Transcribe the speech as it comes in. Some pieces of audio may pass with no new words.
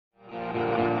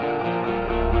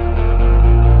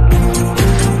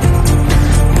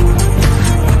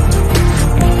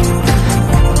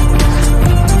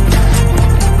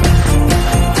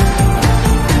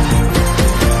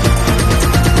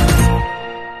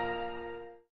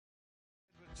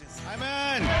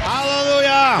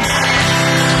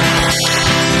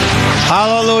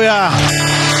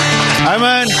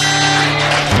Amen.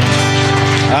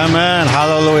 Amen.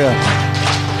 Hallelujah.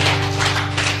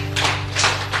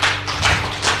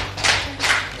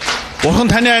 Бурхан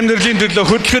таны амьдралын төлөө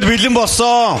хөдлөхөд бэлэн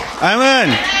болсон. Амен.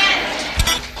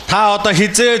 Та одоо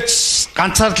хизээж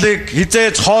ганцаарлыг,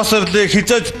 хизээж хоосорлыг,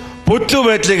 хизээж бүдлүү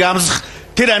байдлыг амсах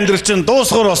тэр амьдрал чинь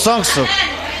дуусгар болсон гэсэн.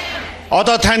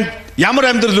 Одоо танд ямар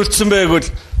амьдрал үлдсэн бэ гэвэл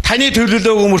таны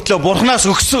төлөвлөгөөг мөртлөө Бурханаас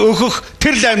өгөх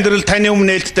тэр л амьдрал таны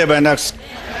өмнө нээлттэй байна гэсэн.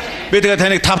 Би тэгээ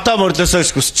таныг тавтаа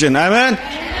мөрлөөсөө хүсэж байна. Амен.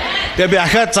 Тэгээ би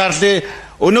ахаад зарлаа.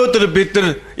 Өнөөдөр бид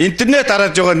нар интернет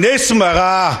хараад байгаа нээсэн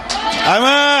байгаа.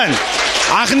 Амен.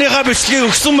 Анхныхаа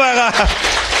бичлэгийг өгсөн байгаа.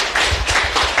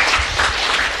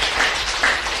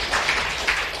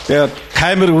 Тэгээд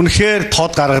камер үнэхээр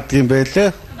тод гаргадаг юм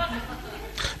байлээ.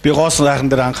 Би гоос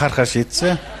сайхан дээр анхаарахаа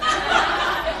шийдсэн.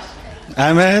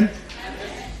 Амен.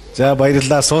 За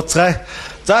баярлалаа, сууцгаая.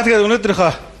 За тэгээд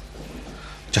өнөөдрийнхөө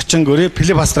чочин гөрөө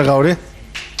Филип пасторгаа өрөө.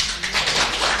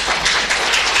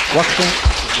 Welcome.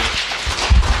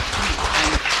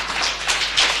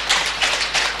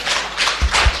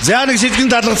 Зяаныг шилжин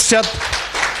даалгацчаад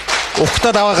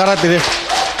ухтад аваа гараад ирээ.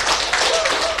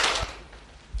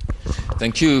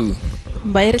 Thank you.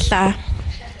 Баярлалаа.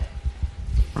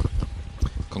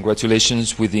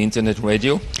 Congratulations with the internet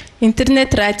radio.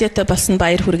 Интернет радиотой болсон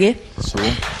баяр хүргэе. So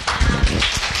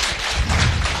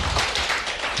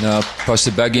now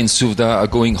Pastor Baggy and Suvda are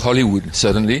going Hollywood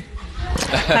suddenly.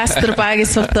 Пастор Баги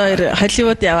Сувда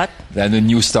Холливуд яваад. They're the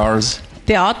new stars.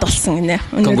 Тэгээ од болсон гинэ.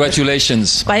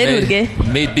 Congratulations. Баяр хүргэе.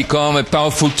 May it become a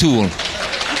powerful tool.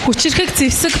 Хүчирхэг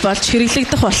зэвсэг болж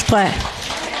хэрэглэгдэх болтугай.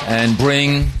 And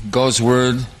bring God's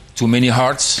word to many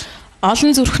hearts.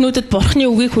 Олон зүрхнүүдэд Бурхны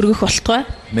үгийг хүргэх болтугай.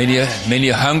 Many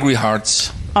hungry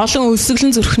hearts. Олон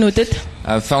өлсгөлэн зүрхнүүдэд.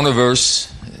 I found a verse.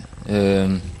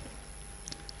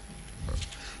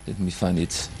 Let me find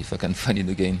it, if I can find it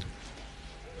again.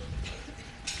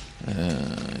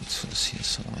 It's here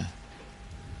somewhere.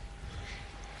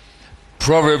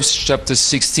 Proverbs chapter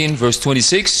 16 verse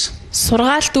 26.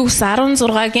 Сургаалт үгс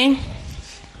 16-гийн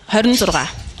 26.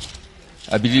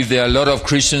 I believe there are a lot of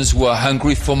Christians who are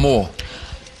hungry for more.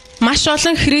 Маш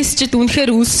олон христчид үнэхээр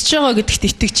өсөж байгаа гэдэгт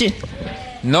итгэж байна.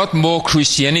 Not more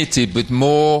Christianity but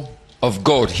more of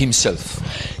God himself.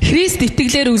 Христ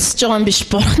итгэлээр өсөж байгаа юм биш,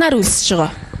 Бурхнаар өсөж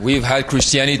байгаа. We've had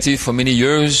Christianity for many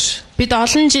years. Бид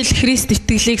олон жил Христ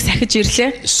итгэлийг сахиж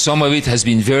ирлээ. Some of it has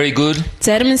been very good.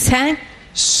 Зарим нь сайн.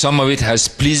 Some of it has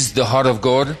pleased the heart of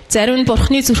God. Зарим нь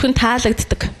Бурхны зүрхэнд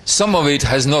таалагддаг. Some of it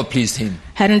has not pleased him.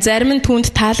 Харин зарим нь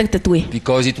түүнд таалагддаггүй.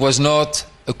 Because it was not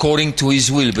according to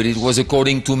his will, but it was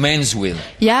according to man's will.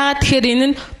 Яагаад тэгэхээр энэ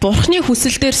нь Бурхны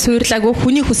хүсэлээр суйрлаагүй,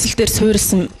 хүний хүсэлээр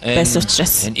суйрсан байсан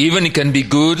учраас. And even it can be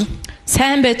good.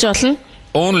 Сайн байж болно.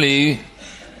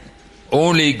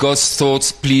 Only God's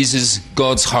thoughts pleases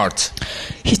God's heart.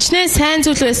 Хичнээн сайн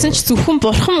зүйл байсан ч зөвхөн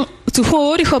Бурхан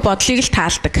өөрийнхөө бодлыг л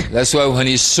таалдаг. That's why when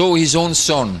he saw his own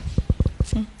son,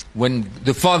 when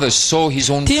the father saw his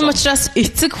own Тийм son учраас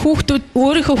эцэг хүүхдүүд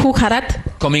өөрийнхөө хүүг хараад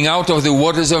coming out of the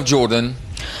waters of Jordan,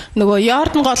 нөгөө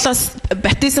Йордан голоос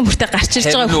баптизм хүртэ гарч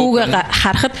ирж байгаа хүүгээ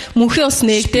харахад мөнхийн ус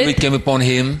Spirit нээгдээд came upon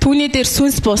him. түүний дээр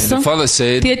сүнс буусан. The father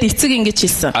said, Тэгээд эцэг ингэж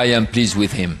хэлсэн. I am pleased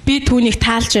with him Би түүнийг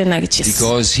таалж байна гэж хэлсэн.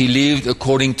 because he lived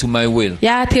according to my will.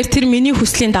 Яа тэр миний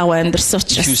хүслийн дагуу амьдсан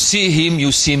If you учраас. see him,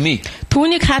 you see me.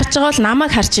 Түүнийг харж байгаа бол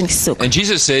намайг харж ийн гэсэн үг. And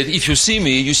Jesus said, if you see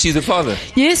me, you see the Father.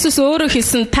 Есүс өөрөө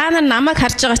хэлсэн та нар намайг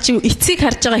харж байгаа чи эцгийг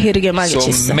харж байгаа хэрэг юм а гэж So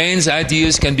хэлсэн. man's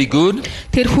ideas can be good.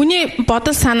 Тэр хүний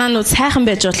бодол санаанууд сайхан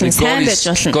байж болно, сайн байж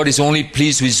болно. God is only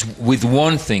pleased with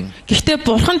one thing. Гэхдээ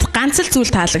Бурханд ганц л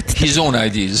зүйл таалагддаг. His own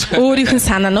ideas. Өөрийнх нь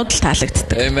санаанууд л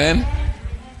таалагддаг. Amen.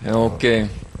 Okay.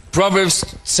 Proverbs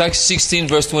 16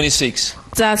 verse 26.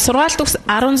 За сургаалт үгс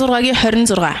 16-гийн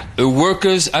 26. A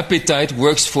worker's appetite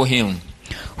works for him.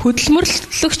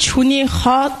 Хөдөлмөрлөгч хүний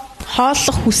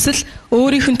хооллох хүсэл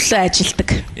өөрийнх нь төлөө ажилдаг.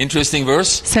 Interesting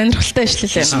verse. Сонирхолтой His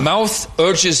ишлэл байна. mouth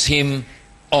urges him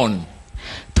on.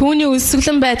 Түүний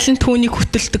үлсгэлэн байдал нь түүнийг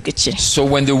хөтөлдөг гэж байна. So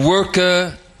when the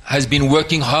worker has been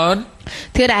working hard,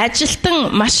 Тэгэхээр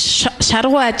ажилтан маш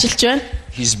шаргуу ажиллаж байна.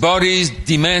 his body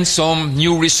demands some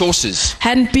new resources.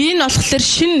 Харин бие нь болохоор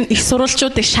шинэ их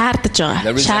сурвалжуудыг шаардаж байгаа.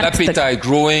 There is an appetite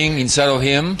growing inside of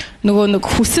him. Нөгөө нэг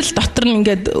хүсэл дотор нь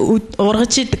ингээд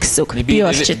ургаж идэг гэсэн үг. Бие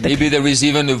болж идэг. Maybe there is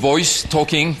even a voice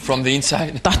talking from the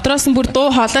inside. Дотроос нь бүр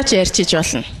дуу хоолойч ярьж иж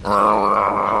болно.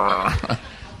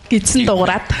 Гидсэн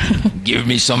дуурайд. Give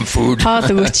me some food. Хоол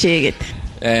өгөөч гэд.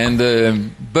 And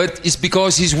but it's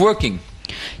because he's working.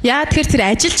 Яа тэгэхээр тэр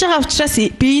ажиллаж байгаа учраас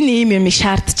бие нь ийм юм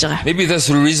шаардж байгаа. Maybe that's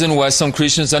the reason why some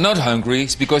Christians are not hungry.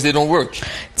 It's because they don't work.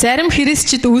 Зарим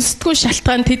христчид үлсдэггүй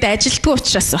шалтгаан тэд ажилдгүй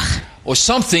учраас баг. or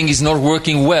something is not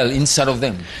working well inside of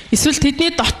them. Эсвэл тэдний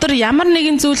дотор ямар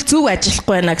нэгэн зүйл зөв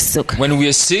ажиллахгүй байна гэсэн үг. When we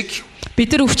are sick,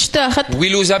 Бид нар өвчтөй байхад we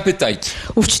lose appetite.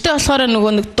 өвчтөй болохоор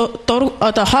нөгөө нэг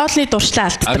одоо хоолны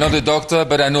дуршлаа алддаг. I'm not a doctor,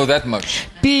 but I know that much.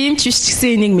 Би эмч биш ч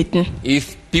гэсэн энийг мэднэ.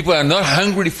 If people are not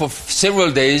hungry for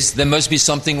several days, there must be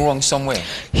something wrong somewhere.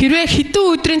 Хэрвээ хэдэн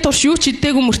өдрийн турш юу ч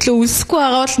идээгүй мөртлөө үлсэхгүй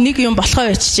байгаа бол нэг юм болохоо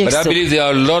байчихжээ But I гэсэн. believe there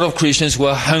are a lot of Christians who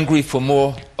are hungry for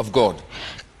more of God.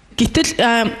 Гэтэл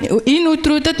энэ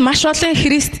өдрүүдэд маш олон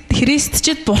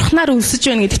христчид бурхнаар үлсэж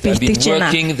байна гэдэгт би They have been итгэж байна.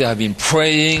 working, they have been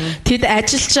praying, Тэд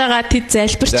ажиллаж байгаа, тэд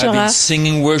залбирч they have been байгаа,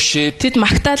 singing worship. тэд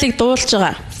магтаалыг дуулж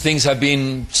байгаа. Things have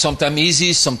been sometimes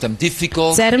easy, sometimes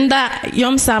difficult. Заримдаа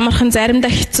юм самархан, заримдаа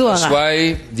хэцүү That's байгаа.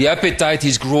 why the appetite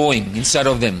is growing inside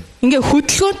of them. Ингээ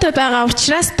хөдөлгөөнтэй байгаа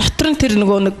учраас дотор нь тэр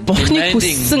нөгөө нэг бурхныг Demanding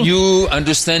хүссэн new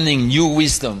understanding, new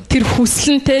wisdom. тэр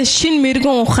хүслэнтэй шин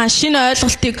мэрэгэн ухаан, шин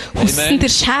ойлголтыг хүссэн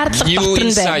тэр шаардлага New дотор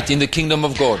нь байна. insight in the kingdom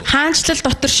of God. Хаанчлал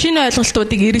дотор шин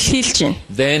ойлголтуудыг эрэлхийлж байна.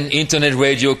 Then internet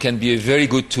radio can be a very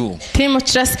good tool. Тийм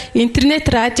учраас интернет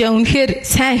радио үнэхээр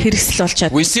сайн хэрэгсэл болж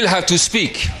чадна. We still have to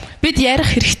speak. Бид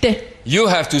ярих хэрэгтэй. You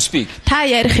have to speak. Та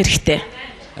ярих хэрэгтэй.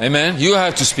 Amen. You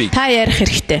have to speak. Та ярих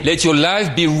хэрэгтэй. Let your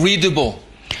life be readable.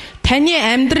 Таны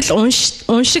амьдрал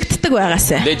уншигддаг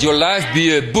байгаасай. Let your life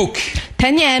be a book.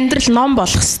 Таны амьдрал ном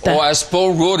болох ёстой. Or as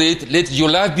Paul wrote it, let your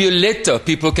life be a letter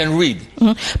people can read.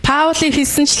 Паулын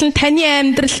хэлсэнчлэн таны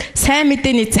амьдрал сайн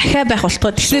мэдээний захиа байх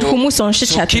болтугай. Тэгэхээр хүмүүс уншиж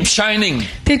So keep чадна. shining.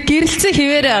 Тэр гэрэлцэн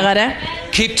хിവэрэ байгаарай.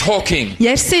 Keep talking.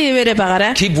 Ярьсан хിവэрэ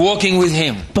байгаарай. Keep walking with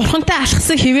him. Бурхантай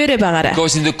алхсан хിവэрэ байгаарай.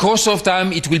 Because in the course of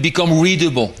time, it will become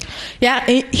readable. Яа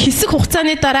хэсэг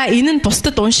хугацааны дараа энэ нь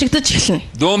бусдад уншигдаж эхэлнэ.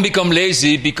 Don't become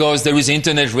lazy because there is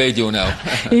internet radio now.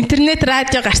 Интернет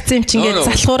радио гарсан юм чинь No, no. ингээд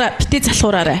залхуураа битээ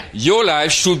залхуураарай. Your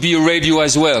life should be a radio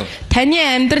as well. Таны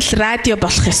амьдрал радио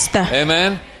болох ёстой.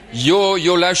 Amen.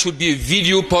 Your life should be a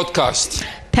video podcast.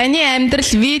 Таны амьдрал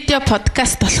видео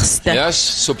подкаст болох ёстой. Yes,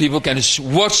 so people can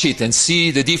watch it and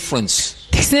see the difference.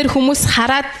 Тэгснэр хүмүүс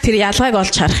хараад тэр ялгааг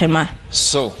олж харах юм аа.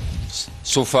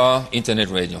 So far, internet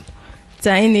radio.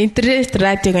 За энэ интернет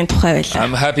радиогийн тухай байлаа.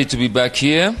 I'm happy to be back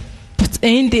here.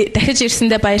 Энд дахиж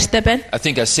ирсэндээ баяртай байна. I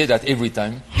think I say that every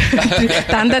time.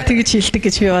 Дандаа тэгж хэлдэг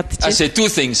гэж би бодож I байна. say two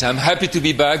things. I'm happy to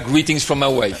be back. Greetings from my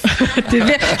wife. Тэр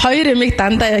би хоёр ямиг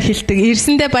дандаа хэлдэг.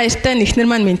 Ирсэндээ баяртай нэхнэр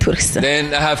маань минь хүргэсэн.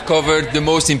 Then I have covered the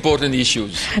most important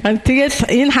issues. Тэгэл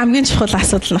энэ хамгийн чухал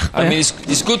асуудал I mean, нөхгүй.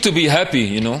 it's good to be happy,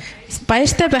 you know,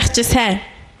 Баяртай байх чи сайн.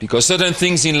 because certain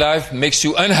things in life makes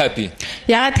you unhappy.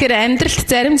 Ягаад гэхээр амьдралд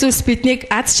зарим зүйлс биднийг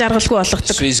аз жаргалгүй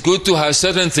болгодог. So it's good to have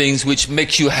certain things which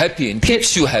makes you happy and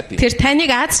keeps you happy. Тэр таныг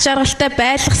аз жаргалтай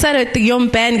байлгасаар байдаг юм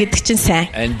байна гэдэг чинь сайн.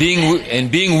 And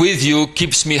being with you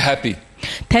keeps me happy.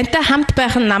 Тантай хамт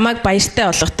байх нь намайг баяртай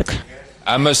болгодог.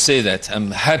 I must say that.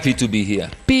 I'm happy to be here.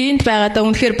 Би энд байгаадаа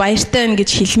үнэхээр баяртай байна гэж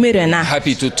хэлмээр байна.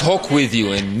 Happy to talk with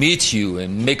you and meet you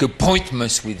and make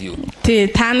appointments with you. Тий,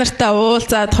 та нартай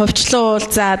уулзаад, ховчлон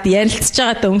уулзаад ярилцж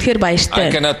байгаадаа үнэхээр баяртай I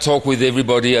байна. cannot talk with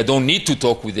everybody. I don't need to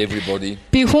talk with everybody.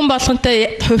 Би хүн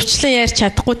болгонтой ховчлон ярьж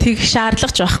чадахгүй тэгэх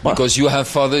шаардлага ч байхгүй. Because you have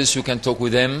fathers, you can talk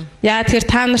with them. Яа тэгэхээр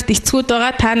та нарт эцгүүд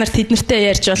байгаа, та нар тэднэртэй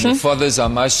ярьж The болно. fathers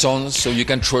are my sons, so you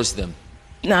can trust them.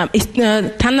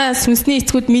 Танаа сүнсний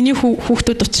эцгүүд миний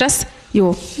хүүхдүүд учраас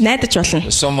юу найдаж болно.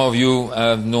 Some of you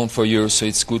I've known for years, so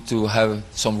it's good to have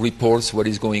some reports what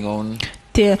is going on.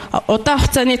 Тий, удаан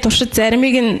хугацааны туршид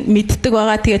заримыг нь мэддэг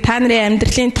байгаа. Тэгээ та нарын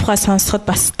амьдралын тухай сонсоход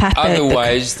бас таатай байдаг.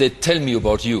 Otherwise, they tell me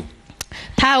about you.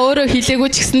 Та өөрөө хэлээгүй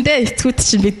ч гэсэндээ эцгүүд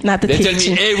чинь бид надад They tell хэлж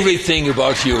me байна. everything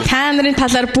about you. Та нарын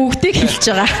талаар бүгдийг хэлж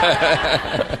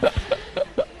байгаа.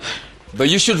 But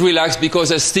you should relax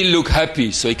because I still look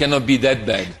happy, so it cannot be that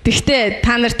bad. Гэхдээ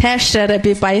та нар тайвшраараа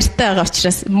би баяртай байгаа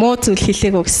учраас муу зүйл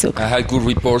хэлээгүй гэсэн үг. I had good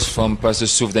reports from Pastor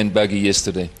Suvda and Baggy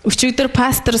yesterday. Өчигдөр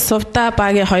пастор Сувда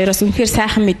багийн хоёроос үнэхээр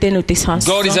сайхан мэдээнүүдийг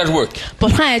God is сонссон. at work.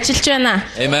 Бурхан ажиллаж байна.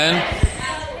 Amen.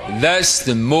 That's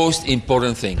the most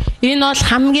important thing. Энэ бол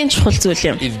хамгийн чухал зүйл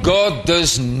юм. If God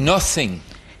does nothing,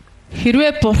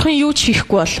 Хэрвээ бурхан юу ч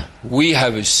хийхгүй бол we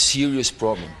have a serious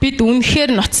problem. бид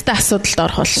үнэхээр ноцтой асуудалд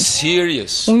орох болно.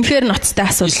 Serious. Үнэхээр ноцтой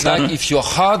It's асуудалд like орно. if your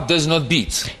heart does not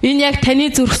beat, Энэ яг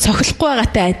таны зүрх цохилохгүй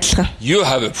байгаатай адилхан. you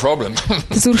have a problem.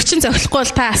 Зүрх чинь цохилохгүй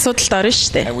бол та асуудалд орно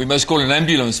шүү дээ. And we must call an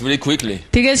ambulance very quickly.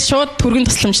 Тэгээд шууд түргэн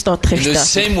тусламж дуудах In the хэрэгтэй.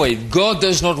 same way, if God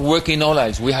does not work in our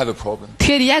lives, we have a problem.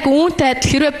 Тэгэхээр яг үүнтэй адил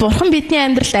хэрвээ бурхан бидний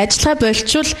амьдралд ажиллахаа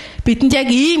болчвол бидэнд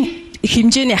яг ийм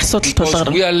хэмжээний асуудал Because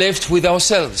тулгарна. we are left with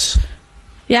ourselves.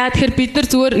 Яа тэгэхээр бид нар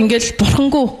зүгээр ингээл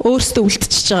бурхангүй өөрсдөө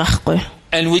үлдчихэж байгаа байхгүй юу?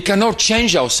 And we cannot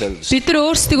change ourselves. Бид нар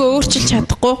өөрсдөө өөрчилж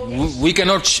чадахгүй.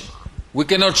 We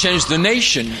cannot change the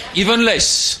nation, even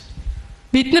less.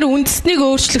 Бид нар үндэснийг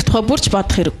өөрчлөх тухай бүрч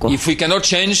бодох хэрэггүй. If we cannot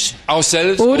change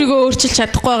ourselves Өөрийгөө өөрчилж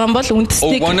чадахгүй байгаа юм бол or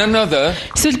үндэснийг one another,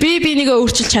 эсвэл бинийгээ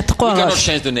өөрчилж чадахгүй we байгаа cannot бол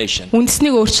change the nation.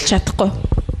 үндэснийг өөрчилж чадахгүй.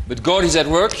 But God is at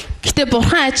work. Гэтэ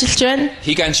Бурхан ажиллаж байна.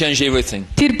 He can change everything.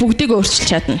 Тэр бүгдийг өөрчилж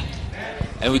чадна.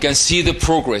 And we can see the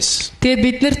progress. Тэгээд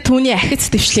бид нар түүний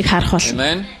ахиц дэвшлийг харах болно.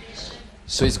 Amen.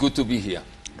 So it's good to be here.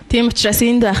 Тийм учраас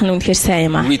энд байх нь үнэхээр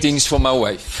сайн юм аа. Greetings from my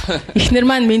wife. Эхнэр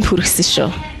маань минь хүргэсэн шүү.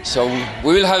 So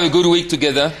we will have a good week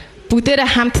together. Бүгдээрээ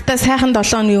хамтдаа сайхан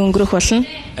 7 өдрийн өнгөрөх болно.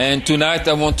 And tonight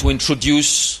I want to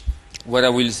introduce what I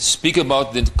will speak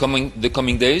about the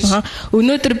coming days.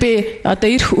 Өнөөдөр би одоо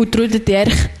ирэх өдрүүдэд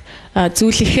ярих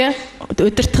зүйлийнхээ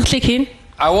удирдлагыг хийн.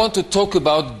 I want to talk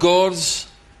about God's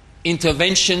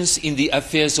interventions in the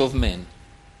affairs of men.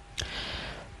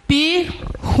 Би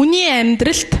хүний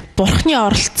амьдралд Бурхны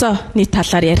оролцооны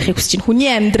талаар ярихыг хүсэж байна. Хүний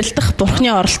амьдрал дахь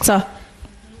Бурхны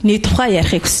оролцооны тухай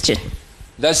ярихыг хүсэж байна.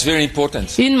 That's very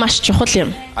important. Энэ маш чухал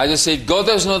юм. I just said God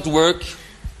does not work,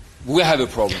 we have a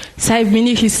problem. Сая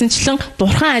миний хэлсэнчлэн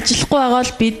Бурхан ажиллахгүй байгаа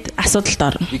бол бид асуудалд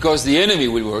орно. Because the enemy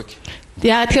will work.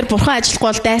 Яа тэгэхээр Бурхан ажиллахгүй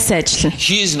бол дайсан ажиллана.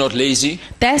 He is not lazy.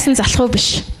 Дайсан залхуу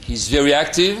биш. He's very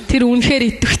active. Тэр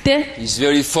үнэхээр идэвхтэй, He's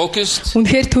very focused.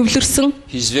 үнэхээр төвлөрсөн,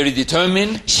 He's very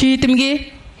determined.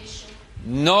 шийдэмгий.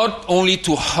 Not only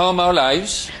to harm our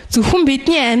lives, Зөвхөн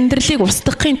бидний амьдралыг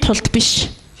устгахын тулд биш.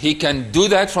 He can do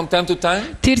that from time to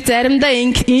time. Тэр заримдаа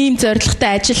ийм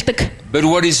зорилготой ажилдаг. But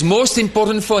what is most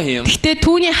important for Him Гэхдээ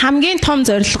түүний хамгийн том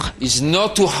зорилго, is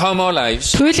not to harm our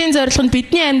lives, туйлын зорилго нь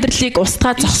бидний амьдралыг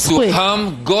устгах is to зогсохгүй.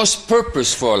 harm God's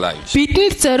purpose for our lives.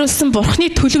 Бидэнд зориулсан Бурхны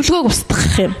төлөвлөгөөг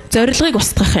устгах юм, зорилгыг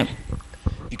устгах юм.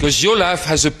 Because your life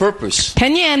has a purpose.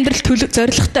 Таны амьдрал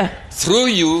зорилготой. Through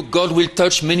you, God will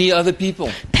touch many other people.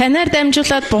 Танаар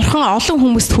дамжуулаад Бурхан олон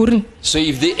хүмүүст хүрнэ. So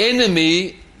if the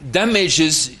enemy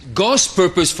damages God's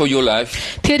purpose for your life,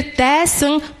 Тэр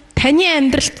дайсан таны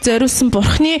амьдралд зориулсан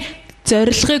Бурхны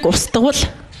зорилгыг устгавал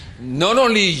not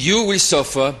only you will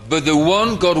suffer, but the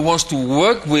one God wants to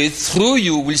work with through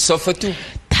you will suffer too.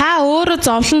 та өөрөө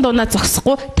зовлон дунаа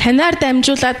зогсохгүй танаар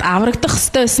дамжуулаад аврагдах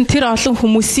ёстой байсан тэр олон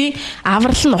хүмүүсийн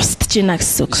аврал нь устж байна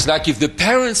гэсэн үг. It's like if the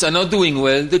parents are not doing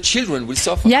well, the children will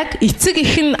suffer. Яг эцэг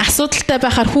их нь асуудалтай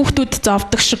байхаар хүүхдүүд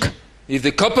зовдөг шиг. If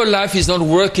the couple life is not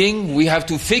working, we have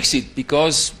to fix it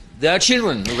because there are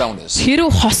children around us.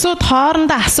 Хэрв хосууд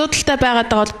хоорондоо асуудалтай байгаад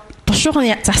байгаа бол бушуухан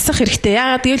засах хэрэгтэй.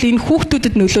 Яагаад гэвэл энэ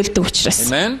хүүхдүүдэд нөлөөлдөг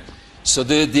учраас. Amen. So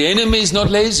the enemy is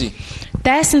not lazy.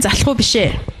 Дайсан залхуу биш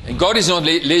ээ. And God is not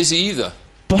lazy either.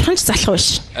 Бурхан ч залхуу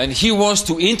биш. And He wants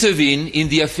to intervene in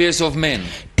the affairs of men.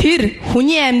 Тэр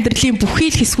хүний амьдралын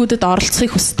бүхий л хэсгүүдэд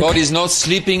оролцохыг хүсдэг. God is not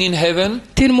sleeping in heaven.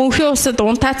 Тэр мөнхийн усад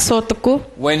унтаад суудаггүй.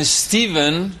 When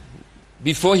Stephen,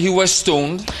 before he was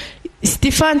stoned,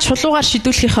 Стефан чулуугаар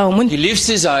шидүүлэхийнхаа өмнө he lifts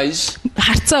his eyes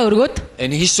харцаа өргөд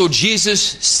and he saw Jesus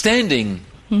standing.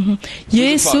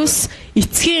 Есүс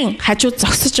эцгийн хажууд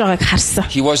зогсож байгааг харсан.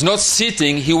 He was not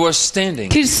sitting, he was standing.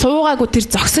 Тэр суугаагүй тэр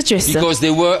зогсож байсан. Because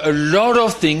there were a lot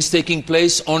of things taking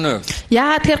place on earth.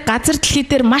 Яагаад тэр газар дэлхий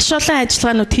дээр маш олон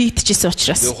ажиллагаанууд хийгдчихсэн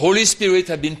учраас. The Holy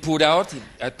Spirit had been poured out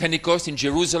at Pentecost in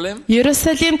Jerusalem.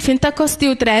 Иерусалимд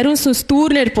Пентекостийн өдөр ариун сүнс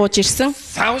дүүрнээр бууж ирсэн.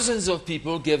 Thousands of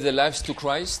people gave their lives to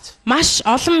Christ. Маш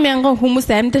олон мянган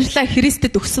хүмүүс амьдралаа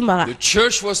Христэд өгсөн байгаа. The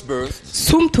church was birthed.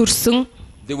 Сүм төрсөн.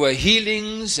 There were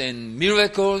healings and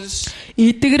miracles.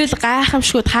 Идэгрэл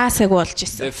гайхамшгууд хаасаг болж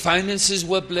исэн. Their finances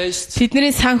were blessed.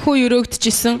 Тэдний санхүү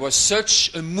өрөөгдөжсэн. There was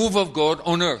such a move of God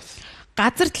on earth.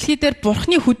 Газар дэлхий дээр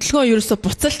Бурхны хөдөлгөөн ерөөсө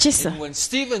буцалж исэн. When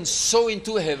Stephen saw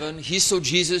into heaven, he saw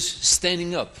Jesus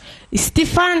standing up.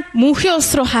 Стефан мөнхийн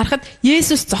ус руу харахад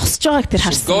Есүс зогсож байгааг тэр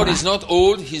харсан. God is not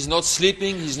old, he's not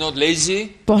sleeping, he's not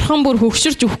lazy. Бурхан бүр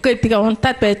хөвгшөрж өгөх гээд тэгээ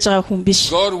унтаад байж байгаа хүн биш.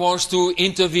 God wants to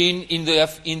intervene in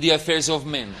the affairs of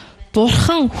men.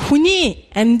 Бурхан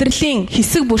хүний амьдралын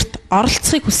хэсэг бүрт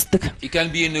оролцохыг хүсдэг. It can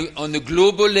be on a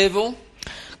global level.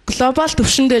 Глобал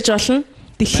түвшинд байж болно.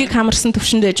 Дэлхийг хамарсан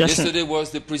түвшинд байж болно. Yesterday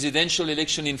was the presidential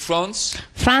election in France.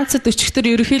 Францад өчигдөр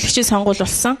ерөнхийлөгчийн сонгуул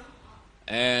болсон.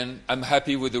 And I'm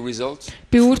happy with the result.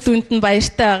 Би үр дүнд нь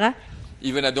баяртай байгаа.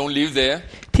 Even I don't live there.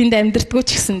 Тэнд амьдардгүй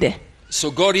ч гэсэндээ.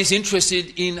 So God is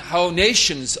interested in how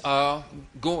nations are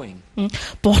going.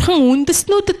 Бурхан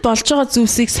үндэстнүүдэд болж байгаа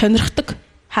зүйлсийг сонирхдаг,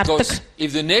 хардаг. Because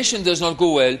if the nation does not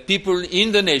go well, people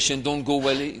in the nation don't go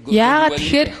well. Яагаад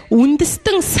тэгэхээр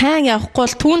үндэстэн сайн явахгүй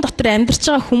бол түүн дотор амьдарч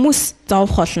байгаа хүмүүс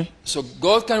зовх болно. So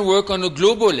God can work on a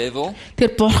global level.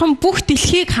 Тэр Бурхан бүх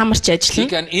дэлхийг хамарч He ажиллана.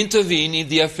 can intervene in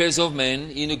the affairs of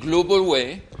men in a global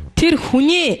way. Тэр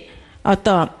хүний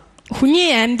одоо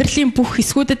хүний амьдралын бүх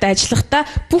хэсгүүдэд ажиллахдаа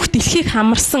бүх дэлхийг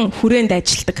хамарсан хүрээнд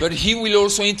ажилладаг. But He will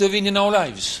also intervene in our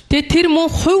lives. Тэгээд тэр мөн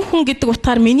хувь хүн гэдэг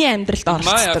утгаар миний амьдралд In my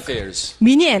оролцдог. affairs,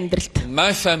 Миний амьдралд, in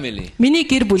my family, миний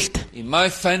гэр бүлд, in my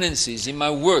finances, in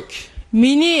my work,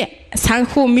 миний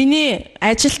санхүү, миний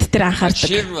ажилд тэр анхаардаг.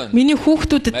 children, Миний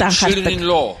хүүхдүүдэд my анхаардаг.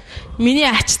 children-in-law, Миний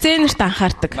ач зээнэрт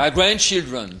анхаардаг. my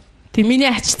grandchildren, Тэг миний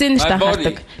ач зээнэрт My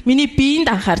анхаардаг. body. Миний биеинд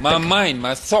my анхаардаг. mind,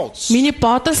 my thoughts. Миний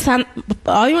бодол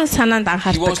оюун санаанд He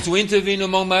анхаардаг. wants to intervene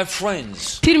among my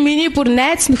friends, Тэр миний бүр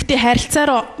найз нөхдийн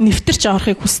харилцаар нэвтэрч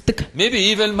орохыг хүсдэг. maybe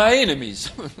even my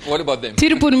enemies. What about them?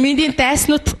 Тэр бүр миний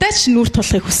дайснуудтай ч нүр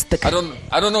тулахыг хүсдэг.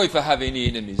 I don't know if I have any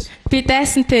enemies. Би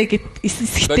дайсантай гэд But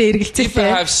эсэсгтэй if I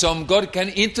эргэлзээтэй. have some, God can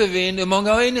intervene among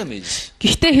our enemies.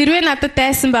 Гэхдээ хэрвээ надад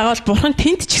дайсан байгаа бол бурхан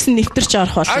тэнд ч гэсэн нэвтэрч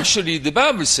орох болно. Actually, the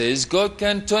Bible says God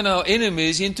can turn our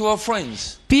enemies into our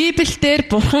friends. Библиэлд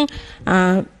бурхан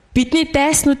бидний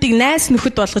дайснуудыг найз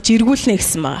нөхөд болгож эргүүлнэ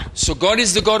гэсэн байна. So God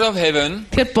is the God of heaven,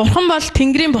 Тэгэхээр бурхан бол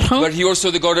Тэнгэрийн бурхан, but He also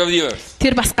the God of the earth.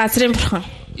 тэр бас газрын бурхан.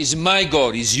 Is my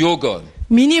God, is your God.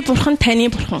 Миний бурхан таны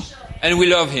бурхан. And we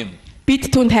love Him,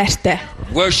 Бид түүнд хайртай.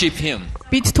 worship Him,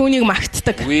 Бид түүнийг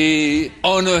магтдаг. we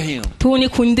honor Him,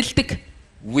 Түүнийг хүндэлдэг.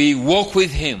 we walk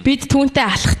with Him Бид түүнтэй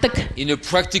алхдаг. in a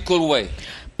practical way.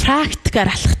 Практикаар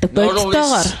алхдаг.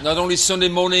 Бодитоогоор. Not only Sunday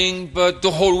morning, but the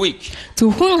whole week.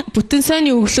 Зөвхөн бүтэн сайнны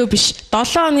өглөө биш,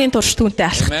 7 хоногийн турш түүнтэй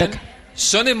алхдаг. Amen.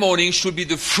 Sunday morning should be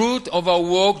the fruit of our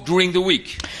walk during the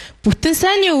week. Бүтэн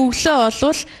сайнны өглөө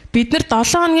болвол бид нар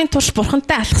 7 хоногийн турш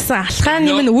бурхантай алхсан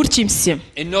алхааны минь үр жимс юм.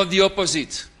 And not the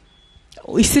opposite.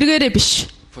 Эсрэгээрээ биш.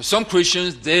 For some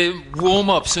Christians, they warm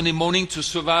up Sunday morning to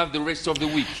survive the rest of the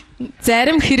week.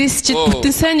 Зарим христчид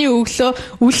бүтэн сайнны өглөө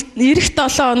эх 7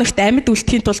 хоногт амьд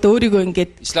үлдэхийн тулд өөрийгөө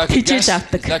ингээд It's like хичээж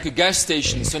авдаг. a gas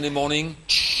station Sunday morning.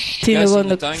 Тийм gas нөгөө in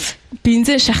the нэг tank.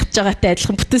 бензин шахаж байгаатай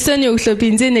адилхан. Бүтэн сайнны өглөө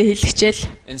бензинээ хэлчихэл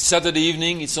And Saturday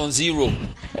evening, it's on zero.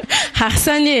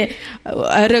 хагасааны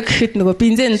орой гэхэд нөгөө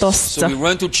бензин So we дууссан.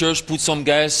 run to church, put some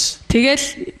gas.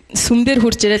 Тэгэл сүмдэр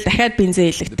хурж ирэл дахиад бензин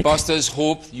The хэлэгдэг. pastors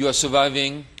hope you are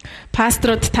surviving.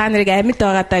 Пасторууд та нарыг амьд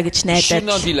байгаа даа гэж It should найдаад.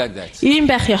 not be like that. Ийм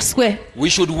байх ёсгүй. We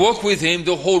should walk with Him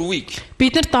the whole week.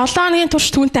 Бид нар 7 хоногийн турш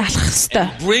түүнтэй алхах ёстой.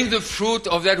 Bring the fruit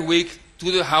of that week to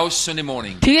the house Sunday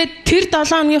morning. Тэгээд тэр 7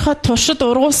 хоногийнхоо туршид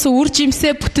ургуулсан үр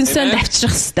жимсээ бүтэн сайнд Amen.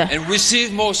 авчрах ёстой. And receive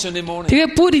more Sunday morning.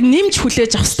 Тэгээ бүр нэмж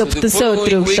хүлээж авах So ёстой the бүтэн сан өдрийн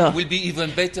following week өглөө. will be even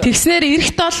better. Тэгснээр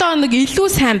эх 7 хоног илүү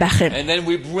сайн байх юм. And then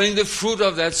we bring the fruit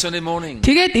of that Sunday morning.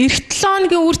 Тэгээд эх 7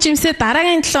 хоногийн үр жимсээ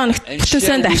дараагийн 7 хоногт And бүтэн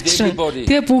сайнд share with авчрна. everybody.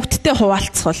 Тэгээ бүгдтэй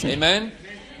хуваалцах болно. Amen.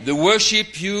 The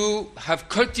worship you have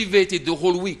cultivated the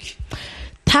whole week.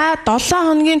 Та 7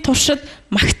 хоногийн туршид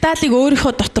магтаалыг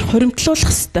өөрийнхөө дотор хуримтлуулах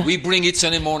ёстой. We bring it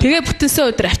Sunday morning. Тэгээ бүтэн сан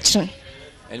өдөр авчрна.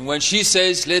 And when she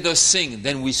says, let us sing,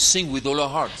 then we sing with all our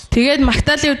heart. Тэгээд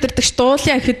магтаалын өдөртөгч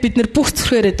дуулъя гэхэд бид нэр бүх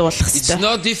зүрхээрээ дуулах It's ёстой.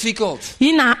 not difficult.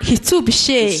 Энэ хэцүү биш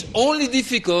It's ээ. only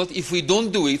difficult if we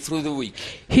don't do it through the week.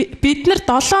 Бид нар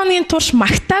 7 хоногийн турш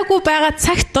магтаагүй байгаа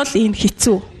цагт бол энэ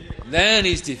хэцүү. Then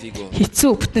it's difficult.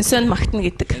 Хэцүү бүтэн сан магтана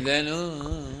гэдэг. And then,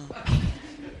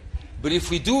 but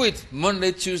if we do it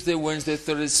Monday, Tuesday, Wednesday,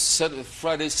 Thursday,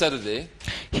 Friday, Saturday,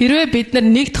 Хэрвээ бид нар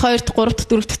 1-р, 2-р,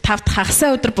 3-р, 4-р, 5-р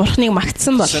хагасаа өдөр бурхныг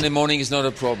магтсан бол Sunday morning is not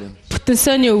a problem. бүтэн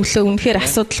сайнны өглөө үнэхээр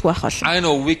асуудалгүй байх болно. I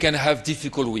know we can have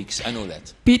difficult weeks. I know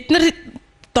that.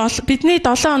 Бидний 7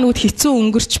 хоногуд хэцүү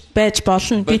өнгөрч байж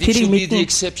болно. Би But it тэрийг should be the мэднэ.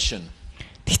 exception.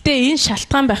 Гэтэ энэ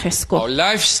шалтгаан байх ёсгүй. Our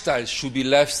lifestyle should be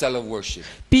lifestyle of worship.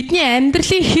 Бидний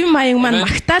амьдралын хэв маяг маань Amen.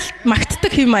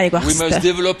 магтдаг хэв маяг байх We must ёстой.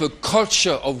 develop a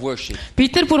culture of worship.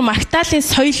 Бид нар бүр магтаалын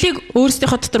соёлыг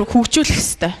өөрсдийнхөө дотор хөгжүүлэх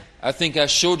ёстой. I think I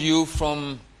showed you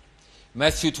from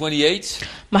Matthew 28.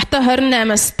 Матай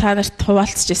 28-аас та нарт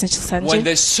хуваалцажсэн ч санаж When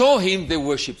байна. they saw him, they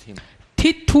worshipped him.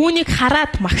 Тэд түүнийг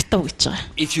хараад магтав гэж байгаа.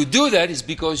 If you do that, it's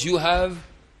because you have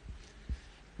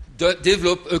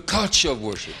developed a culture of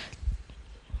worship.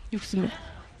 Юу гэсэн бэ?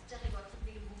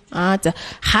 За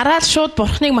хараад шууд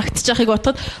бурхныг магтаж байгааг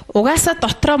бодоход угаасаа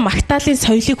дотроо магтаалын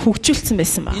соёлыг хөгжүүлсэн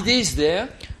байсан ба. It is there.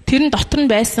 Тэр нь дотор нь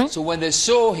байсан. So when they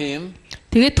saw him,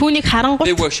 Тэгээд түүнийг they харангуут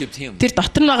worshipped him. тэр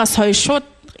дотор нь байгаа соёл шууд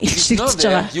If it's not илчлэгдэж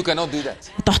there, байгаа. you cannot do that.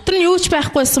 Дотор нь юу ч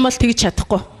байхгүйсэн бол тэгж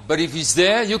чадахгүй. But if it's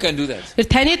there, you can do that. Тэр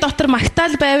таны дотор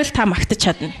магтаал байвал та магтаж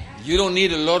чадна. You don't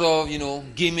need a lot of,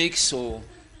 gimmicks or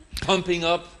pumping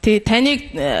up. Тэг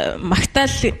таныг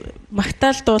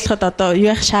магтаал дуулахад одоо юу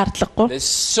яах шаардлагагүй. They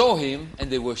saw him and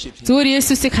they worshipped him. Зүгээр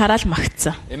Есүсийг хараад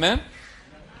магтсан. Amen?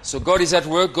 So God is at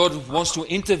work. God wants to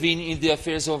intervene in the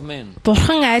affairs of men.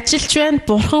 Бурхан ажиллаж байна.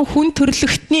 Бурхан хүн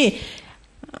төрлөختний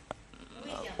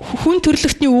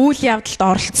үйл явдалд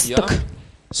оролцдог. Yeah?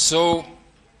 So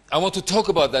I want to talk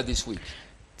about that this week.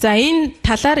 За энэ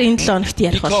талаар энэ 7 хоногт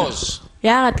ярих болно. Because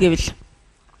Яагаад гэвэл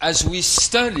as we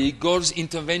study God's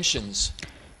interventions,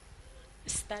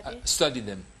 study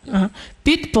them,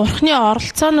 бид Бурхны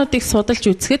оролцоонуудыг судалж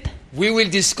үзэхэд we will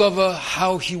discover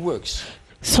how He works.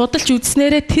 судалж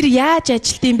үзснээрээ тэр яаж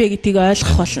ажилтсан бэ гэдгийг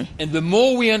ойлгох болно. And the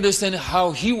more we understand how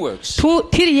He works,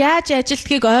 Тэр яаж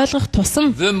ажилтгийг ойлгох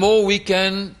тусам the more we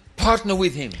can partner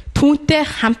with Him түүнтэй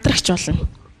хамтрагч болно.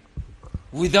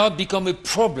 without becoming a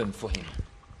problem for Him.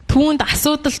 Түүнд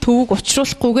асуудал төвөг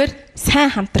учруулахгүйгээр сайн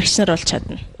хамтрагч нар болж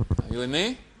чадна. Are you with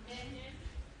me?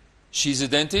 She's a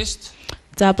dentist.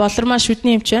 За болормоо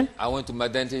шүдний эмч байна. I went to my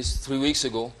dentist 3 weeks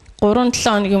ago. 3-7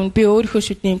 хоногийн өмнө би өөрийнхөө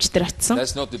шүдний эмч дээр очсон.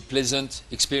 That's not a pleasant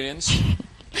experience,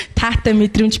 Таатай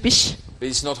мэдрэмж биш. but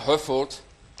it's not her fault.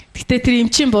 Гэтэ тэр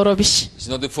эмчийн буруу биш. It's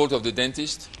not the fault of the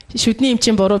dentist. Шүдний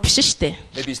эмчийн буруу биш шүү дээ.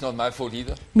 Maybe it's not my fault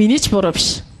either. Миний ч буруу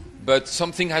биш. But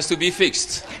something has to be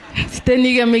fixed. Гэтэ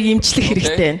нэг ямиг эмчлэх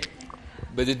хэрэгтэй байна.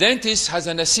 But the dentist has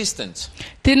an assistant.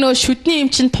 Тэр нөө шүдний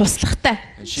эмч нь туслахтай,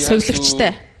 And she has to,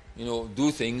 сувлагчтай. do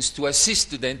things to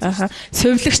assist the dentist.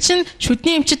 Сувлагч нь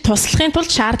шүдний эмчид туслахын тулд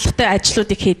шаардлагатай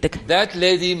ажлуудыг хийдэг. That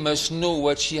lady must know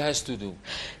what she has to do.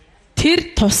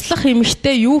 Тэр туслах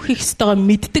эмэгтэй юу хийх ёстойгоо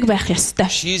мэддэг байх ёстой.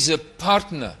 She's a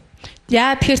partner.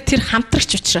 Яа тэгэхээр тэр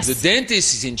хамтрагч The учраас.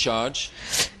 dentist is in charge.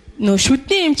 Нөө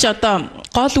шүдний эмч одоо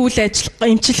гол үйл ажиллагаа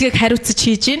эмчилгээг хариуцаж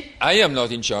хийж байна. I am not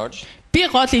in charge. Би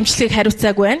гол эмчилгээг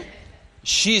хариуцаагүй байна.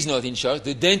 She's not in charge.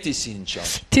 The dentist is in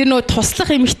charge. Тэр нөө туслах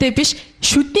эмэгтэй биш,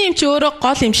 шүдний эмч өөрөө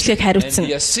гол эмчилгээг And хариуцна.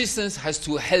 the assistant has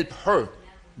to help her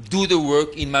do the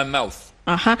work in my mouth.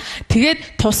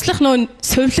 Тэгээд туслах нөө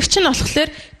сувлагч нь болохоор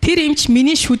тэр эмч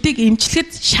миний шүдийг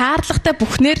эмчлэхэд шаардлагатай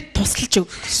бүхнээр тусалж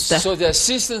өгөх ёстой. So the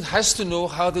assistant has to know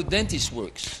how the dentist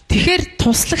works. Тэгэхээр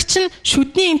туслагч нь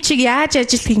шүдний эмчийг яаж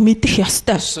ажилтгийг мэдэх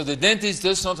ёстой. So the dentist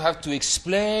does not have to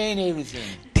explain everything.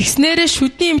 Тэгснээрээ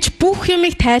шүдний эмч бүх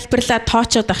юмыг тайлбарлаад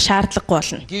тоочод авах шаардлагагүй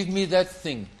болно. Give me that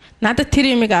thing. Надад тэр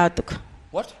юмыг авдаг.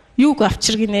 What? Юуг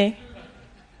авчир гинэ?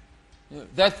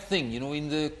 That thing, in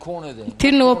the corner there.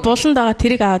 Тэр нөгөө буланд байгаа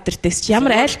тэрийг аваад ирдээс чи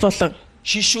ямар айл булан.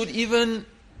 She should even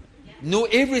know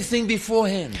everything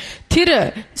beforehand.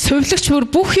 Тэр сувлагч бүр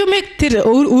бүх юмыг тэр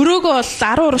өрөөгөө бол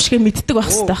 10 урагшиг мэддэг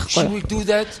байх хэрэгтэй She байхгүй юу? will do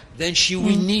that, then she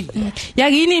will need that.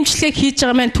 Яг энэ имчилгээг хийж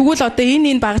байгаа маань тэгвэл одоо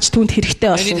энэ багж түнд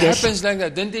хэрэгтэй And болсон it гэж. happens like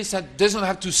that. Dentist doesn't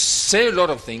have to say a lot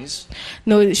of things.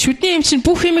 Нөө шүдний эмч нь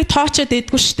бүх юмыг тоочод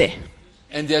идэггүй штэ.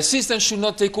 And the assistant should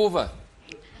not take over.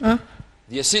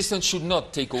 The assistant should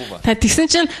not take over. Та тэгсэн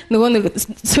чинь нөгөө нэг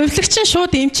сувлагч нь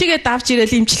шууд эмчигээ давж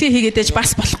ирээл имчилгээ хийгээд ээж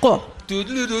бас болохгүй.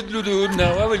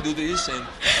 Now I will do this. And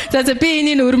За би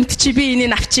энийг өрөмтчи би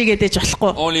энийг авчи гэдэж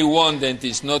болохгүй. only one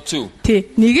dentist, not two. Тий,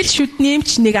 нэг л шүдний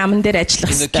эмч нэг аман дээр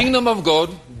ажиллах In the хэрэгтэй. kingdom of God,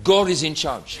 God is in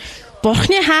charge.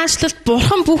 Бурхны хаанчлалд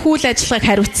бурхан бүх үйл ажиллагааг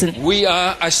хариуцна. We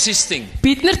are assisting.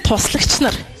 Бид нар туслагч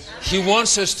нар. He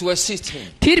wants us to assist him.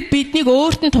 Тэр биднийг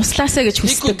өөрт нь туслаасаа гэж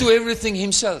He could хүсдэг. do everything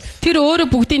himself, Тэр өөрөө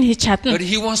бүгдийг хийж чадна. but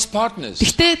he wants partners.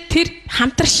 Гэхдээ тэр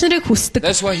хамтрагч нарыг хүсдэг.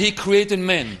 That's why he created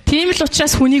men. Тийм л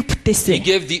учраас хүнийг He бүтээсэн.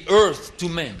 gave the earth to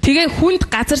men. Тэгээ хүнд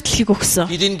газар дэлхийг өгсөн.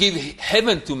 He didn't give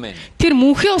heaven to men. Тэр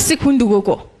мөнхийн усыг хүнд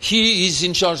өгөөгүй. He is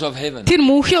in charge of heaven. Тэр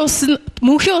мөнхийн ус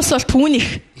бол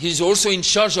түүнийх. He's also in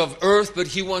charge of earth, but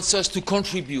he wants us to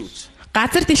contribute.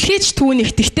 Газар дэлхийч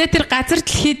түүнийх. Гэхдээ тэр газар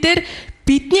дэлхий дээр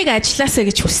биднийг ажилласаа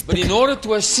гэж But хүсдэг. in order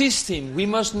to assist him, we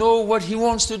must know what he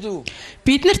wants to do,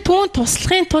 Бид нар түүнд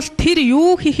туслахын тулд тэр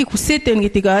юу хийхийг хүсээд байна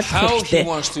гэдгийг ойлгох how he хэрэгтэй.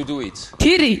 wants to do it.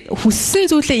 Тэр хүссэн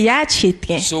зүйлээ яаж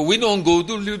хийдгийг. So we don't go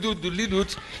do.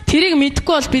 Тэрийг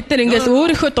мэдэхгүй бол бид нар ингээд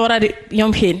өөрийнхөө дураар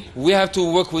юм хийнэ. We have to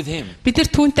work with him. Бид нар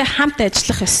түүнтэй хамт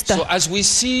ажиллах ёстой. So as we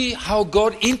see how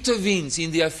God intervenes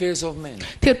in the affairs of men,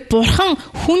 Тэгэхээр бурхан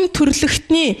хүн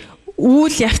төрлөختний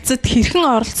үйл явцад хэрхэн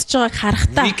оролцож байгааг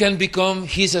харахтаа we can become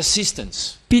his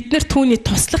assistants. бид нар түүний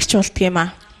туслагч болдго юм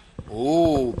аа.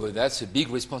 Oh, but that's a big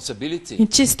responsibility.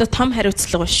 Энд чинь өстө том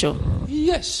хариуцлага биш үү?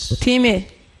 Yes. Тийм ээ.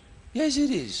 Yes,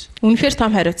 it is. Үнэхээр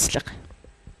том хариуцлага.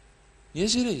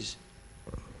 Yes, it is.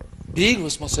 Big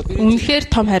responsibility. Үнэхээр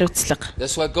том хариуцлага.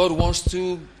 That's why God wants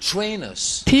to train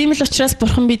us. Тийм л учраас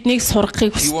бурхан биднийг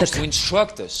сургахыг He wants to хүсдэг.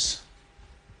 instruct us.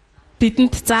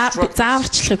 Бидэнд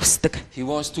зааварчлахыг хүсдэг. He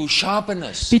wants to sharpen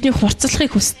us. Биднийг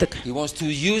хурцлахыг хүсдэг. He wants to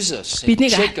use us and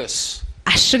Биднийг check us.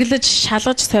 ашиглаж,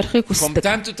 шалгаж сорихыг From хүсдэг.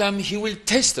 time to time, he will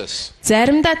test us.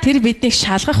 Заримдаа тэр биднийг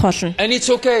шалгах болно. And it's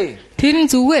okay. Тэр нь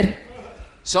зүгээр.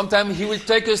 Sometimes he will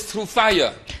take us through fire.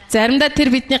 Заримдаа тэр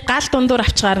бидний гал дундуур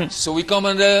авч гарна. So we come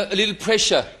under a little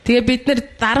pressure. Тэгээ бид нар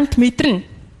дарамт мэдрэнэ.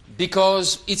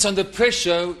 Because it's under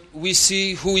pressure, we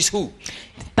see who is who.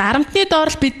 Дарамтны доор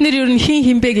л бид нар ер нь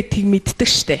хин бэ гэдгийг мэддэг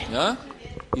штэ. Yeah?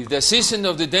 If the assistant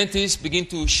of the dentist begin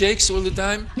to shake all the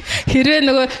time Хэрвээ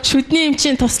нөгөө шүдний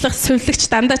эмчийн туслах сүлэгч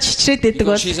дандаа чичрээд байдаг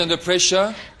бол because she's under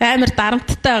pressure, амар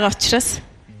дарамттай байгаа учраас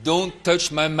don't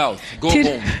touch my mouth. Go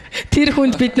home. тэр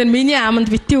хүнд бид нар миний аманд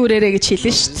бити үрээрээ гэж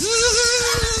хэлнэ шүү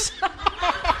дээ.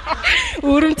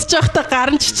 Өрөмдөж явахдаа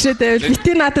гарын чичрээд байвал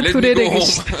бити надад хүрээрээ гэж.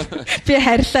 Би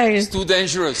харьлаа гэж. It's too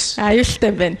dangerous.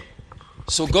 Аюултай байна.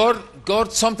 So God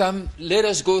sometimes let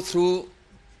us go through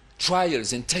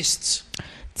trials and tests.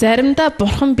 Заримдаа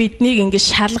бурхан биднийг ингэж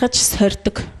шалгаж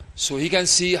сордог. So he can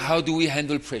see how do we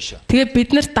handle pressure. Тэгээ бид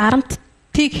нар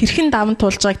дарамтыг хэрхэн даван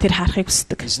туулж байгааг тэр харахыг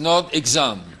хүсдэг. It's not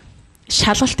exam.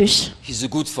 Шалгалт биш. He's a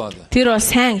good father. Тэр бол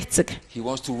сайн эцэг. He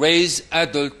wants to raise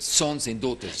adult sons and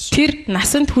daughters Тэр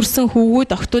насанд хүрсэн хүүгүүд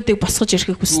охтуудыг босгож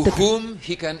ирэхийг to хүсдэг. whom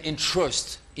he can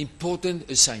entrust important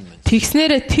assignments.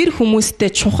 Тэгснээрээ тэр хүмүүстэй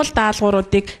чухал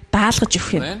даалгавруудыг даалгаж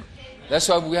өгөх юм. Amen? That's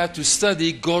why we have to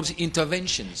study God's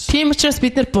interventions. Тийм учраас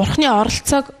бид нар бурхны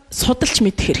оролцоог судалж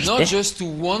мэдэх Not хэрэгтэй. just to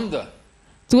wonder,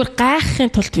 Зүгээр гайхахын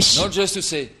тулд биш. not just to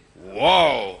say,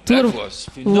 wow, that Зүгээр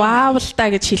was phenomenal. вау л та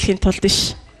гэж хэлэхийн тулд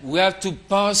биш. We have to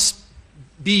pass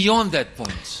beyond that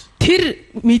point. Тэр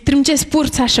мэдрэмжээс бүр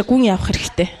цаашаа гүн явах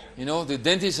хэрэгтэй. You know, the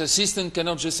dentist assistant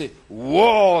cannot just say,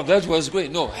 wow, that was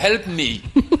great. No, help me.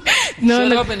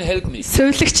 Shut up and help me.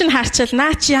 Сөүлэгч нь харчаал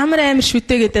наа чи ямар амар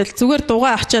шүтээ гэдэл зүгээр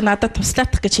дугаа очоо надад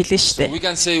туслаах гэж хэлнэ штэ. We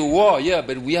can say, wow, yeah,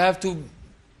 but we have to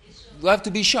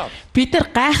be sharp. Бид нар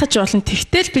гайхаж болно.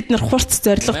 Тэгтэл бид нар хурц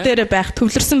зориг дээрээ байх,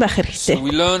 төвлөрсөн байх хэрэгтэй. So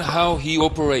we learn how he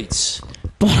operates.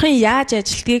 Бурхан яаж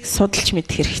ажилтгийг судалж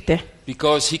мэдэх хэрэгтэй.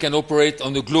 Because he can operate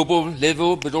on the global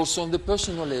level, but also on the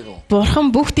personal level.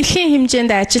 Бурхан бүх дэлхийн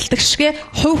хэмжээнд ажилтдаг шигэ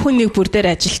хувь хүнийг бүр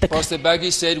дээр ажилтдаг. Pastor Baggy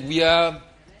said we are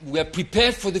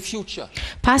prepared for the future.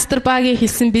 Пастор Баги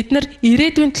хэлсэн бид нар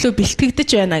ирээдүйн төлөө бэлтгэгдэж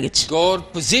байна гэж.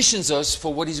 God positions us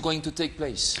for what is going to take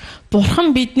place.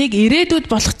 Бурхан биднийг ирээдүйд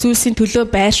болох зүйлсийн төлөө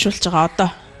байршуулж байгаа одоо.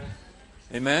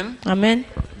 Amen. Амен.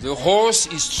 The horse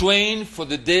is trained for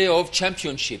the day of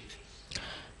championship.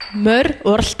 Морь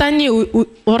уралдааны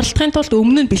тулд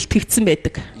өмнө нь бэлтгэгдсэн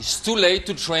байдаг. It's too late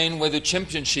to train where the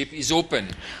championship is open.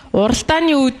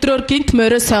 Уралдааны өдрөөр гинт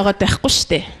морио сойгоод байхгүй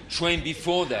штэ. Train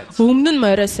before that. Өмнө нь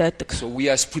морио сойдог. So we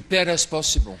are as prepared as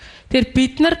possible. Тэр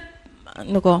бид нар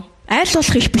нөгөө аль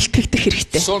болох их бэлтгэгдэх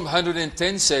хэрэгтэй. Psalm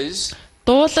 110 says,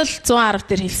 Дуулал 110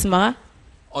 дээр хэлсэн байгаа.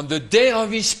 on the day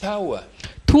of his power,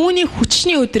 Түүний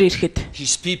хүчний өдөр ирэхэд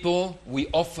his people will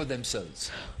offer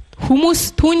themselves.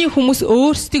 түүний хүмүүс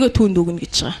өөрсдийгөө түүнд өгнө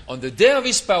гэж байгаа. On the day of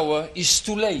his power is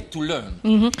too late to learn.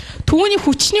 Түүний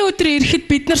хүчний өдөр ирэхэд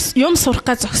бид нар юм сурах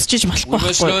гэж зогсож We болохгүй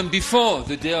must байхгүй. learn before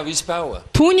the day of his power.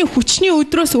 Түүний хүчний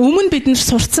өдрөөс өмнө бид нар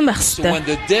сурцсан байх So when хэрэгтэй.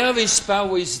 the day of his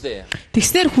power is there,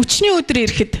 Тэгснээр хүчний өдөр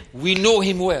ирэхэд we know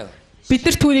him well. бид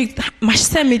нар түүнийг маш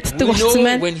сайн мэддэг We болсон know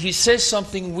байна. when he says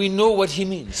something, we know what he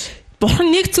means. Бурхан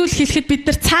нэг зүйл хэлэхэд бид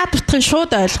нар цаад утгын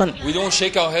шууд ойлгоно. We don't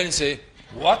shake our head and say,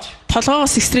 what?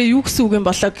 Толгоос экстрэ юу гэсэн үг юм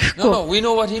болоо No, гэхгүй. we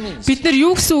know what he means. Бид нар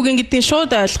юу гэсэн үг юм гэдгийг шууд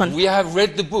ойлгоно. We have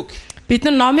read the book. Бид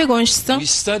нар номыг уншсан, We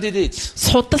studied it.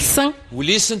 судалсан, We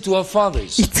listened to our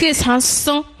fathers. эцгээ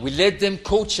сонссон, We let them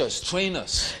coach us, train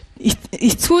us.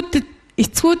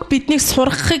 эцгүүд биднийг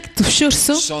сургахыг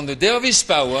зөвшөөрсөн. So on the day of his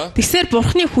power, Тэгсээр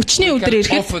Бурханы хүчний they өдөр can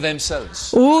ирэхэд offer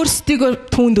themselves. өөрсдийгөө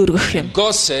түүнд өргөх юм.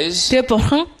 God says, Тэгээ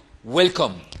Бурхан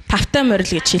welcome, тавтай морил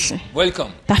гэж хэлнэ.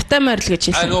 welcome. Тавтай морил гэж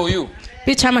I хэлнэ. know you.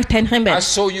 Би чамайг таних юм I байна.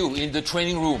 saw you in the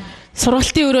training room.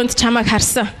 Сургалтын өрөөнд чамайг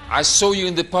харсан. I saw you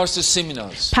in the pastor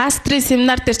seminars. Пастрын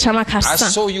семинар дээр чамайг I харсан.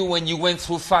 saw you when you went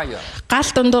through fire. Гал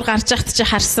дундуур гарч яхад чи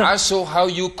харсан. I saw how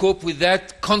you cope with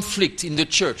that conflict in the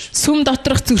church. Сүм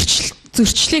доторх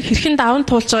зөрчлийг хэрхэн даван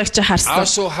туулж байгааг чи I харсан.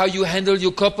 saw how you handled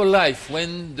your couple life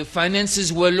when the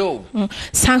finances were low.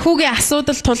 Санхүүгийн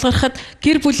асуудал тулгархад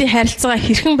гэр бүлийн харилцаагаа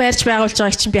хэрхэн байрч байгуулж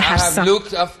байгааг чи би I have харсан.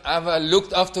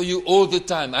 looked after you all the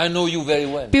time. I know you very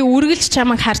well. Би үргэлж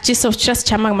чамайг харж исэн учраас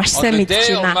чамайг маш On сайн the мэдж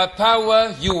day of байна. my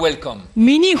power, you welcome.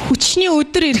 Миний хүчний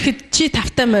өдөр ирэхэд чи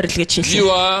тавтай морил гэж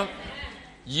хэлсэн.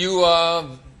 You are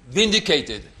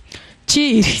vindicated.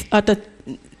 Чи одоо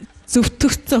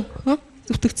зөвтгөгдсөн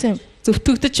юм.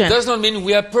 Зөвтгөгдөж It байна. does not mean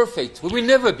we are perfect. We will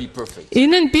never be perfect.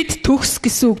 Энэ нь бид төгс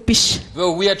гэсэн үг биш.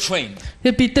 Well, we are trained.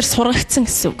 Тэгээ бид нар сургагдсан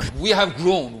гэсэн үг. We have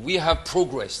grown. We have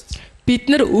progressed. Бид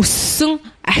нар өссөн,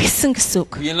 ахисан гэсэн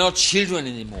үг. We are not children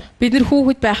anymore. Бид нар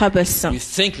хүүхэд байхаа болсон. We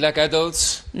think like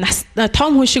adults.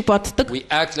 Том хүн шиг боддог, We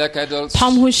act like adults.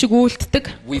 том хүн шиг үйлддэг,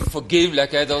 We forgive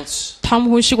like adults. том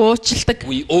хүн шиг уучлдаг,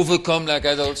 We overcome like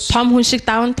adults. том хүн шиг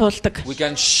даван туулдаг. We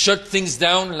can shut things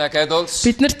down like adults.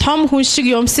 Бид нар том хүн шиг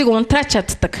юмсыг унтрааж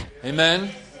чаддаг. Amen.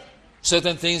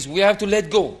 Certain things we have to let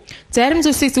go. Зарим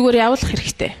зүйлсийг зүгээр явуулах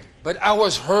хэрэгтэй. But I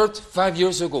was hurt 5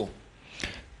 years ago.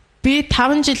 Би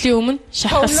 5 жилийн өмнө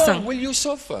How long шархалсан. will you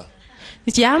suffer?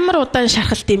 Ямар удаан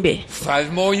шархалт юм бэ?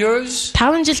 5 more years?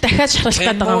 5 жил дахиад шархалах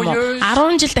гэдэг юм уу?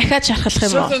 10 жил дахиад шархалах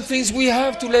юм уу? Certain things we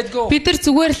have to let go. Бид нар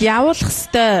зүгээр л явуулах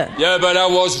ёстой. Yeah, but I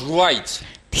was right.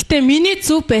 Гэхдээ миний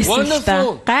зүв байсан л та.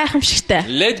 Wonderful. Гайхамшигтай.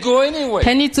 Let go anyway.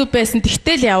 Таны зүв байсан.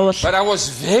 Тэгтэл явуул. But I was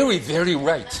very, very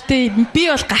right. Би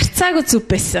бол гарцаагүй зүв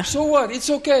байсан. So what? It's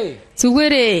okay.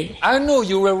 Зүгээрээ. I know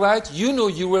you were right. You know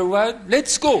you were right.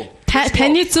 Let's go.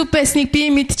 Таны зүв байсныг би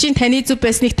мэдчихээн, таны зүв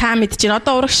байсныг та мэдчихээн.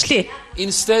 Одоо урагшлие.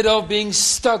 Instead of being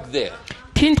stuck there.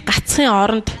 Тэнд гацхын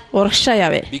оронд урагшаа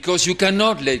явъя. Because you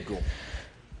cannot let go.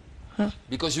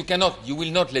 Because you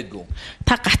will not let go.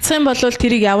 Та гацх юм бол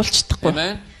тэрийг явуулчихдаггүй.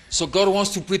 Amen. So God wants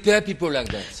to prepare people like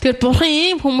that. Тэр бурхан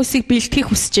ийм хүмүүсийг бэлтгэхийг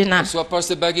хүсэж байна. So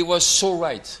Pastor Baggy was so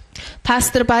right.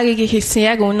 Пастор Багигийн хэлсэн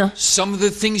яг үнэ. Some of the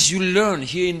things you learn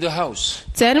here in the house,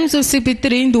 Зарим зүйлсийг бид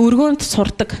нар энд өргөөнд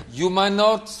сурдаг. you might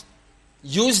not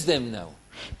use them now.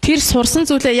 Тэр сурсан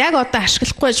зүйлээ яг одоо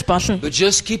ашиглахгүй байж болно. But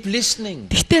just keep listening.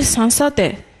 Тэгтэл сонсоод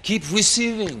бай. Keep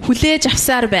receiving. Хүлээж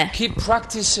авсаар бай. Keep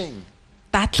practicing.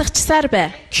 Дадлагчсаар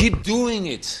бай. Keep doing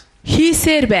it.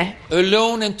 Хийсээр бай.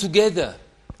 Alone and together.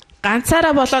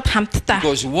 Ганцаараа болоод хамтдаа.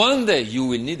 Because one day you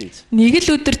will need it. Нэг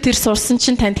л өдөр тэр сурсан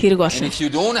чинь танд хэрэг And болно. if you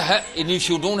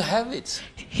don't have it,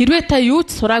 Хэрвээ та юуд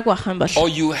сураагүй ах юм бол or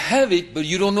you have it but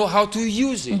you don't know how to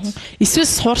use it, эсвэл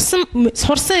сурсан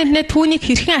ирнэ түүнийг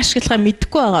хэрхэн ашиглахаа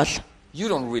мэдэхгүй байгаа бол you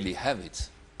don't really have it.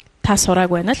 та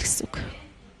сураагүй байна л гэсэн үг.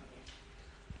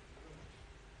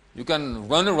 You can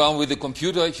run around with a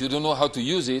computer if you don't know how to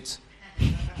use it.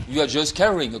 You are just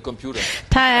carrying a computer.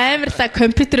 Та амарлаа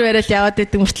компьютер бариад яваад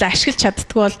идэг мөртлөө ашиглаж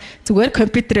чаддгүй бол зүгээр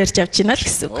компьютер барьж явж гинэ л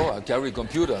гэсэн үг. Oh, I carry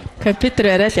computer. Компьютер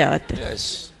бариад яваад.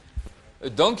 Yes. A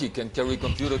donkey can carry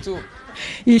computer too.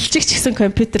 Илжигч гэсэн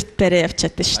компьютерт бариад явж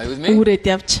чадсан Are you шүү with me? дээ. Үүрээд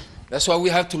явж. That's why we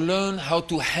have to learn how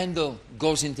to handle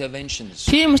God's interventions.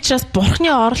 Тийм учраас Бурхны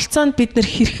оролцоонд бид нэр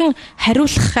хэрхэн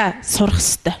хариулахаа сурах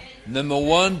ёстой. Number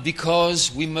one,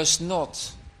 because we must not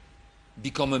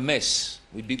become a mess.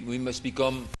 We must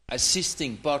become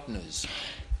assisting partners.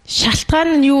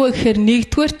 Шалтгаан нь юу вэ гэхээр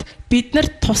нэгдүгээрт бид нар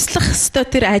туслах ёстой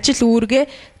тэр ажил үүргээ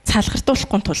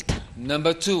цалгартуулахгүй тулд.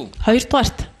 Number two,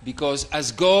 Хоёрдугаарт because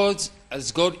as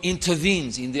God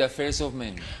intervenes in the affairs of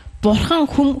men, Бурхан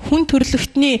хүн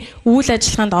төрлөختний үйл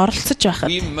ажиллагаанд оролцож байхад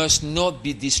we must not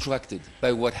be distracted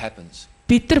by what happens.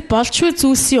 бид нар болчгүй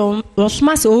зүйлсийн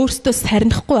улмаас өөрсдөө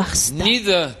сарнихгүй байх ёстой.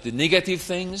 Neither the negative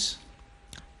things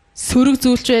Сөрөг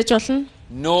зүйлч байж болно,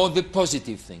 nor the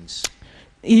positive things.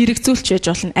 эерэг зүйлч байж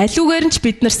болно. Аливаагаар нь ч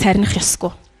бид нар сарних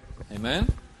ёсгүй. Amen.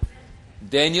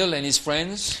 Daniel and his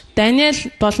friends,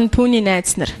 Даниэл болон түүний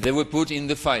найз нар they were put in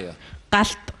the fire.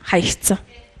 галд хаягдсан.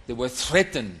 They were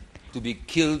threatened to be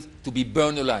killed, to be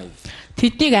burned alive.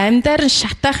 Тэднийг амьдаар нь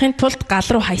шатаахын тулд гал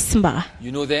руу хайсан байгаа.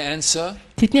 You know their answer?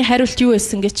 Тэдний хариулт юу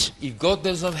байсан гэж? If God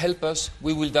does not help us,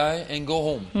 we will die and go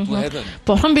home to heaven.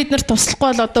 Бурхан биднэрт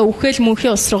туслахгүй бол одоо үхэл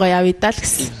мөнхийн ус руугаа явъя даа л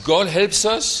гэсэн. If God helps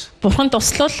us, Бурхан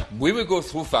туслал we will go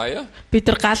through fire бид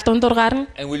нар гал дундуур гарна.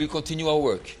 and we will continue our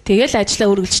work. Тэгэл ажлаа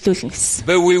үргэлжлүүлнэ гэсэн.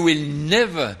 But we will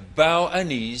never bow our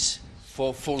knees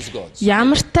for false gods.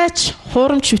 Ямар тач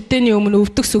хуурамч шүтээний өмнө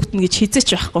өвдөг сүгтнэ гэж хизээч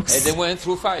байхгүй And they гэсэн. went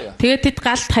through fire, Тэгээд тэд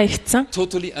галд хаягдсан.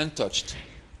 totally untouched,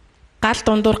 Гал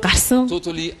дундуур гарсан.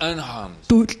 totally unharmed.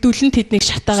 Дүлэн тэднийг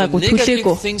So шатаагаагүй negative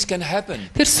түлээгүй. things can happen,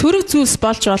 Тэр сөрөг зүйлс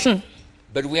болж болно.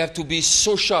 but we have to be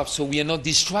so sharp so we are not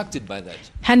distracted by that.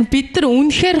 Харин бид нар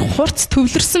үнэхээр хурц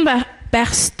төвлөрсөн байх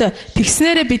ёстой.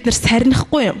 Тэгснээрээ бид нар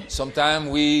сарнихгүй юм.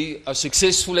 Sometimes we are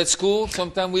successful at school,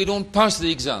 sometimes we don't pass the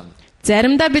exam.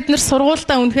 Заримдаа бид нар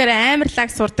сургуультаа үнэхээр амар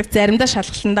лаг сурдаг, заримдаа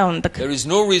шалгалтандаа ундаг. There is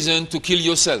no reason to kill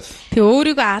yourself. Тэг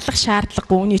өөрийгөө алах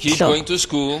шаардлагагүй үүний Keep going төлөө. to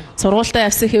school. Сургуультаа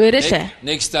явсан хэвээрээ л.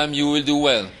 Next time you will do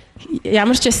well.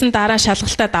 Ямар ч байсан дараа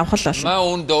шалгалтаа давхал болно. My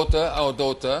own daughter, our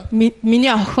daughter,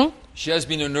 Миний охин she has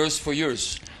been a nurse for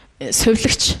years.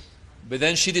 сувилагч. But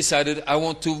then she decided, I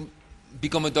want to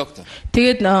become a doctor.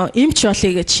 Тэгээд эмч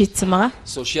болъё гэж шийдсэн байгаа.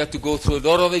 So she had to go through a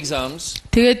lot of exams.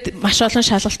 Тэгээд маш олон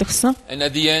шалгалт өгсөн. And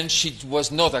at the end, she was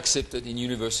not accepted in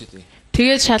university.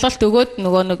 Тэгээд шалгалт өгөөд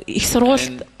нөгөө нэг их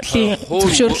сургуулийн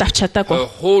зөвшөөрөл авч чадаагүй. her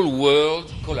whole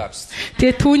world collapsed.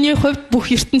 Тэгээд түүний хувьд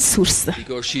бүх ертөнц сүрсэн.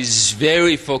 Because she's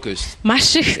very focused.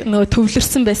 Маш их нөгөө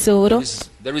төвлөрсөн байсан өөрөө.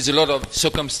 There is a lot of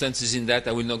circumstances in that.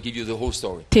 I will not give you the whole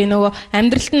story. Тэ нөгөө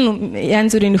амьдралд нь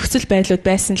янз бүрийн нөхцөл байдлууд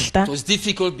байсан л та. It was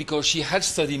difficult because she had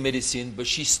studied medicine, but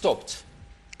she stopped.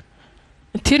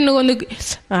 Тэр нөгөө нэг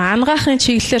ангаахын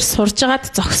чиглэлээр сурж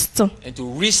байгаад зогссон. And to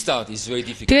restart is very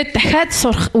difficult. Тэгээд дахиад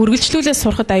сурах, үргэлжлүүлээ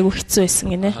сурахад аюу хэцүү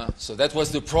байсан гинэ. So that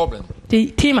was the problem.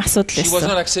 Тийм асуудал She was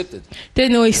not байсан. accepted.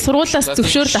 Тэгээд нөгөө их сургуулиас So I think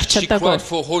зөвшөөрөл авч she чадаагүй. cried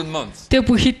for a whole month. Тэгээд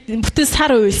бүтэн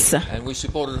сар уйлсан. And we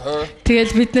supported her.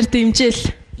 Тэгээд бид нар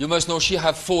дэмжээл. You must know she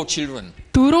had 4 children.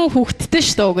 4 хүүхэдтэй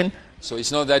ш дууг нь. So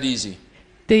it's not that easy.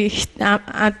 Тэгээд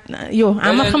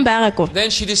амархан байгаагүй. Then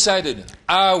she decided,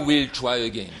 I will try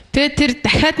again. Тэгээд тэр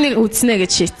дахиад нэг үзнэ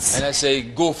гэж шийдсэн. And I say,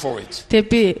 go for it. Тэгээд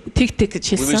би тэг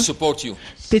гэж We will хэлсэн. support you.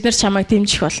 Бид нар чамайг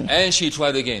дэмжих болно. And she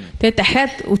tried again. Тэгээд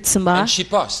дахиад үдсэн баа. And she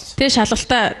passed. Тэгээд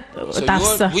шалгалтаа So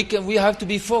давсан. we have to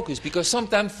be focused because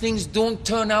sometimes things don't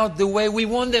turn out the way we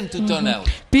want them to turn out.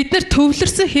 Бид нар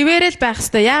төвлөрсөн хിവэрэл байх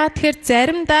хэвээр. Яагаад тэгэхээр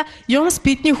заримдаа юмс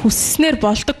бидний хүсснээр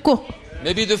болдоггүй.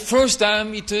 Maybe the first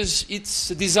time it's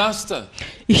a disaster.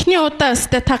 Эхний удаа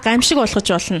өстэй та гамшиг болгож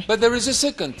болно. But there is a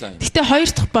second time. Гэтэ хоёр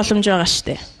дахь боломж байгаа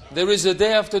штэ. There is a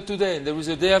day after today, and there is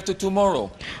a day after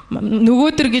tomorrow.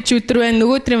 Нөгөөдөр гэж өдөр байна,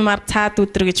 нөгөөдрийн мар цаад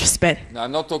өдөр гэж бас байна. Now,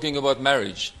 I'm not talking about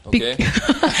marriage, okay?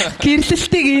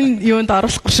 Гэрлэлтийг энэ юунд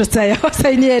оруулахгүй шүү заяа.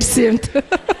 Саяны ярьсан юмд.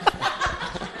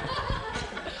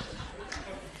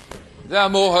 There are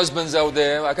more husbands out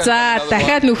there. I can't За find another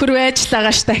дахиад one. нөхөр байж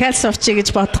лагааш дахиад сувчий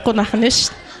гэж бодохгүй нахна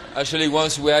ш. Actually,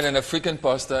 once we had an African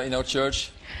pastor in our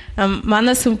church,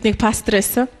 Манай сүмдний пастор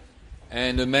байсан.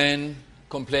 and a man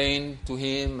complained to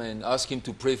him and asked him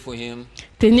to pray for him.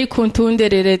 Тэний хүн түүн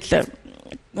дээр ирээд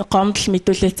гомдол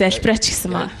мэдүүлэл залбираач гэсэн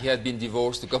маа. He had been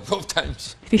divorced a couple of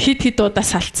times. Хит хит удаа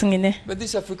салцсан гинэ. But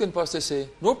this African pastor said,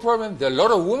 no problem, there are a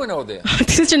lot of women out there.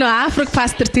 Тэгсэн чинь нөө Африк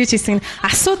пастор тэгж хэлсэн.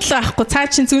 Асуудал байхгүй цаа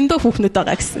чин зөндөө хүүхнүүд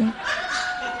байгаа гэсэн.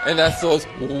 And I thought,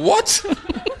 what?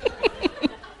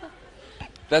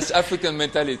 That's African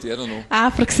mentality, I don't know.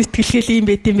 Африк сэтгэлгээл юм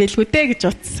байт юм байлгүй дээ гэж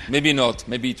утсан. Maybe not,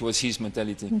 maybe it was his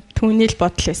mentality. Түүний л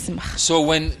бодол байсан баг. So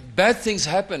when bad things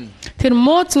happen, Тэр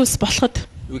муу зүйлс болоход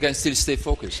we can still stay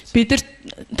focused. бид нар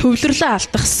төвлөрлөө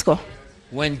алдахсгүй.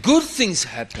 When good things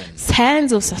happen,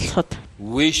 Сайн зүйлс болоход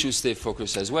we should stay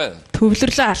focused as well.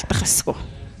 төвлөрлөө алдах эсгүй.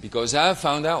 Because I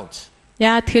found out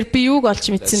Яа тэгэхээр би юуг олж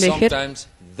that мэдсэн бэ гэхээр sometimes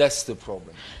that's the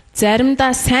problem.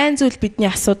 заримдаа сайн зүйл бидний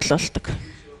асуудал болдог.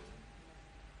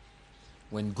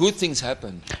 When good things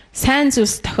happen, Сайн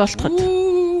зүйлс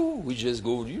тохиолдоход we just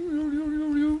go,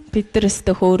 бид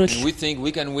нарэстэ хөөрөл we think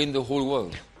we can win the whole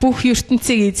world. бүх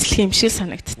ертөнцийг эзлэх юм шиг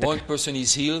санагддаг. One person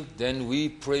is healed, then we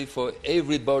pray for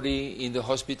everybody in the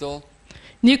hospital.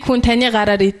 Нэг хүн таны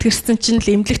гараар итгэрсэн чинь л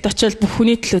эмнэлэгт очиод бүх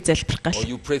хүний төлөө залбирх Or гал.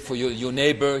 you pray for your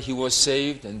neighbor, he was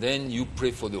saved, and then you pray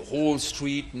for the whole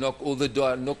street, knock all the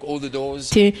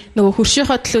doors. Тий нөгөө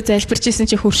хөршийнхөө төлөө залбирч исэн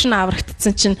чинь хөршин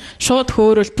аврагдсан чинь шууд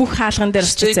хөөрөл бүх хаалган дээр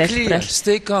Stay очиж clear, залбирал.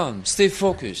 stay calm, stay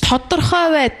focused.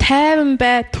 Тодорхой бай, тайван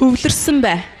бай, төвлөрсөн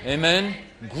бай. Amen.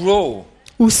 Grow,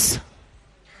 Үс,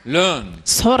 learn,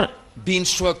 сур, be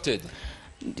instructed,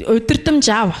 удирдамж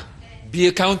ав. be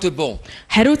accountable.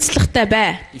 Хариуцлагатай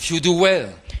бай. If you do well,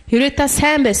 Хэрвээ та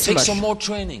сайн байсан take some бол more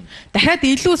training. дахиад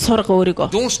илүү сурга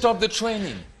өөрийгөө. Don't stop the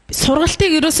training.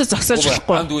 Сургалтыг ерөөсөө зогсоож Oh,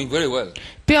 болохгүй. I'm doing very well.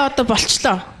 Би одоо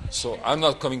болчлоо. So I'm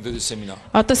not coming to the seminar.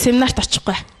 Одоо семинарт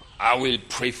очихгүй. I will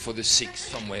pray for the sick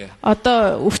somewhere.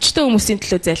 Одоо өвчтөн хүмүүсийн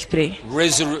төлөө залбирая.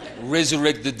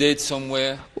 Resurrect the dead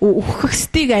somewhere.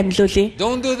 Үхэгсдийг амьлуулъя.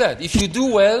 Don't do that. If you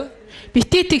do well,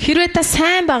 Битээ тэг хэрвээ та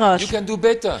сайн байгаа you бол can do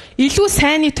better. илүү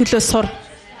сайнны төлөө сур.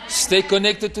 Stay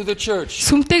connected to the church.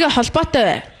 Сүмтэйгээ холбоотой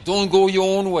бай. Don't go your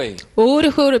own way.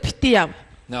 Өөрөөхөө битээ яв.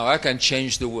 Now I can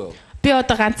change the world. Би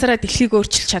одоо ганцаараа дэлхийг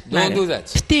өөрчилж чаднаа. Don't do that.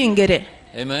 Битээ ингэрэй.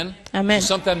 Amen. Amen.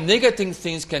 Sometimes negative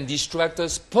things can distract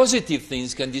us. Positive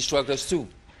things can distract us too.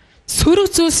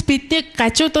 Сөрөг зүйлс биднийг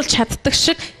гажуудуулж чаддаг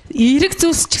шиг эерэг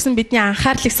зүйлс ч гэсэн бидний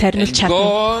анхаарлыг сарниулж And чадна.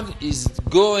 God is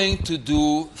going to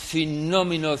do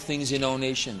phenomenal things in our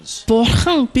nations.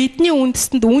 Бурхан бидний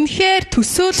үндэстэнд үнэхээр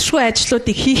төсөөлшгүй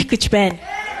ажлуудыг хийх гэж байна.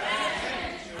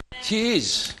 He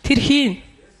is. Тэр хийн.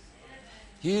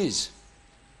 He is.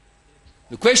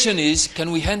 The question is,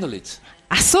 can we handle it?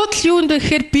 Асуудал юунд вэ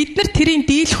гэхээр бид нар тэрийг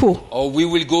дийлэх үү? Or we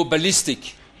will go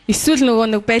ballistic. Эсвэл нөгөө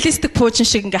нэг баллистик пуужин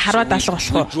шиг ингээ хараад алга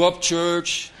болох We уу? drop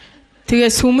church. Тэгээ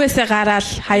сүмээсээ гараал,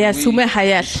 хаяа сүмээ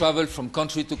хаяал, Travel from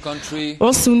country to country.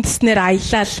 улс үндэснээр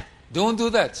аялал. Don't do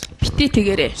that. Битээ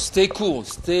тэгэрээ. Stay cool,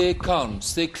 stay calm,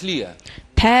 stay clear.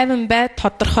 Тайван бай,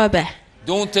 тодорхой бай.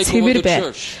 Don't take over Цэвэр the бай.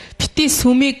 church. Битээ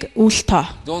сүмийг үл тоо.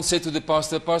 Don't say to the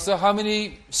pastor, Pastor, how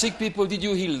many sick people did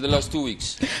you heal the last 2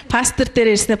 weeks? Пастор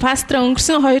дээр ирснэ. Пастор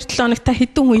өнгөрсөн 2-7 хоног та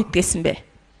хэдэн хүн идгээсэн бэ?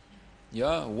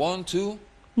 Yeah, 1, 2.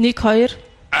 1 2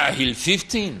 I healed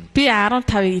 15. би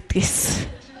 15-ыг идгээсэн.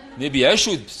 Maybe I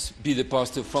should be the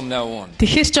pastor from now on.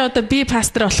 Тэгэхээр ч одоо би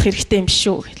пастор болох хэрэгтэй юм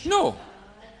шүү. No.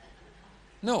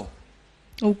 No.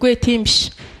 Үгүй тийм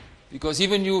биш. Because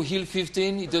even you heal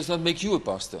 15, it does not make you a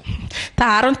pastor.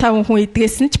 Та 15 хүн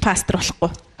эдгээсэн ч пастор болохгүй.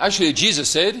 Actually, Jesus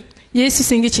said,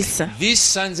 Есүс ингэж хэлсэн. these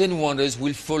signs and wonders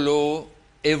will follow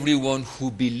everyone who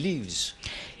believes.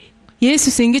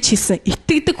 Есүс ингэж хэлсэн.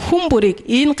 Итгэдэг хүн бүрийг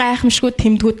энэ гайхамшгүй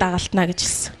тэмдгүүд дагалдана гэж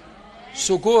хэлсэн.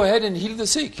 So go ahead and heal the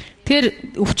sick. Тэр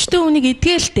өвчтөн хүнийг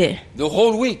эдгээлтэй. The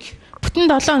whole week. Бүтэн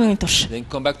 7 өдрийн турш. Then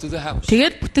come back to the house.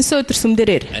 Тэгээд бүтэнсээ өдөр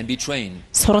сүмдэрээр And be trained.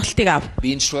 сургалтыг ав. Be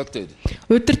instructed.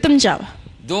 Өдөртөмж ав.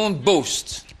 Don't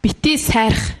boast. Бити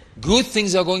сайрах. Good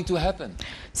things are going to happen.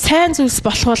 Сайн зүйлс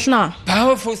болох болно.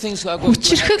 Powerful things are going to happen.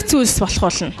 Хүчрхэг зүйлс болох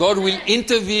болно. God will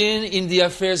intervene in the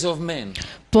affairs of men.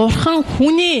 Бурхан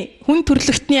хүн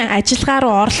төрлөختний ажиллагаа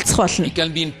руу оролцох болно. It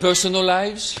can be in personal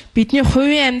lives. Бидний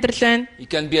хувийн амьдрал байна. It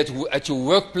can be at your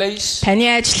workplace.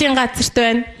 Таны ажлын газарт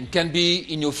байна. It can be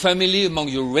in your family, among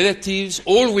your relatives.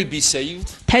 All will be saved.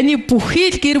 Таны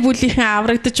бүхий л гэр бүлийнхэн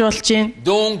аврагдаж болж байна.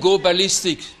 Don't go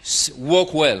ballistic.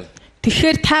 Walk well.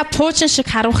 Тэгэхээр та пуучин шиг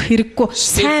харах хэрэггүй.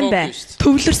 Сайн бай. focused.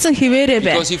 Төвлөрсөн хിവэрэ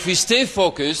бай. Because if we stay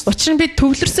focused, Учир нь бид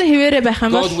төвлөрсөн хിവэрэ байх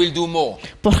юм бол God will do more.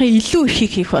 Бурхан илүү ихийг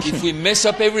хийх If болно. we mess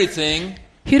up everything,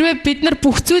 Хэрвээ бид нар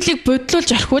бүх зүйлийг бодлуулж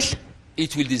орхивол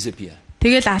it will disappear.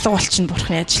 тэгэл алга болчихно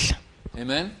Бурханы ажил.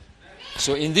 Amen.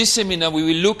 So in this seminar, we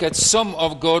will look at some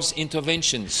of God's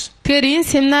interventions Тэгэхээр энэ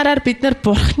семинараар бид нар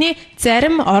Бурханы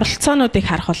зарим оролцоонуудыг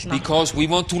харах болно. because we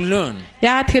want to learn.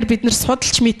 Яагаад тэгэхээр бид нар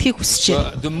судалж мэдхийг хүсэж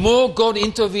байна. The more God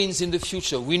intervenes in the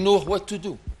future, we know what to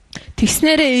do.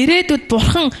 Тэгснээрээ ирээдүйд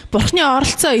Бурханы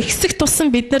оролцоо ихсэх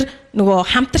тусам бид нар нөгөө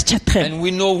хамтарч чадах юм. And we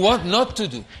know what not to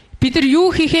do. Бид нар юу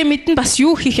хийхээ мэднэ бас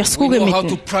юу хийх We ёсгүйгээ know how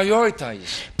to мэднэ.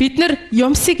 prioritize. Бид нар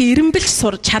юмсыг эренбэлж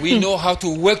сурч We чадна. know how to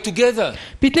work together.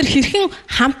 Бид нар хэрхэн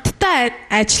хамтдаа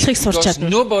ажиллахыг сурч Because чадна.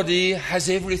 nobody has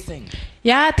everything.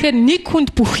 Яа тэгэхээр нэг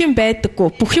хүнд бүх юм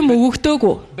байдаггүй, бүх юм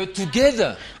өгөгдөөгүй. But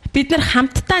together, Бид нар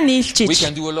хамтдаа нийлж we иж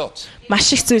can do a lot.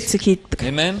 маш их зүйлсийг хийдэг.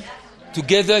 Amen.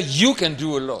 Together, you can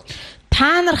do a lot.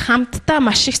 Та нар хамтдаа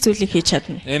маш их зүйлийг хийж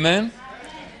чадна. Amen.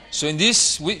 So in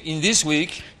this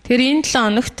week, Тэр энэ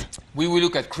 7 хоногт we will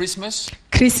look at Christmas.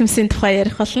 Крисмсийн тухай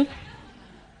ярих болно.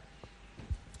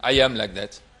 I am like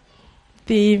that.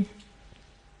 Би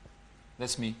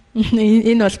That's me.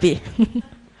 энэ бол би.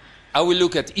 I will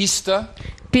look at Easter.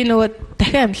 Би нөгөө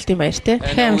дахин амлалтын баяр те. And I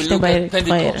Дахин will амлалтын look баяр at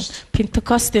тухай ярина. Pentecost.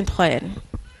 Пентекостын тухай ярина.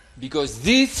 Because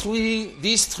these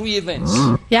three events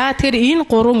Яа тэр энэ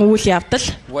гурван үйл явдал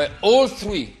were all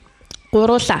three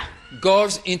гуруула.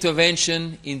 God's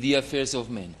intervention in the affairs of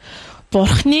men.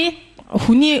 Бурхны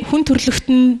хүн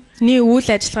төрлөختний үйл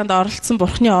ажиллагаанд оролцсон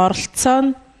Бурхны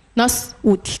оролцооноос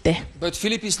үүдэлтэй. But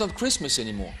Philip is not Christmas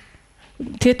anymore.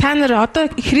 Тэгээ та нар одоо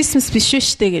Крисмас биш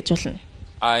шүү дээ гэж болно.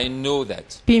 I know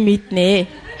that. Би мэднэ.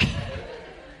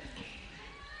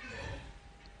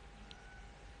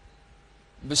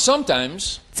 But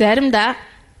sometimes Заримдаа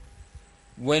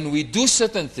when we do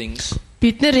certain things,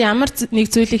 бид нар ямар нэг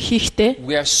зүйлийг хийхдээ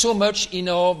we are so much in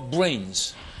our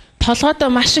brains, толгойдоо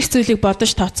маш их зүйлийг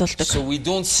бодож тооцоолдог. so we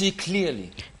don't see clearly.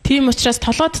 Тийм учраас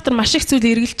толгой дотор маш их зүйл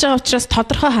эргэлж байгаа учраас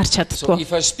тодорхой харж So чаддаггүй.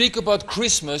 if I speak about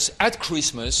Christmas at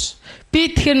Christmas, Би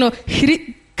тэгэхээр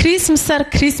нөө Крисмсаар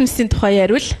Крисмсийн тухай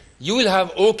ярил. you will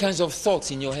have all kinds of thoughts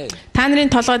in your head. Та нарын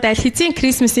толгойд аль хэзээ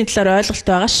Крисмсийн талаар ойлголт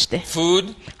байгаа шүү дээ.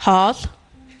 Food, Хоол,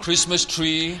 Christmas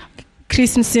tree,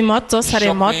 Крисмсийн мод, 100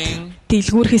 сарын мод, Shopping.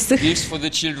 дэлгүүр хэсэх, gifts for the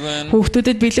children,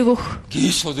 хүүхдүүдэд бэлэг өгөх,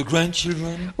 gifts for the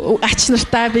grandchildren. ач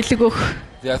нартаа бэлэг өгөх,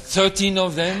 There are 13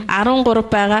 of them. 13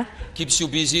 байгаа. Keeps you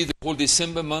busy the whole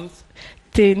December month.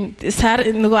 Тийм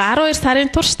нөгөө 12 сарын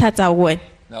турш та завгүй байна.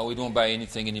 Now we don't buy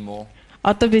anything anymore.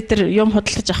 Одоо бид тэр юм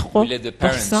худалдаж We авахгүй. let the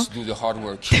parents болсон. do the hard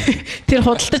work. Тэр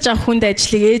худалдаж авах хүнд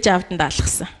ажлыг ээж аавд нь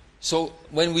даалгасан. So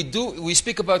when we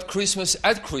speak about Christmas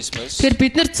at Christmas, Тэгэхээр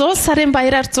бид нар 100 сарын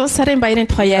баяраар 100 сарын баярын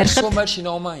тухай we have so ярихад much in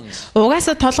our minds.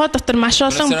 угаасаа толгой дотор маш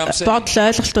олон Understand what I'm saying? бодол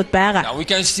ойлголтууд байгаа. Now we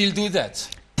can still do that.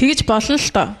 Тэгж болно л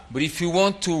доо. But if you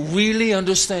want to really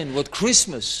understand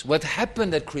what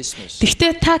happened at Christmas,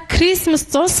 Гэхдээ та Крисмас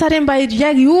 100 сарын баяр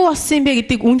яг юу болсон юм бэ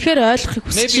гэдгийг үнэхээр ойлгохыг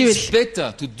хүсэж maybe it's ивэл better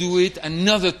to do it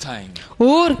another time.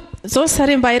 өөр 100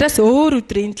 сарын баяраас өөр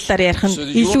өдрийн талаар ярих So нь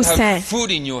that you илүү don't сайн. have food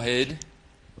in your head.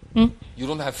 You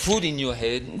don't have food in your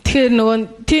head. Тэгэхээр нөгөө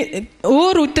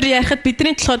өөр өдөр ярихад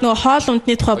бидний толгойд нөгөө хоол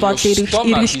ундны тухай Or бодол your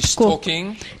stomach is эргэлдэхгүй. talking.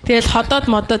 Тэгэл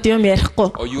ходоод юм ярихгүй.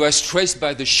 Or you are stressed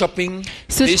by the shopping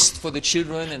So- list for the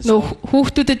children and so on. Нөгөө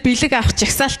хүүхдүүдэд бэлэг авах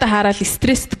жагсаалтаа хараад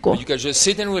стресстдэггүй. You can just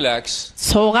sit and relax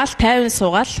Суугаал, тайван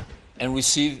суугаал. and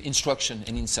receive instruction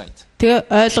and insight.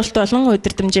 Тэгээ ойлголт болон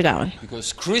өдөрдмжийг авна.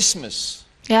 Because Christmas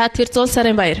Яа тэр 100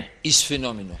 сарын баяр is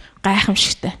phenomenal.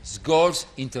 гайхамшигтай. It's God's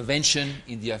intervention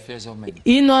in the affairs of men.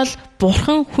 Энэ бол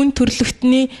бурхан хүн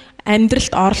төрлөختний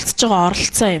амьдралд оролцож байгаа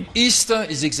оролцоо юм. Easter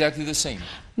is exactly the same.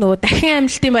 Нөгөө дахин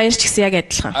амьдлын баяр ч гэсэн яг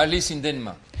адилхан. At least in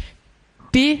Denmark,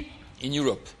 Би in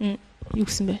Europe, юу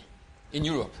гэсэн бэ? in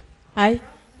Europe,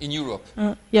 In Europe.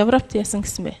 Европт яасан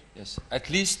гэсэн бэ? Yes, at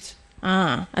least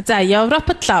За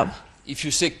Европт лав. if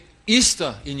you say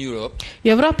Easter in Europe,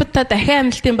 Европт та дахин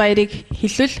амьдлын баярыг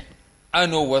хэлвэл I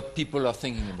know what people are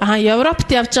thinking about. Европт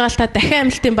явж байгаа л та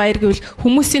дахин амьдлын баяр гэвэл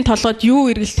хүмүүсийн толгойд юу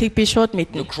эргэлтгийг би шууд The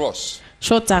мэднэ. cross.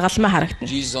 Шууд загалмай харагдана.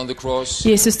 Jesus on the cross.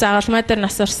 Есүс загалмай дээр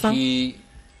нас орсон.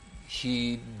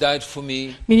 He died for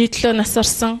me. Миний төлөө нас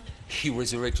орсон. He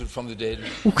resurrected from the dead.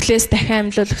 Үхлээс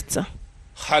дахин амьлуулагдсан.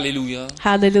 Hallelujah.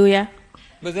 Халелуя.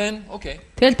 But then, okay,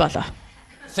 Тэгэл болоо.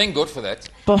 thank God for that.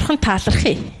 Бурхан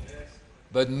таалархъя.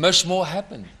 But much more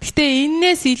happened. Гэтэ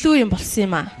энээс илүү юм болсон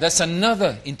юм аа. That's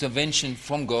another intervention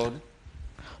from God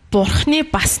Бурханы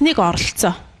бас нэг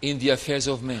оролцоо. in the affairs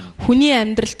of men. Хүний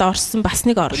амьдралд орсон бас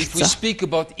нэг But if we оролцоо. speak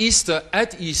about Easter,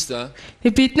 at Easter,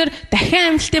 Бид нар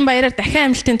дахин амьдлын баяраар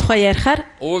дахин амьдлын тухай ярихаар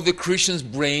all the Christians'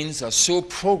 brains are so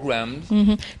programmed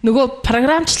нөгөө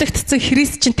програмчлагдсан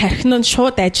христчин тархин нь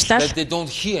шууд ажиллаад that they don't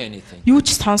hear anything. юу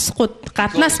ч сонсохгүй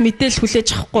гаднаас мэдээлэл хүлээж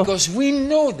авахгүй. Because we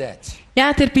know that.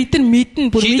 Яа тэр бид нар мэднэ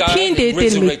бүр He мэдхийн died,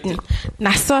 дээдээр resurrected. мэднэ.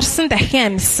 Нас орсон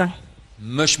дахин амьсан.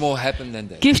 Much more happened than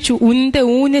that. Гэвч үнэндээ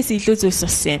үүнээс илүү зүйлс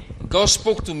болсон юм. God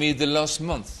spoke to me the last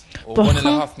month, or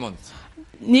 1.5 months.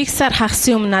 Нэг сар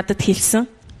хагасын өмнө надад хэлсэн.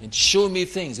 It showed me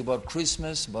things about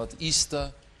Christmas, about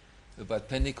Easter, about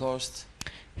Pentecost.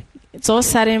 100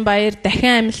 сарын баяр,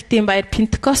 дахин амьлтын баяр,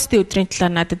 Пентекостийн өдрийн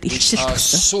талаар надад илчилт Are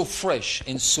өгсөн. so fresh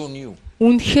and so new.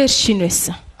 Үнэхээр шинэ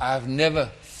байсан. I've never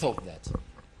thought that.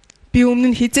 Би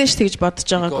өмнө нь хизээш тэгж бодож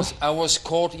байгаагүй. Because I was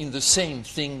caught in the same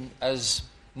thing as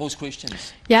most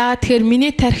Christians. Яа тэгэхээр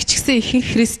миний тархич гэсэн ихэнх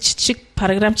христч шиг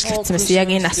програмчлагдсан байсан яг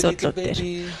энэ асуудлууд дээр.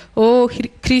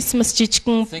 Крисмас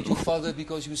жижигэн Thank you, Father,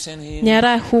 because you sent him.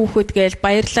 Няра хүүхэд гээл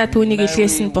баярлаа түүнийг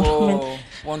илгээсэн бурхан минь.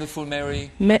 Wonderful Mary.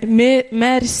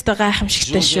 Маристай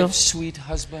гайхамшигтай шүү. Joseph, sweet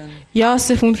husband.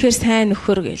 Йосеф үнэхээр сайн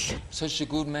нөхөр гээл. Such a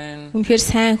good man. Үнэхээр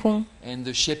сайн хүн. And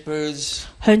the shepherds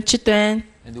Хончид байна.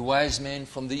 and the wise men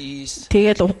from the east.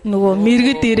 Тэгэл нөгөө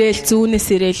мэрэгд ирээл зүүнээс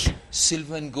ирээл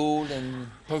Silver and gold and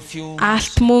perfume.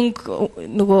 алт мөнгө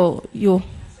нөгөө юу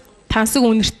тансаг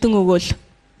үнэртэн өгөөл.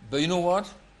 But you know what?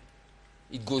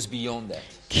 It goes beyond that.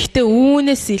 Гэхдээ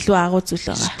үүнээс илүү агуу зүйл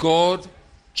It's байгаа. God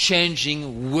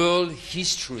changing world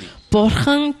history.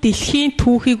 Бурхан дэлхийн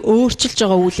түүхийг өөрчилж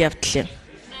байгаа үйл явдал юм.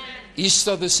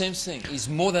 Easter the same thing. It's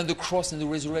more than the cross and the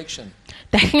resurrection.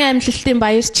 Дахин амьлалтын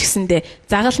баяр ч гэсэндээ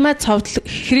загалмай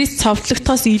Христ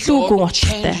цовдлогдохоос илүү гүн God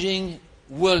утгатай. changing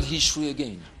world history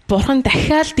again. Бурхан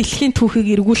дахиад дэлхийн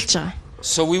түүхийг эргүүлж байгаа.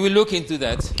 So we will look into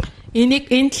that, Энийг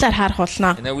энэ талаар харах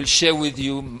болно. and I will share with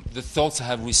you the thoughts I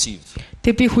have received.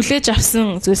 Тэг би хүлээж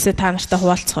авсан зүйлсээ та нартай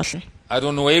хуваалцах болно. I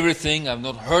don't know everything, I've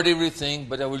not heard everything,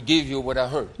 but I will give you what I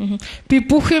heard. Би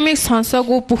бүх юмыг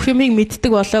сонсоогүй, бүх юмыг мэддэг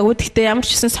болоогүй. Гэхдээ ямар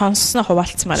ч гэсэн сонссноо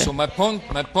хуваалцмаар So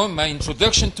байна. my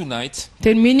introduction tonight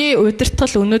Тэр миний удирдгал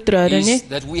өнөөдөр оройны is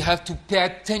that we have to pay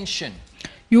attention,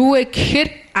 юу вэ гэхээр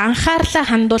анхаарлаа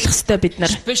хандуулах хэрэгтэй бид нар.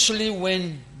 especially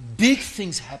when big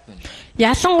things happen.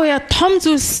 Ялангуяа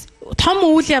том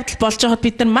үйл явдал болж байхад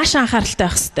бид нар маш анхааралтай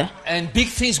байх хэрэгтэй. And big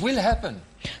things will happen,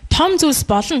 Том зүйлс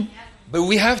болно. but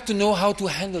we have to know how to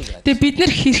handle that. Тэгээ бид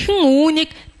нар хэрхэн үүнийг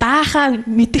даахаа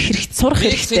мэдэх хэрэгтэй, сурах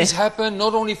Big things хэрэгтэй. happen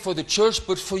not only for the church,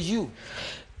 but for you.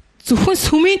 Зөвхөн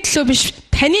сүмийн төлөө биш,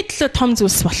 таны төлөө том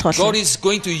зүйлс болох God болно. is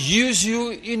going to use you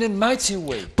in a mighty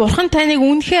way. Бурхан таныг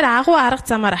үнэхээр агуу арга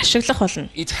замаар ашиглах болно.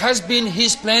 It has been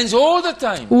His plans all the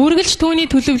time, Үргэлж түүний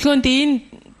төлөвлөгөөнд энэ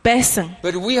байсан.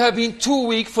 but we have been too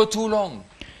weak for too long.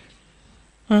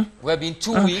 Huh? We have been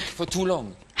too weak for too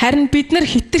long. Харин бид нар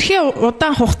хитрхи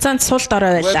удаан хугацаанд сул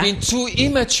дорой We have байлаа. been too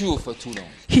immature for too long.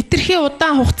 Хитрхи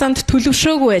удаан хугацаанд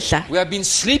төлөвшөөгүй байлаа. We have been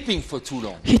sleeping for too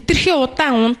long. Хитрхи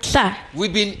удаан унтлаа.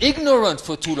 We've been ignorant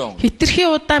for too long. Хитрхи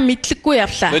удаан мэдлэггүй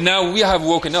явлаа. But now we have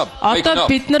woken up. Waken Одоо up.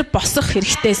 бид нар босох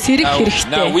хэрэгтэй, сэрэх Now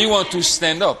хэрэгтэй. we want to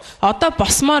stand up. Одоо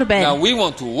босмоор Now байна. we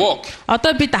want to walk.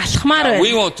 Одоо бид алхмаар Now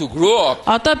we байна. want to grow up.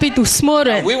 Одоо бид өсмөр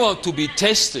байна. We want to be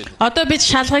tested. Одоо бид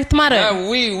шалгагдмаар байна. Now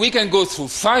we can go through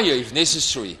fire if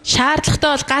necessary.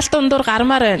 Шаардлагатай бол гал дундуур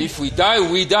гармаар байна. If we die,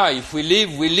 we die. If we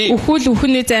live, we live. Үхэл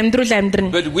үхний амьдрал амьдрна.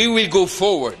 But we will go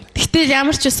forward. Гэтэл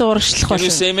ямар ч гэсэн урагшлах Can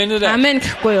you say amen to болно. that? Амен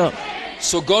гэхгүй юу?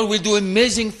 So God will do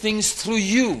amazing things through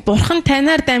you. Бурхан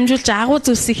танаар дамжуулж агуу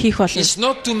зүйлсийг хийх болно. It's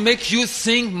not to make you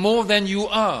think more than you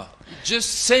are.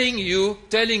 Just telling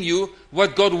you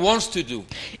what God wants to do.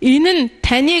 Энэ нь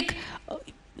таныг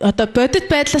одоо бодит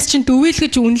байдлаас чинь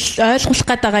дүвэлгэж ойлгуулах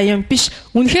гэдэг юм биш.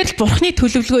 Үнэхээр л Бурхны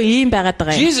төлөвлөгөө ийм байгаад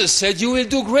байгаа юм. Jesus said you will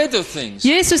do greater things.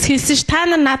 Есүс хэлсэн ш та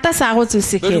нар надаас агуу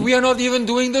зүйлсийг But хийнэ. we are not even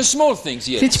doing the small things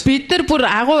yet. Тэгж бид нар бүр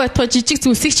агуу байтугай жижиг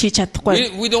зүйлсийг ч хийж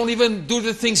чадахгүй. We don't even do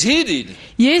the things he did.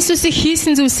 Есүсийг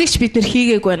хийсэн зүйлсийг ч бид нар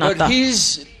хийгээгүй байна But одоо.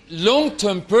 his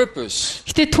long-term purpose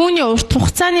Гэтэ түүний урт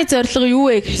хугацааны зорилго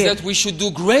юу вэ is гэхээр that we should do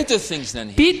greater things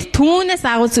than him. бид түүнээс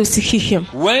агуу зүйлсийг хийх юм.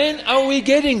 When are we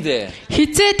getting there?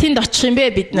 Хизээ тэнд очих юм бэ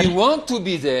бид нар? We want to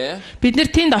be there, Бид нар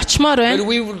тэнд очимоор but байна.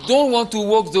 we don't want to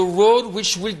walk the road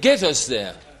which will get us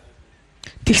there.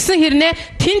 Тэгсэн хэрнээ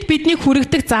тэнд бидний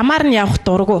хүрэгдэг замаар нь явах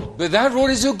дурггүй. But that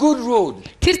road is a good road.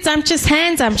 Тэр зам чинь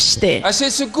сайн зам штэ. I say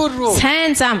it's a good road.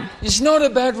 Сайн зам. It's not a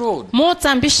bad road. Муу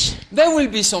зам биш. There will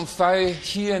be some fire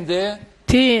here and there.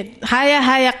 Тий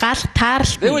хаяа галах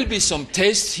тааралт. There will be some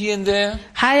taste here and there.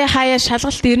 Хаяа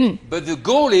шалгалт ирнэ. But the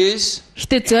goal is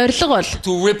Гэтэ зорилго бол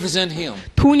to represent him.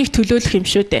 түүнийг төлөөлөх юм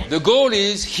шүү дээ. The goal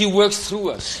is he works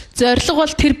through us. Зорилго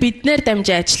бол тэр биднээр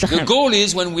дамжиж ажиллах The юм. goal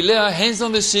is when we lay our hands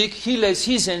on the sick, he lays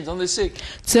his hands on the sick.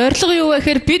 Зорилго юу вэ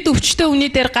гэхээр бид өвчтөе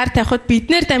хүний дээр гар тавихад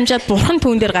биднээр дамжаад бурхан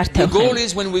түүн дээр гар The тавих goal юм.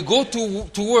 is when we go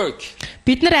to work,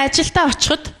 Бид нар ажилдаа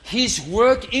очиход his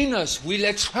work in us will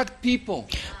attract people.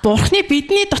 бурханы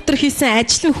бидний дотор хийсэн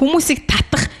ажил нь хүмүүсийг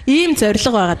татах ийм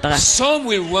зорилго байгаад байгаа. Some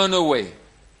will run away.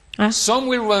 Some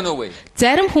will run away.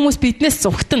 Зарим хүмүүс биднээс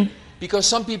зугтана. Because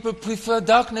some people prefer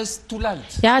darkness to light.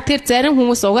 Яа тэр зарим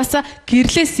хүмүүс угаасаа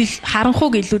гэрлээс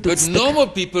харанхууг илүү But үздэг. normal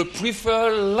people prefer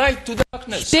light to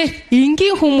darkness. Тэ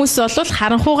энгийн хүмүүс бол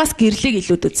харанхуугаас гэрлийг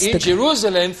илүү In үздэг.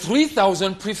 Jerusalem,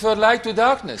 3,000 prefer light to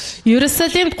darkness.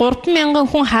 Иерусалимд 3,000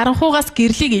 хүн харанхуугаас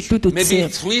гэрлийг илүү Maybe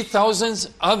үзсэн. 3,000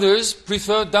 others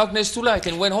prefer darkness to light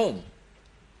and went home.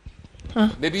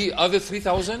 Maybe other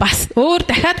 3,000 Бас өөр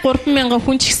дахиад 3,000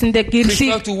 хүн ч гэсэндээ prefer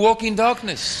гэрлийг to walk in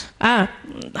darkness.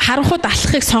 харанхууд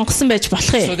алхахыг сонгосон байж болох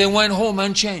So юм. they went home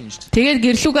unchanged. Тэгээд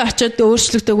гэрлүүгээ очиод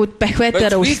өөрчлөгдөөгүүд бах But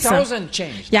байдаараа үлдсэн. 3,000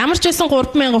 changed. Ямар ч байсан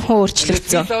 3,000 хүн And the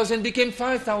өөрчлөгдсөн. 3,000 became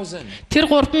 5,000.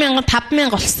 Тэр 3,000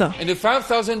 5,000 болсон. And the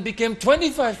 5,000 became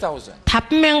 25,000.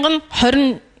 5,000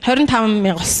 нь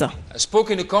 25,000 болсон. I spoke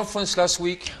in a conference last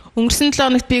week, Өнгөрсөн 7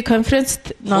 хоногт би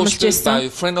конференцт номлож hosted by a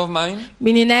байсан. friend of mine,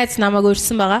 Миний найз намайг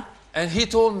урьсан байгаа. and he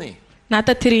told me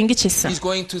Надад тэр ингэж хэлсэн. he's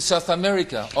going to South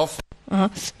America.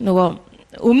 Нөгөө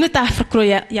Өмнөд Африк руу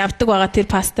явдаг байгаа тэр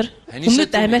пастор. And he said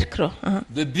Өмнөд to me, Америк руу.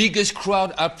 The biggest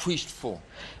crowd I preached for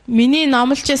Миний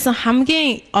номлож байсан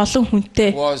хамгийн олон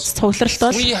хүнтэй was цугларалт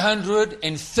бол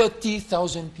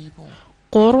 330,000 people.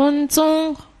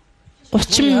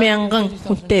 330,000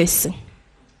 хүнтэй байсан.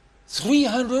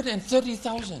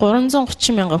 330,000.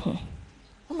 330,000 хүн.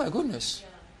 Oh my goodness.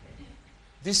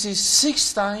 This is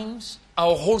 6 times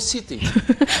our whole city.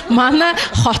 Манай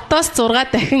хотоос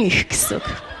 6 дахин их гэсэн үг.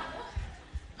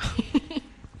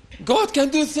 God can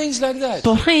do things like that.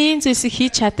 Бурхан ийм зүйлсийг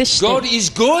хийж чадна God шүү дээ. is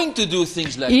going to do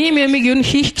things like that. Ийм ямиг юу н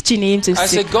хийх гэж байна ийм I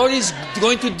said зүйлсийг. God is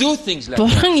going to do things like that.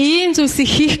 Бурхан ийм зүйлсийг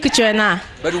хийх гэж байна.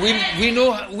 But we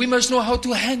must know how to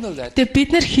handle that. Тэгээ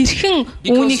бид нар хэрхэн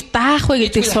үүнийг даах вэ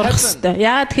it гэдгийг will сурах happen. хэрэгтэй.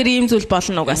 Яагаад тэр ийм зүйл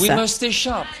болно And we угаасаа. must stay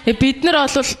sharp Бид нар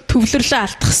бол төвлөрлөө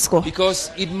алдахгүй.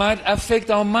 because it might affect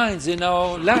our minds and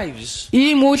our lives.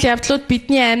 Ийм үйл явдлууд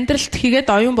бидний амьдралд хийгээд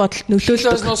оюун бодолд He does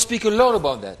нөлөөлдөг. not speak a lot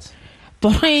about that.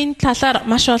 Бурхан энэ талаар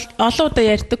маш олон удаа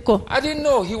ярьдаггүй. I didn't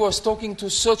know he was talking to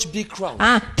such big crowds.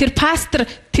 Тэр пастор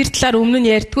тэр талаар өмнө нь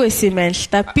ярьдгүй байсан юм байна л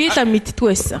та. Би л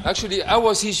мэддгүй байсан. Actually, I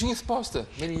was his youth pastor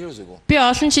many years ago. Би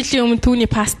олон жилийн өмнө түүний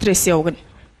пастор байсан уг нь.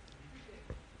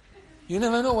 You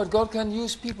never know what God can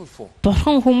use people for.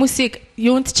 Бурхан хүмүүсийг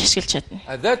юунд ч ашиглаж чадна.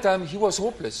 At that time, he was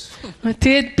hopeless.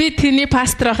 Тэгээд би тэрний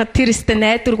пастор байхад тэр өстө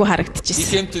найдваргүй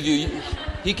харагдчихсэн.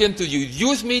 He came to the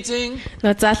youth meeting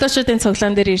Залуучуудын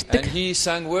цуглаан дээр and ирдэг. he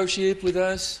sang worship with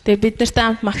us. Тэгээд бид нартай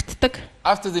хамт магтдаг.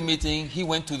 After the meeting, he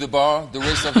went to the bar the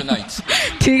rest of the night.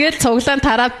 Тэгээд цуглаан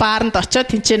тараад бааранд очиод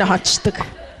тэнцэнэ хочдог.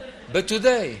 But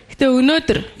today, Гэтэ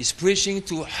өнөөдөр he's preaching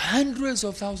to hundreds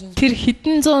of thousands. тэр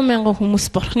хэдэн зуун мянган хүмүүс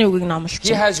Бурхны үгийг номлож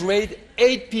He байна. has raised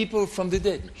 8 people from the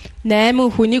dead.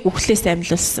 8 хүнийг үхлээс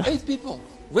амьлуулсан. 8 people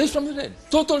raised from the dead.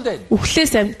 Total dead.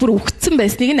 Үхлээс бүр үхсэн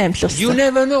байсныг нь You амьлуулсан.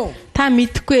 never know. Та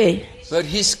мэдгүй. But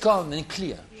he's calm and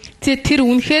clear. Тэр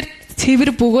үнэхээр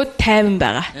цэвэр бөгөөд тайван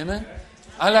байгаа. Amen.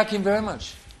 I like him very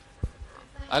much.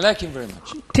 I like him very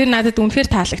much. Тэр надад үнэхээр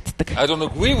таалагддаг. I don't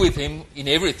agree with him in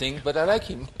everything, but I like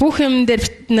him. Бүх юм дээр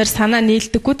бид нар санаа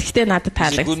нийлдэггүй гэхдээ надад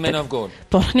He's a good man таалагддаг. of God.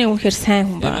 Бурхны үнэхээр сайн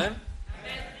хүн байна. Amen.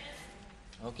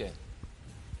 Okay.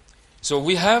 So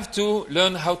we have to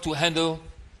learn how to handle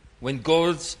when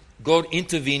God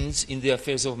intervenes in the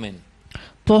affairs of men.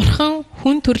 Бурхан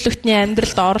хүн төрлөختний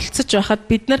амьдралд оролцож байхад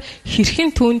бид нар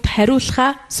хэрхэн түүнд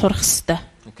хариулахаа сурах ёстой.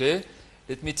 Okay?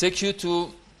 Let me take you to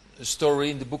a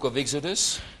story in the book of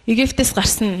Exodus. Египтээс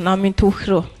гарсан номын түүх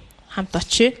рүү хамт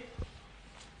очие.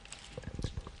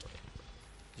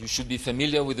 You should be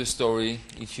familiar with the story.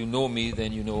 If you know me,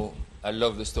 then you know I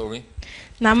love the story.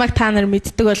 Намайг та нар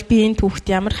мэддэг бол би энэ түүхт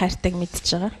ямар хайртайг мэдж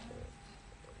байгаа.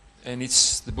 And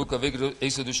it's the book of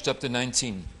Exodus chapter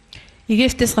 19.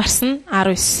 Египтээс гарсан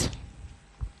 19.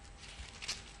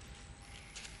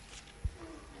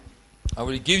 I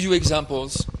will give you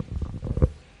examples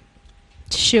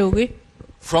Жишээ өгье.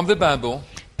 from the Bible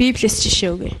Библиэс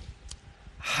жишээ өгье.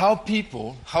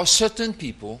 how certain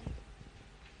people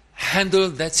handle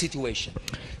that situation.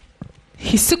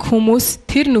 Хэсэг хүмүүс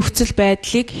тэр нөхцөл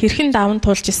байдлыг хэрхэн даван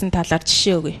туулж исэн талаар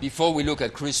жишээ өгье. Before we look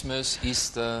at Christmas,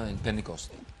 Easter, and Pentecost.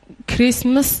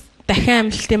 Крисмас дахин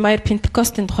амлалтын баяр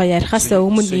Пентекостын тухай ярихаас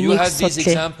өмнө So you энийг have these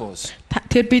судлаа. examples.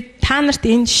 Тэр би та нарт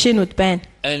энэ жишээнүүд байна.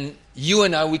 And you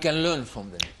and I, we can learn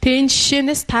from them. Тэгээ энэ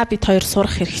жишээнээс та бид хоёр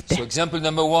сурах So хэрэгтэй. example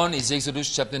number 1 is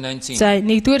Exodus chapter 19. За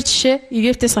нэгдүгээр жишээ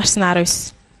Египтээс гарсан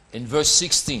 19. In verse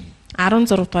 16.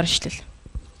 16 дугаар ишлэл.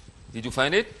 Did you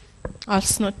find it?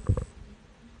 Олсон уу?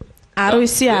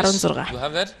 Yes. 19:16. You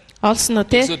have that? Олсон уу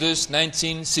те? Exodus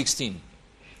 19:16.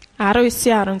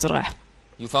 19:16.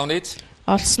 You found it?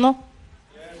 Олсон уу?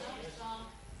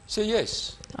 Say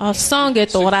yes. Олсон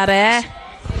гэж дуураарэ.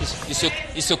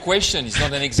 It's a question. It's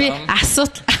not an Би exam.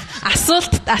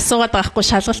 асуулт асуугаад байхгүй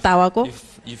шалгалт аваагүй.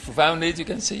 If you found it, you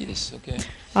can say yes. Okay.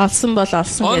 Олсон бол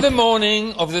олсон On the гэж.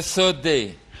 morning of the third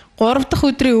day, 3 дахь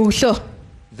өдрийн өглөө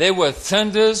there were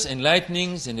thunders and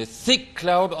lightnings and a thick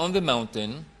cloud on the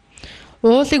mountain,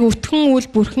 уулыг өвтгөн үл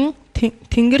бүрхэн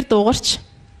тэнгэр дуугарч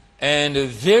and a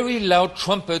very loud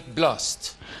trumpet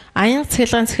blast, аян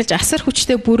цэлгэн цэхэлж асар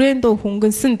хүчтэй бүрээн дуу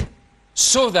хөнгөнсөнд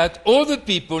so that all the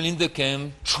people in the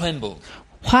camp trembled.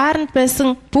 Хооронд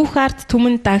байсан бүх ард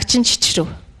түмэн дагжин чичрэв.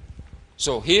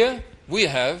 So here we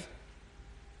have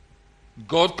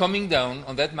God coming down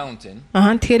on that mountain,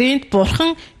 Тэгэхээр энд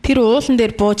бурхан тэр уулан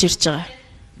дээр бууж ирж байгаа.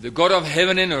 the God of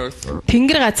heaven and earth,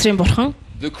 Тэнгэр газрын бурхан,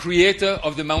 the creator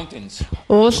of the mountains.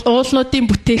 уулнуудын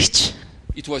бүтээгч.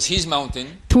 It was his mountain.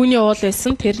 Түүний уул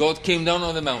байсан. Тэр God came down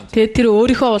on the mountain. тэр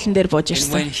өөрийнхөө уулан дээр бууж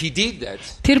And when ирсэн. he did that,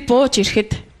 Тэр бууж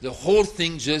ирэхэд the whole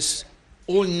thing just,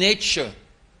 all nature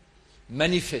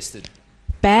manifested,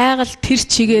 байгаль тэр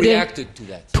чигээрээ reacted to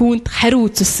that. түүнд хариу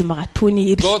үзүүлсэн байгаа.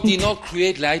 Түүний God did эрэлтэнд not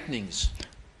create lightnings.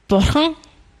 бурхан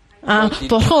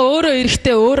өөрөө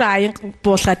эрэхтэй өөрөө аян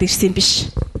буулгаад ирсэн биш.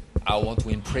 I want to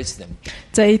impress them.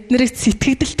 За эднэрийг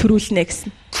сэтгэгдэл төрүүлнэ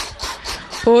гэсэн.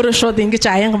 Өөрөө шууд ингэж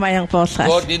аян маян буулгаад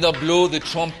God did not blow the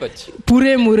trumpet.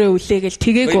 бүрээ мөрөө үлээгээл But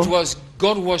тэгээгүй.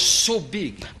 God was so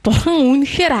big Бурхан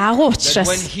үнэхээр агуу that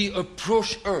when учраас he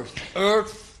approached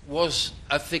earth was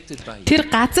affected by it. тэр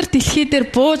газар дэлхий дээр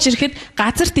бууж ирэхэд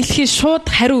газар дэлхий шууд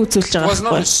хариу үзүүлж It was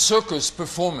not байгаа a байхгүй. circus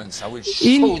performance. I will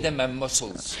show them my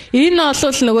muscles. Энэ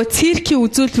олвол нөгөө циркийн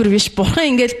үзүүлбэр биш.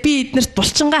 Бурхан ингээд би эднэрт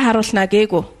булчингаа харуулнаа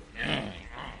гээгүй.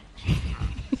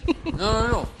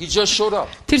 No. He just showed up.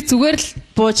 Тэр зүгээр л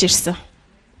бууж ирсэн.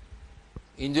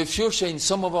 In the future, in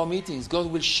some of our meetings, God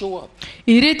will show up.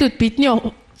 Ирээдүйд бидний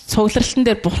цугларалтан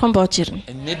дээр бурхан бууж ирнэ.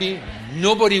 And maybe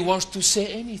nobody wants to say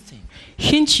anything.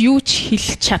 Хинч юу ч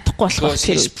хэлж чадахгүй болохоор Because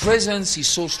тэр his үед. presence is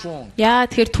so strong. Яа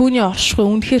тэгэхээр түүний оршихуй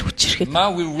үнэхээр хүчрэхэд. Ma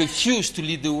will refuse to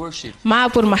lead the worship. Маа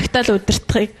бүр магтаал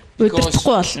удирдахгүй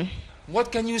болно. What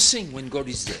can you sing when God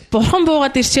is there? Бурхан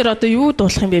буугаад ирчээр одоо юу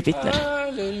дуулах юм бэ бид нар?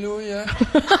 Hallelujah.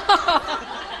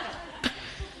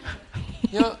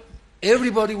 Yeah,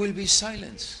 everybody will be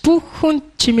silent Бүх хүн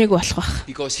чимээг болох бах.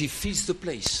 because he fills the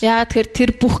place. Яа тэгэхээр тэр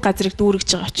бүх газрыг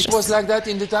дүүргэж байгаа It was учраас. like that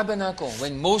in the tabernacle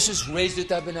when Moses raised the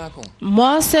tabernacle.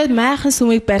 Мосе майхан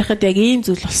сүмийг барихад яг ийм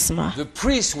зүйл болсон ба. The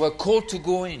priests were called to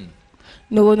go in.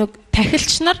 Нөгөө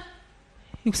тахилч нар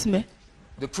юу гэсэн бэ?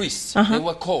 The priests, they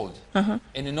were called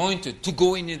and anointed to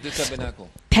go in the tabernacle.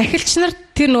 Тахилч нар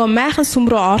тэр нөгөө майхан сүм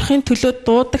рүү орохын төлөө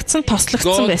дуудагдсан,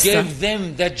 тослогдсон God байсан. gave them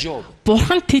that job.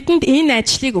 Бурхан тэдэнд энэ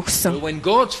ажлыг So өгсөн. when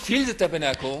God filled the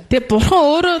tabernacle, Тэгээ бурхан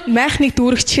өөрөө майхныг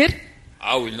дүүргэчихээр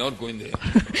I will not go in there.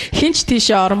 хинч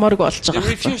тийшээ ормоорг болж They байгаа.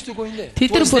 refused to go in there. Тэд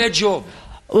It нар was бүр- their job.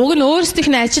 Уг нь өөрсдийнх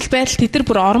нь ажил байдал тэд нар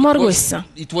бүр ормоорг байсан.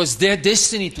 It was their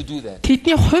destiny to do that.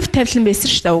 Тэдний хувь тавилан байсан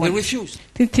шүү дээ уг They нь. refused.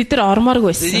 Тэд нар ормоорг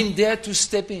They байсан. didn't dare to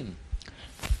step in.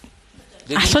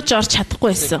 They didn't- Алхаж орж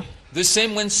чадахгүй байсан. The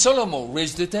same when Solomon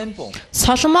raised the temple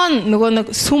Соломон нөгөө нэг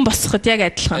сүм босгоход яг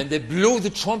адилхан. and they blew the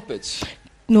trumpets.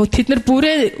 Нөгөө тэд нар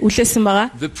бүрээ үлээсэн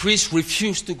байгаа. The priests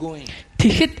refused to go in.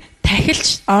 Тэгэхэд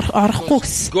тахилч орохгүй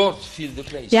гэсэн. God filled the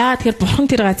place. Яа тэгэхээр бурхан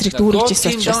тэр газрыг Now, God дүүргэж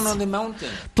ирсэн came down on учраас. the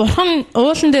mountain Бурхан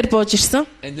уулан дээр бууж ирсэн.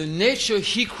 and the nature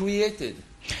he created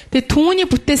Тэгээ түүний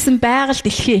бүтээсэн байгаль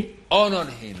дэлхий honored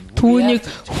him, түүнийг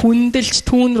хүндэлж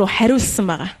түүн рүү хариулсан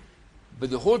байгаа. But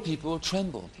the whole people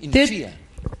trembled in fear.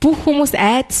 Бүх хүмүүс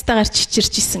айдастайгаар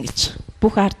чичирч исэн гэж.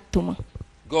 Бүх ард түмэн.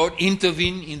 God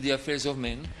intervened in the affairs of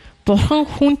men. Бурхан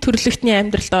хүн төрлөختний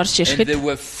амьдралд орж And ирэхэд they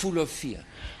were full of fear.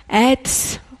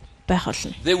 айдас байх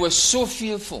болно. They were so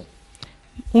fearful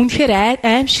Үнэхээр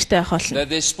аимшигтай байх болно. that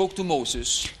they spoke to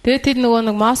Moses. Тэгээд тэр нөгөө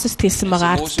нэг Мосест хэлсэн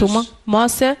байгаа ард түмэн.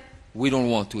 Мосе We don't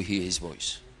want to hear his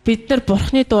voice. бид нар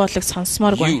Бурханы дуулыг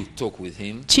сонсомооргүй. You talk with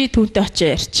him, Чи түүнтэй очиж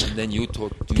ярьч. and then you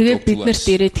talk Тэгээд бид to нарт us.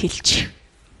 ирээд хэлчих.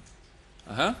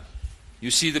 You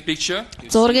see the picture? You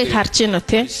see Зургийг the харж байна уу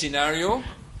те? scenario?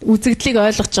 Үзэгдлийг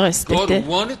ойлгож байгаа юм God те.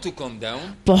 wanted to come down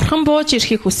Бурхан бууж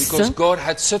ирэхийг because хүссэн. God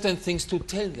had certain things to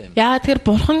tell them. Яагаад тэр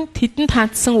Бурхан тэдэнд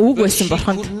хандсан үг But байсан he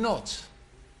Бурханд. could not.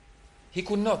 He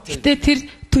could not tell them. Гэтэ тэр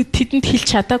тэдэнд хэлж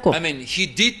чадаагүй. I mean, he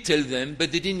did tell them,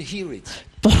 but they didn't hear it.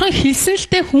 Бурхан хэлсэн л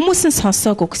дээ хүмүүс нь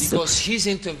сонсоогүй гэсэн. Because his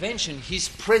intervention, his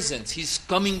presence, his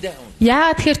coming down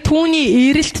Яагаад тэгэхээр түүний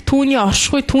ирэлт, түүний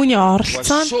оршихуй, түүний was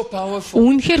оролцоо so powerful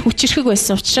үнэхээр хүчирхэг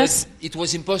байсан учраас that it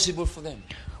was impossible for them.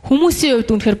 хүмүүсийн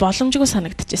хувьд үнэхээр боломжгүй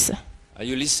санагдчихсэн. Are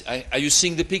you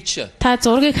seeing the picture? Та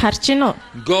зургийг харж байна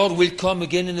уу? God will come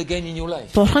again and again in your life.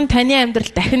 Бурхан таны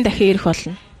амьдралд дахин дахин ирэх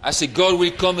болно. I say God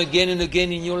will come again and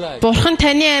again in your life. Бурхан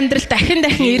таны амьдралд дахин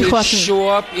дахин He ирэх will болно.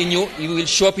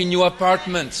 show up in your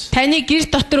apartment. Таны гэр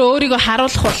дотор өөрийгөө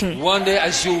харуулах болно. One day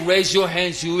as you raise your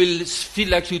hands, you will feel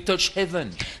like you touch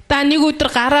heaven. Та нэг өдөр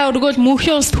гараа өргөөл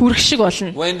мөнхийн улсад хүрэх шиг болно.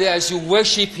 One day as you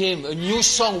worship him, a new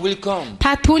song will come.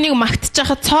 Та түүнийг магтаж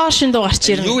байхад цоо шин дуу гарч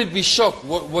You ирнэ. will be shocked.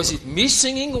 Was it me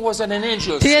singing or was it an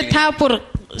angel Тэгээд singing? та бүр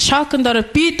шоконд ороо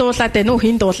би дуулаад байна уу,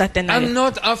 хин дуулаад байна I'm гэж.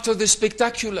 not after the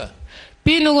spectacular.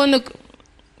 Би нөгөө нэг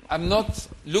I'm not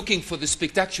looking for the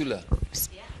spectacular.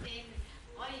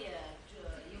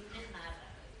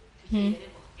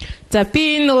 за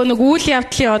би нөгөө нэг үйл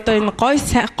явдлын одоо энэ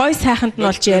гой сайханд нь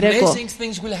болж яриаггүй. Amazing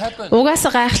things will happen.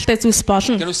 Угаасаа гайхалтай зүйлс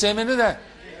болно. Can you say amen to that?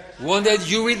 One day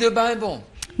you read the Bible.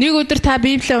 Нэг өдөр та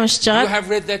Библийг уншиж You байгаа. have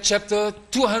read that chapter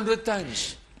 200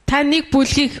 times. Та нэг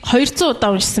бүлгийг 200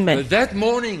 удаа уншсан байна. But that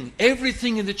morning,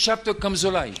 everything in the chapter comes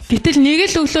alive. Гэтэл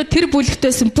нэг л өглөө тэр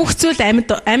бүлэгтээс бүх зүйл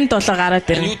амьд болоо гараад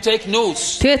And ирнэ. you take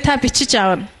notes. Тэгээ та бичиж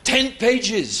аавна. 10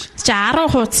 pages. Чи 10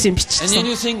 хуудас юм And then биччихсэн.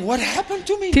 you think, what happened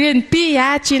to me? Тэгээ би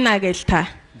яаж ийна гээл та.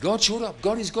 God showed up.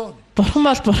 God is God. Бурхан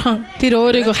бол бурхан. Тэр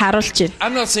өөрийгөө харуулж байна.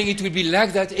 I'm not saying it will be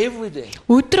like that every day.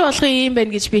 Өдөр болгон ийм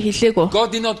байна гэж би хэлээгүй.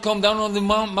 God did not come down on the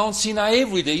Mount Sinai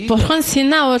every day either. Бурхан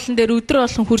Синай уулан дээр өдөр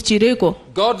болгон хурж ирээгүй.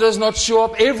 God does not show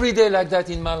up every day like that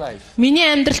in my life. Миний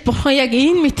амьдрал бурхан яг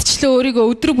энэ мэтчлээ өөрийгөө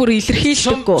өдөр бүр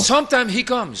илэрхийлдэггүй. Sometimes he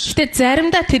comes. Гэтэ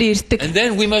заримдаа тэр ирдэг. And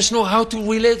then we must know how to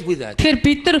relate with that. Тэгэхээр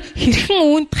бид нар хэрхэн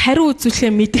үүнд хариу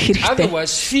үзүүлэхээ мэдэх хэрэгтэй.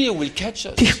 Otherwise, fear will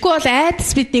catch us. Тэгэхгүй бол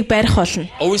айдас биднийг барих болно.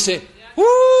 Or we say, woo,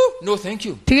 no thank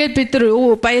you. Тэгээд бид нар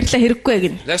баярлаа хэрэггүй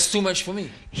гин. That's too much for me.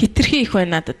 Хитрхи их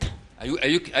байна надад. Are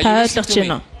you Та listening ойлгож to байна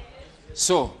me? уу?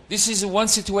 So, this is one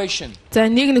situation. За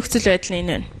нэг нөхцөл байдал энэ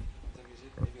байна.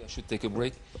 Maybe I should take a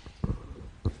break.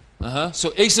 So,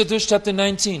 Exodus chapter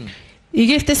 19.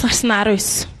 Египтээс гарсан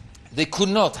 19. They could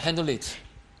not handle it.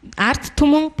 Ард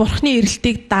түмэн бурхны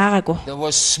ирэлтийг даагаагүй. There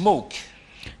was smoke.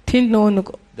 Тэнд нөгөө нэг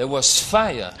There was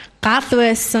fire. гал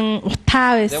байсан,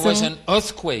 утаа There was байсан, an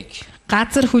earthquake.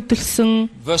 газар хөдөлсөн.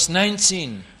 Verse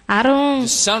 19. 10 The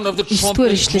sound of the Эсвэр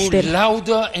trumpet ишлэл grew дээр.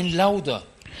 louder and louder.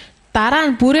 Дараа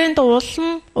нь бүрээнд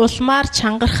улмаар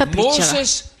чангарахад гэж байгаа.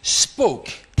 Moses spoke.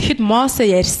 Тэгэхэд Мосе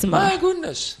ярьсан My байна.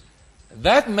 goodness.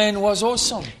 That man was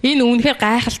awesome. Энэ үнэхээр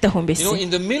гайхалтай хүн You know, байсан. in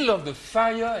the middle of the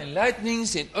fire and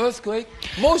lightnings and earthquake,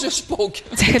 Moses spoke.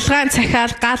 Цахилгаан цахиал,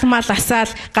 гал мал асаал,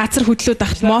 газар хөдлөөд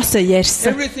ахт Мосе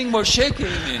ярьсан. Everything was shaking.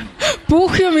 And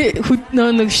Бүх юм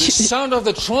the sound of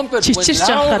the trumpet went Чичирч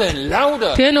louder авахад. and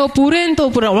louder. Тэгээ нөгөө бүрэн дуу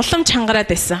бүр улам чангараад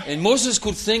байсан. And Moses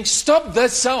could think, stop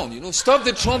that sound. Stop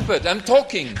the trumpet. I'm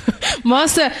talking.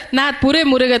 Мосе наад бүрээ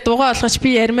мүрэгээ дугаа олгож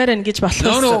би ярмаар байна гэж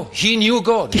болохсон. No, he knew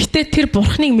God. Гэхдээ тэр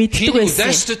бурхныг He мэддэг knew байсан.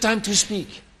 that's the time to speak.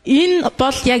 Энэ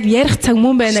бол яг ярих цаг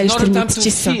мөн байна гэж It's тэр not a time to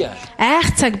мэдчихсэн. fear. Айх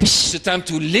цаг биш. It's the time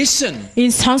to listen.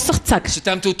 Энэ сонсох цаг. It's the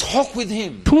time to talk with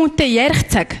him. Түүнтэй ярих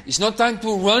цаг. It's not time to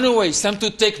run away. It's time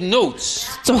to take notes.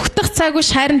 Зүгтах цаг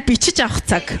биш харин бичиж авах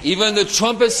цаг. Even the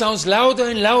trumpet sounds louder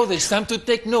and louder. It's time to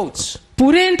take notes.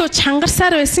 Бүрэн дуу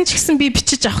чангарсаар байсан ч гэсэн би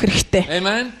бичиж авах хэрэгтэй.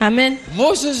 Amen. Амен.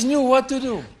 Moses knew what to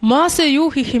do. Мосе юу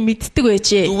хийхээ мэддэг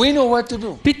байжээ. Do we know what to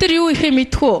do? Бид нар юу хийхээ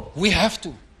мэдэх үү? We have to.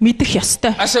 Мэдэх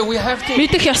ёстой. I said we have to.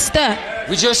 Мэдэх ёстой.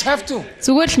 We just have to.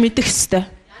 Зүгээр л мэдэх ёстой.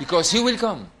 Because he will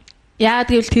come.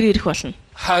 Яагаад гэвэл тэр ирэх болно.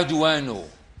 How do I know?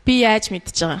 Би яаж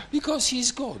мэдж байгаа? Because he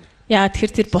is God. Яагаад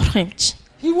тэр бурхан юм чи.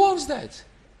 He wants that.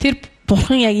 Тэр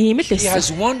Бурхан яг ийм л He байсан.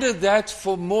 has wanted that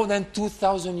for more than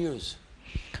 2,000 years.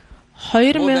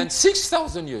 2000 More than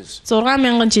 6,000 years.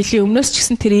 6000 жилийн өмнөөс ч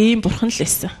гэсэн тэр ийм бурхан л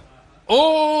байсан.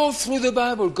 All through the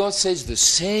Bible, God says the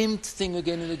same thing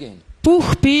again and again.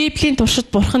 Бүх Библийн туршид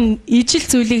бурхан ижил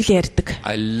зүйлийг л ярьдаг.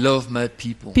 I love my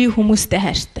people. Би хүмүүстэй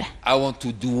хайртай. I want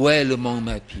to dwell among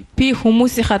my people. Би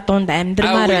хүмүүсийнхаа дунд I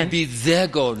амьдрмаар will байна. be their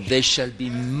God. They shall be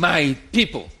my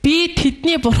people. Би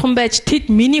тэдний бурхан байж тэд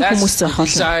миний That's хүмүүс the байх болно.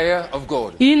 desire of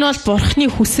God. Энэ бол бурханы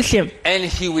хүсэл юм. And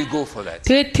He will go for that.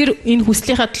 Тэгээд тэр энэ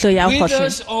хүслийнхаа төлөө явах With болно.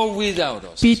 us or without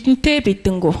us. Бидэнтэй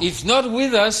бидэнгүү. If not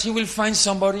with us, He will find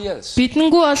somebody else.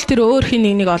 Бидэнгүү бол тэр өөр хин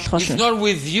нэг олох If болно. not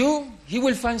with you, He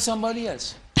will find somebody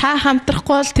else. Та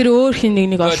хамтрахгүй бол тэр өөр хин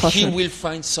нэг олох But He болно. will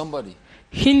find somebody.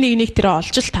 Хин нэгнийг тэр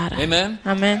олж л таараа. Amen.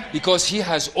 Амен. Because He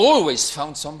has always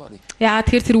found somebody. Яагаад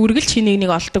тэгэхээр тэр үргэлж хин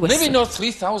нэгнийг олдог Maybe байсан. not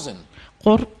 3,000,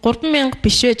 3000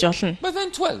 биш байж болно. but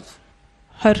then 12.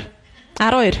 20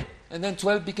 12. And then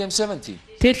 12 became 70.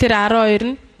 Тэгэл тэр 12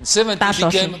 нь 70 That's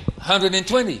became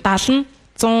 120. 70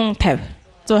 150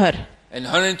 120 And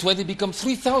 120 become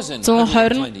 3,000.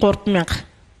 120 3000.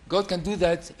 God can do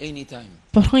that anytime.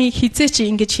 Бурхан хизээ чи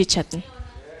ингэж хийж чадна.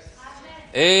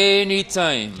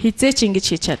 Anytime. Хизээ чи ингэж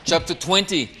хийж чадна. Chapter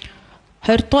 20.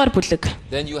 20 дугаар бүлэг.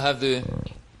 Then you have the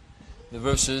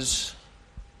verses.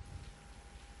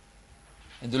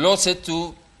 And the Lord said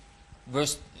to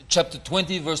chapter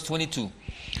 20, verse 22.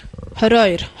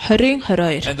 22 20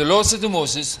 22. And the Lord said to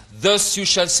Moses, thus you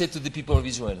shall say to the people of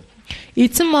Israel,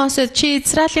 Эзэн Мосед чи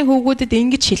Израилийн хүүгүүдэд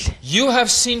ингэж хэл. you have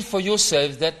seen for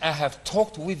yourselves that I have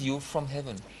talked with you from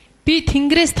heaven. Би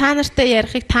Тэнгэрээс та нартай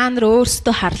ярихыг та нар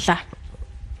өөрсдөө харлаа.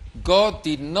 God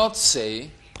did not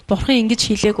say, Бурхан ингэж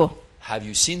хэлээгүү. have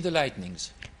you seen the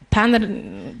lightnings? Та нар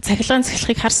цахилгаан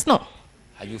цахилхыг харсан уу?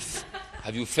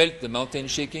 Have you felt the mountain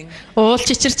shaking? Уул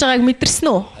чичирж байгааг мэдэрсэн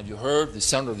үү? Have you heard the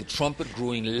sound of the trumpet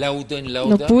growing louder and Нүг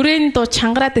louder? бүрийн дуу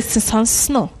чангараад ирсэн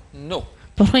сонссон уу? No.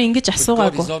 Бурхан ингэж But God is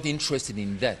асуугаагүй. not interested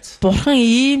in that. Бурхан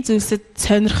ийм зүйлсэд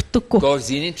сонирхдаггүй. God is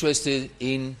interested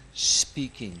in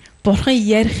speaking. Бурхан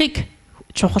ярихыг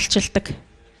чухалчилдаг.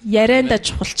 Ярианда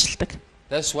чухалчилдаг.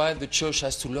 That's why the church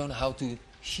has to learn how to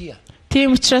hear.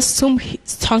 Тийм учраас сүм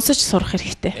сонсож сурах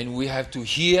хэрэгтэй. And we have to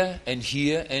hear and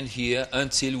hear and hear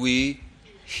until we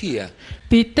hear.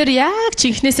 Бид нар яг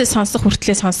жинхнээсээ сонсох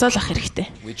хүртлээр сонсоол ах хэрэгтэй.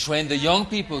 We train the young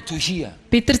people to hear.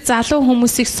 Бид нар залуу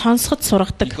хүмүүсийг сонсоход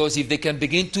сургадаг. Because if they can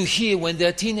begin to hear when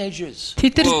they're teenagers,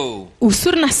 Тэд нар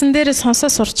өсвөр насн дээр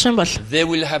сонсоо сурчих юм бол they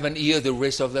will have an ear the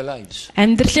rest of their lives.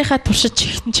 амьдралынхаа туршид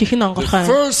чихэн The онгорхой.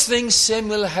 first thing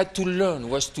Samuel had to learn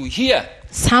was to hear.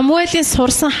 Самуэлийн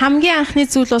сурсан хамгийн анхны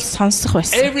зүйл бол сонсох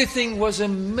байсан. Everything was a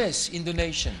mess in the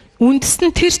nation. Үндэс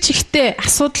нь тэр чигтээ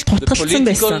асуудал The тутгалсан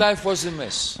political байсан. life was a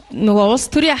mess. Нөгөө улс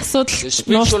төрийн асуудал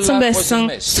нурцсан байсан.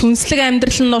 Сүнслэг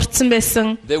амьдрал нь нурцсан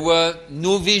байсан. There were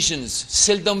no visions,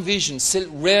 seldom visions,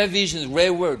 rare visions,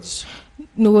 rare words.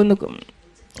 Нөгөө нэг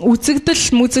үзэгдэл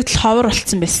мүзэгдэл ховор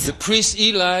болцсон байсан. The priest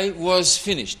Eli was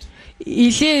finished.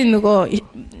 Илээ нөгөө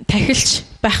тахилч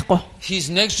байхгүй. His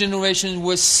next generation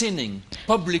was sinning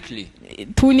publicly.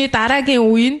 Түүний дараагийн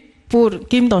үе нь бүр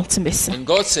гимд унтсан байсан. And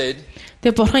God said,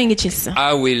 Тэгээ бурхан ингэж хэлсэн.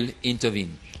 I will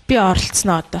intervene. Би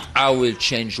оролцсноо одоо. I will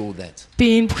change all that.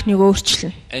 Би энэ бүхнийг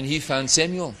өөрчилнө. And he found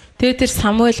Samuel. Тэгээ тэр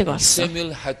Самуэлийг олсон.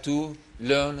 Samuel had to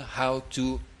learn how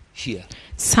to hear.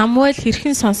 Самуэль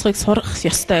хэрхэн сонсохыг сурах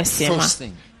ёстой байсан юм аа. First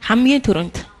thing. Хамгийн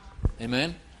түрүүнд.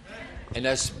 Amen. And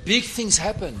as big things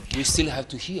happen, we still have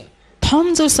to hear.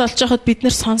 Том зүйлс олж яхад бид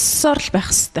нэр сонссоор л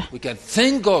байх хэрэгтэй. We can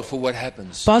thank God for what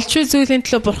happens. Болж үйл зүйлийн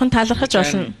төлөө бурхан талархаж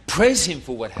болно. And praise Him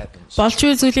for what happens. Болж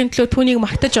үйл зүйлийн төлөө түүнийг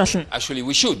магтаж болно. Actually,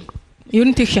 we should. Ер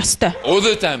нь тийх ёстой. All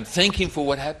the time, thank Him for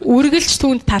what happens. Үргэлж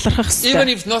түүнд талархах Even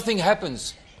хэрэгтэй. if nothing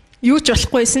happens, Юу ч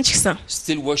болохгүйсэн ч гэсэн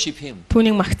still worship Him.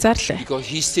 түүнийг магтаар л. Because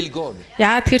He's still God.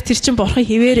 Яагаад тэр чинь бурхан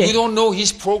You хിവэрэ. don't know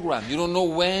His program. You don't know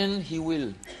when He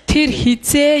will. Тэр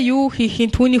хизээ юу хийхин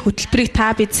түүний хөтөлбөрийг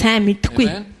та бид сайн мэдхгүй.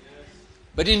 Amen.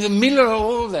 But in the middle of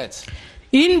all that,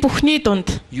 Энэ бүхний дунд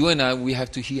you and I, we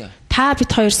have to hear. та бид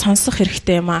хоёр сонсох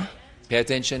хэрэгтэй юм аа. Pay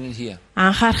attention and hear.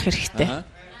 Анхаарах хэрэгтэй.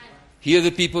 Here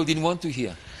the people didn't want to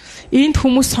hear. Энд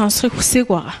хүмүүс сонсохыг хүсээгүй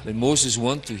байгаа. But Moses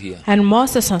wanted to hear. Харин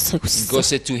Мосе сонсохыг God хүссэн.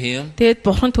 said to him, Тэгэд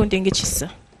бурхан түүнд ингэж хэлсэн.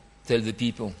 tell the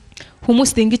people,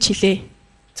 Хүмүүст ингэж хэлээ.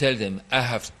 tell them, I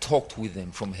have talked with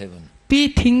them from heaven.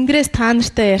 Би Тэнгэрээс та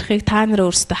нартай ярихыг та нар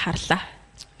өөрсдөө харлаа.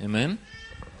 Amen.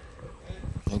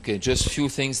 Okay, just few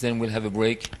things, then we'll have a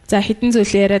break. За хэдэн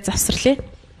зүйл яриа завсарлаа.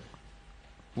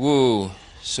 Whoa,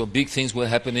 so big things were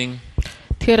happening,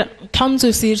 Тэгэхээр том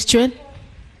зүйлс ирж байна.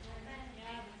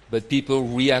 but people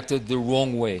reacted the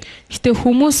wrong way. Гэтэ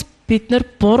хүмүүс бид нар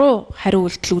буруу хариу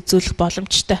үйлдэл үзүүлэх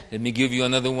боломжтой. Let me give you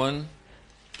another one.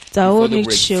 За before өөр the нэг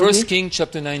break. жишээ 1 өгье. King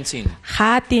chapter 19.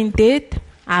 Хаадын дээд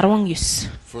 19.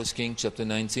 1 King chapter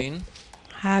 19.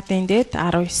 Хаадын дээд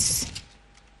 19.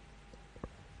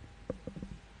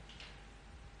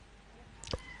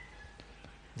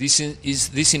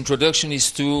 This introduction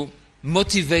is to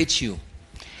motivate you.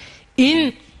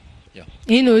 Энэ Yeah.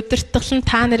 энэ удирдгал нь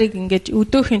та нарыг ингэж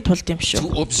өдөөхийн тулд юм шүү.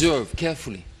 To observe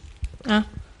carefully. А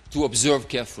To observe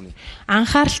carefully.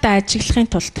 анхааралтай ажиглахын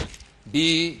тулд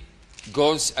Be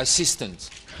God's assistant,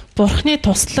 Бурхны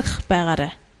туслах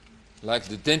байгаарай. like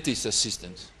the dentist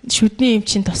assistant. Шүдний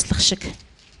эмчийн туслах шиг.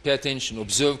 Pay attention,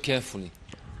 observe carefully,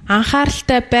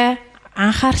 Анхааралтай бай,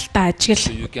 анхааралтай so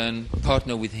ажигла. you can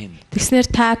partner with Him. Тэгснээр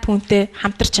та түүнтэй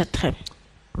хамтарч чадах юм.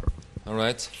 All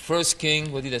right. 1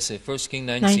 King, what did I say? 1 King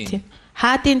 19. 19.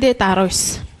 Хаадын дээд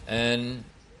 19. And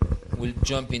we'll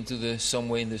jump into the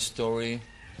somewhere in the story.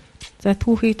 За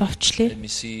түүхийг товчлие. Let me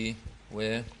see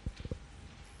where.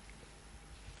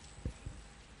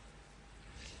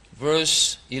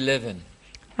 Verse 11.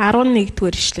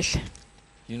 11-р ишлэл.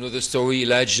 You know the story,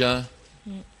 Elijah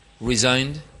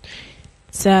resigned.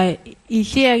 За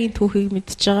Илиягийн түүхийг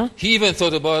мэдж байгаа. He even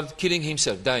thought about killing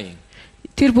himself, dying.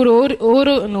 Тэр бүр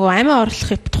өөрөө нөгөө амиа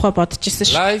орлохыг тухай бодож ирсэн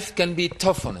ш. Life can be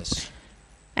tough on us.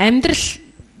 Амьдрал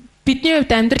бидний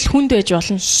хувьд амьдрал хүнд байж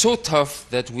болно. So tough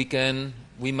that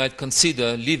we might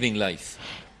consider living life.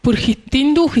 Бүр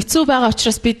дэндүү хэцүү байгаа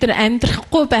учраас бид нар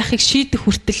амьдрахгүй байхыг шийдэх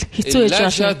хүртэл хэцүү байж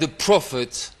Elijah болно. the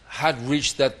prophet had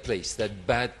reached that place, that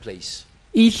bad place.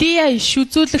 Илия иш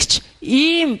үзүүлэгч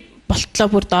ийм болтлоо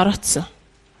бүр дороотсон.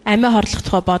 Амиа хорлох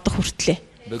тухай бодох хүртлээ.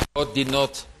 But God did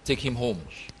not take him home.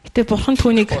 Гэтэ бурхан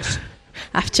түүнийг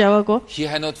авч яваагүй. He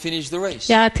had not finished the race.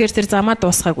 Яагаад тэгэхээр тэр замаа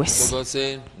дуусгаагүйсэн. So God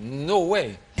said, no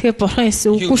way. Тэгээ бурхан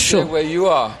хэлсэн You үгүй stay шүү. where you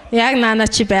are. Яг наана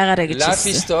чи байгаарэ гэж Life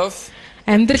is хэлсэн. tough.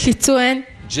 Амьдрал хэцүү байна.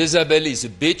 Jezebel is a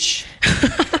bitch.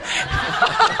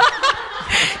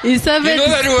 You Isabel. know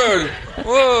that word?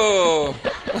 Whoa.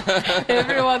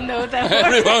 Everyone know that.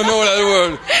 Everyone know that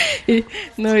word.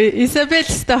 No, Isabel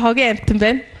та хогийн амтан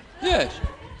байна. Yes.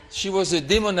 She was a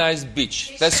demonized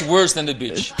bitch. That's worse than a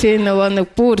bitch. Тэ нөгөө нэг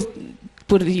бүр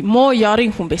муу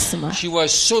ёрын хүн байсан маа. She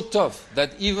was so tough that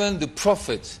even the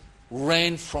prophet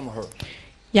ran from her.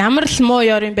 Ямар л муу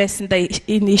ёрын байсан да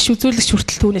энэ иш үзүүлэгч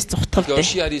хүртэл түүнээс Because зугтгалтай.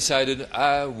 she had decided,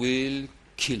 I will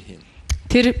kill him.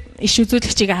 Тэр иш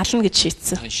үзүүлэгчийг ална гэж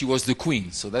шийдсэн. And she was the queen,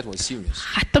 so that was serious.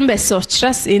 Хатан байсан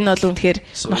учраас энэ бол үнэхээр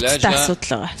So ноцтой Elijah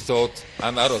асуудал байгаа. thought,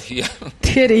 I'm out of here.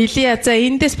 Тэгэхээр Илия за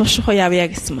эндээс бушрах явъя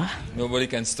гэсэн маа. Nobody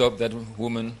can stop that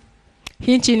woman.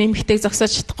 Хин ч нэмэгтэйг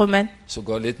зогсоож чадахгүй маань. So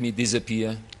God let me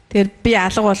disappear Тэр би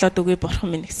алга болоод үгүй бурхан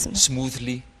минь гэсэн.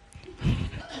 smoothly.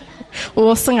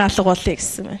 Уусан алга болъё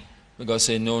гэсэн байна. But God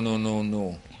said, no.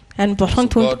 Харин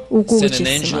бурхан So түнд God үгүй sent гэж an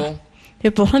хэлсэн angel. байна.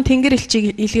 Тэгээ бурхан тэнгэр элчийг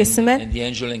илгээсэн байна. And the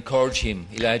angel encouraged him.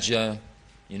 Elijah,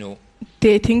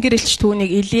 Тэгээ тэнгэр элч түүнийг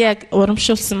Илияг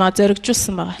урамшуулсан маа,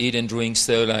 зоригжуулсан маа. eat and drink,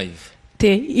 stay alive.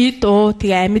 Тэгээ ид уу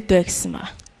тэгээ амьд бай гэсэн маа.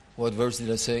 What verse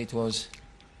did I say? It was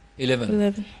 11.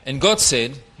 11. And God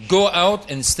said, go out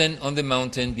and stand on the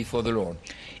mountain before the Lord.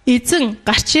 Эзэн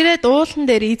гарч ирээд уулан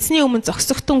дээр эзний өмнө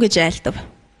зогсохтун гэж айлдав.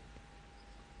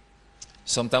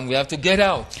 Sometimes we have to get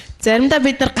out Заримдаа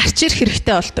бид нар гарч ирэх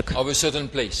хэрэгтэй болдог. of a certain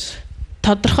place.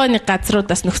 Тодорхой нэг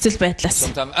газруудаас нөхцөл байдлаас.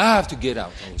 Sometimes I have to get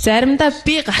out. Заримдаа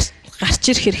би гарч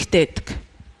ирэх хэрэгтэй байдаг.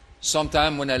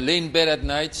 Sometimes when I lay in bed at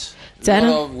night, a Зарим-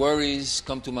 lot of worries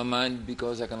come to my mind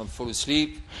because I cannot fall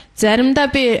asleep. Заримдаа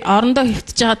би орондоо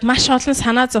хөвтөж хагаад маш олон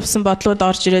санаа зовсон бодлууд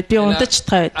орж ирээд би And унтаж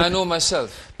чадхаа I байдаг. know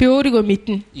myself. Би өөрийгөө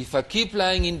мэднэ. If I keep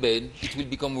lying in bed, it will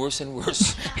become worse and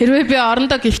worse. Хэрвээ би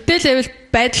орондоо гівтэйлэвэл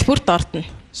байдал бүрт ордно.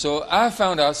 So I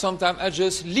found out sometimes I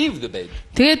just leave the bed.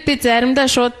 Тэгээд би заримдаа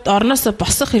шууд орноосоо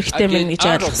босох I хэрэгтэй мэн get гэж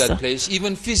out of that ойлгосон. place,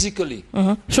 even physically.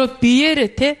 Шууд биеэрээ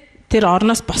те тэр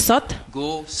орноос босоод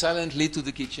Go silently to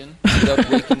the kitchen without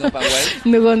waking up my wife.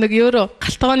 нөгөө нэг евро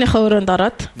галтгооныхоо өрөөнд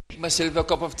ороод Make myself a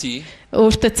cup of tea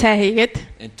өөртөө цай хийгээд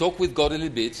and talk with God a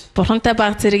little bit бурхантай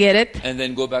баг зэрэг яриад and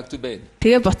then go back to bed.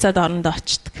 тэгээ буцаад орондоо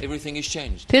очдөг. Everything is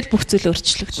changed. Тэгэл бүх зүйл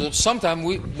өөрчлөгдөв. So sometimes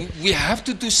we have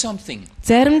to do something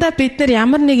Заримдаа бид нар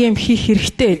ямар нэг юм хийх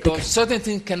хэрэгтэй байдаг. because certain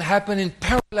things can happen and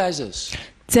paralyze us.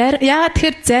 Яагаад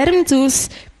тэгэхээр зарим зүйлс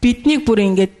биднийг бүр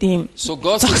ингээд ийм So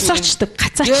God says to зогсоочдөг,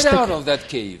 him, get out гацаачдаг. of that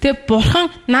cave. Тэгээ бурхан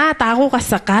наад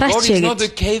агуугаасаа God гараач is not a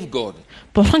гэж. cave God.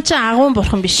 Бурхан ч агуун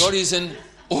бурхан биш. God is an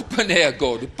open air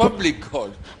God, a public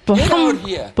God. Get out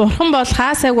here. Бурхан бол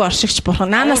хаасаагүй оршигч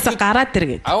бурхан. Наанаасаа гараад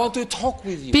иргээд. I want to talk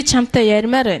with you. Би чамтай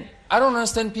ярмаар байна. I don't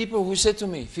understand people who say to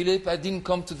me, Philip, I didn't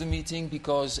come to the meeting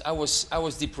because I was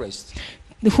depressed.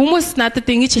 Хүмүүс надад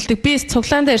ингэж хэлдэг. Би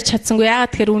цуглаан дээр чадсангүй. Яагаад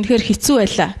тэгэхээр үнэхээр хэцүү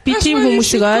байлаа. Би тийм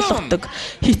хүмүүсийг ойлгодог.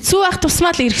 Хэцүү байх тусмаа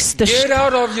л ирэх ёстой шүү. Get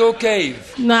out of your cave.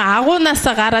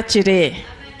 Агуунаасаа гараад ирээ.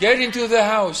 Get into the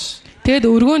house. Тэгэд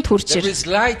өргөөнд хурж There ир. is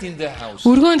light in the house.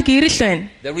 Өргөөнд гэрэл байна.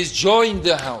 There is joy in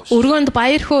the house. Өргөөнд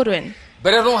баяр хөөр байна.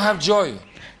 But I don't have joy.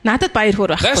 Надад баяр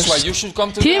хөөр That's why байхгүй. you should come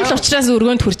to the Тийм л house. учраас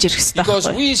өргөөнд хурж ирэх ёстой Because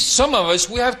байхгүй. some of us,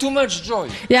 we have too much joy.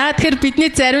 Яагаад тэгэхээр бидний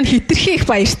зарим нь хэтэрхий их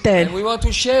баяртай And байна. we want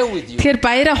to share with you. Тэгэхээр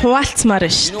баяраа хуваалцмаар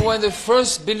байна You шүү. know, when the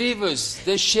first believers,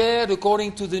 they shared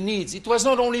according to the needs. It was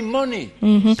not only money.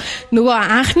 Нөгөө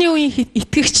анхны үеийн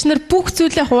итгэгч нар бүх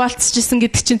зүйлээ хуваалцчихсан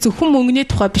гэдэг чинь зөвхөн мөнгөний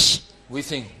тухай биш. We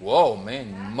think, whoa,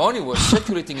 man, money was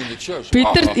circulating in the church. Бид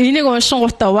Wow. нар энийг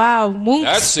уншингуудаа вау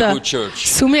That's a good мөнгө church.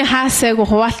 сүмийн хаасайг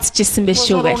хуваалцчихсан It байх was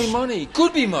шүү not only гэх. money. It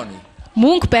could be money.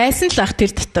 Мөнгө байсан л ах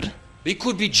тэр дотор. It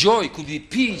could be joy. It could be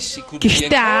peace. It could be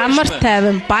Гэхдээ амар encouragement.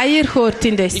 тайван баяр хөөр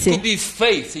тэнд It байсан. could be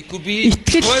faith. It could be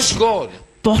Итгэл. trust God.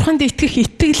 Бурханд итгэх It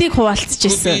итгэлийг could be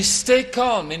хуваалцчихсан. stay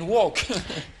calm and walk.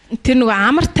 Тэр нөгөө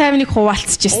амар тайвныг All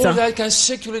хуваалцчихсан. that can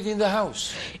circulate in the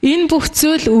house. Энэ бүх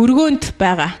зүйл өргөөнд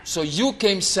байгаа. So you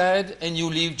came sad and you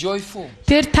leave joyful.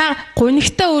 Тэр та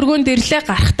гунигтай өргөөнд ирлээ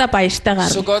гарахтаа баяртай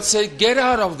So гарна. God said, get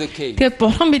out of the cave. Тэгэхээр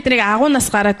бурхан биднийг агуунаас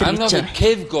гараад I'm ирж not a байгаа.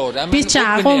 cave God. I'm Би an ч open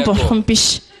агуун air бурхан God.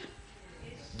 биш.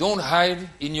 Don't hide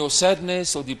in your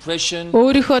sadness or depression.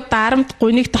 Өөрийнхөө дарамт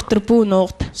гуник дотор бүү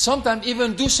нуугд. Sometimes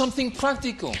even do something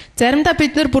practical. Заримдаа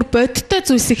бид нар бүр бодиттой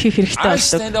зүйлсийг хийх хэрэгтэй I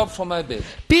болдог. stand up from my bed.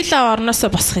 Би л орноосоо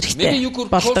босох Maybe хэрэгтэй you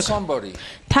could call болдог. somebody.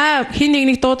 Та хин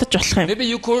нэгнийг дуудаж болох юм.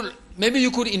 Maybe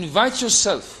you could invite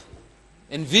yourself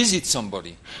and visit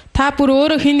somebody. Та бүр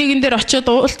өөрөө хин нэгэн дээр очиод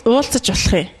уулзаж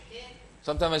болох юм.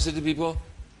 Sometimes I say to people,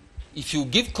 if you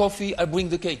give coffee, I bring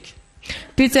the cake.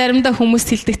 Би заримдаа хүмүүст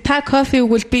хэлдэг. Та кофе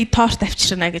өгвөл би торт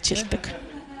авчирна гэж хэлдэг.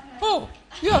 Oh,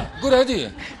 yeah, good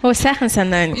idea. Оо сайхан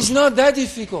санаа байна. It's not that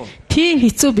difficult. Тийм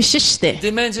хэцүү биш шүү дээ.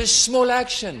 Demands a small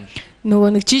action.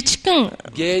 Нөгөө нэг жижигхэн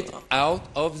Get out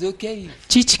of the cave.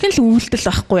 л үйлдэл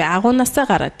байхгүй агуунаасаа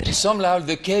гараад ир. Somehow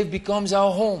the cave becomes our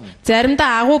home.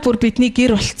 Заримдаа агуу бүр бидний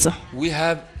гэр болцсон. We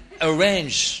have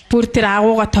arranged. Бүр тэр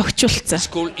агууга тогтчулсан. It's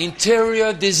called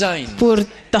interior design. Бүр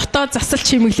дотоод засал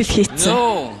чимэглэл хийцэн.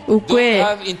 No, Үгүй. don't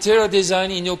have interior design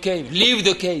in your cave. Leave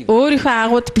the cave. Өөрийнхөө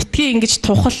агууд битгий ингэж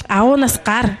тухал агуунаас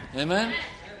гар. Amen.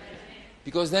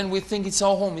 Because then we think it's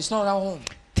our home. It's not our home.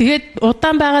 Тэгээд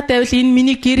удаан байгаад байвал энэ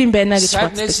миний гэр юм байна гэж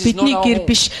боддог. Sadness is Бидний not our гэр home.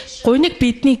 биш. Гуник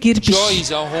бидний гэр биш. Joy is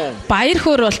our home. Баяр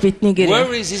хөөр бол бидний гэр.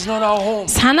 Worries is not our home.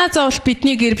 Санаа зовол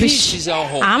бидний гэр Peace биш. is our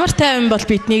home. Амар тайван бол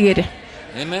бидний гэр.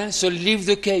 Amen. So leave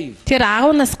the cave. Тэр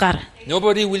агуунаас гар.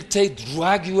 Nobody will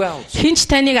drag you out. Хинч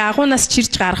таныг агуунаас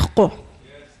чирж гаргахгүй.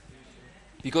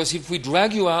 Because if we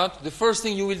drag you out, the first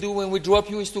thing you will do when we drop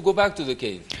you is to go back to the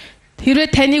cave. Хэрвээ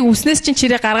таныг үснээс чинь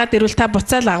чирээ гаргаад ирвэл та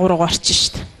буцаал агуу руу орчих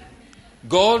шүү дээ.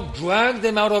 God dragged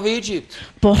them out of Egypt.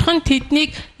 Бурхан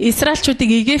тэднийг Израильчуудыг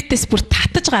Египтээс бүр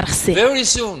татаж гаргасан. Very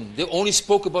soon, they only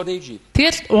spoke about Egypt.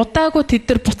 Тэгэл удаагүй тэд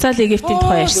нар буцаал Египтийн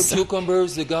тухай The ярьсан.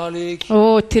 cucumbers, the garlic.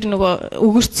 Оо тэр нөгөө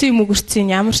өгөрцөн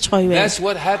ямар ч гоё вэ. That's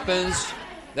what happens.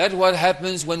 That's what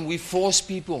happens when we force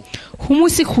people.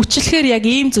 Хүмүүсийг хүчлэхээр яг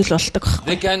ийм зүйл болдог.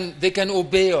 They can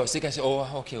obey us. They can say, "Oh,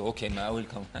 okay, man, I will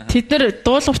come." Тэд нар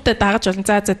дуулууртаа дагаж болно.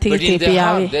 За But тэгээд in би their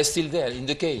явъя. heart, they're still there in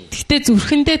the cave. Гэхдээ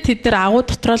зүрхэндээ тэд нар агуу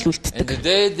дотроо л And үлддэг. the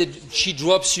day that she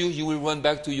drops you, you will run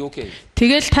back to your cave.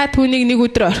 Тэгэл та түүнийг нэг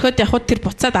өдөр орхиод явхад тэр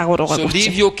буцаад агуу руугаа So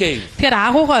leave буцчих. your cave. Тэгэхээр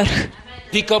агуугаа орхи.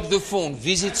 Pick up the phone.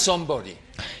 Visit somebody.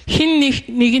 Хин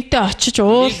нэгэнтэй очиж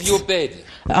Leave your уулз. bed.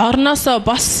 Орноосоо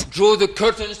бос. Draw the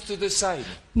curtains to the side.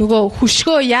 Нөгөө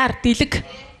хөшгөө яар дэлэг.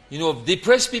 You know,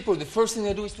 depressed people, the first thing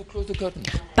they do is to close the curtains.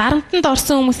 Дарамтанд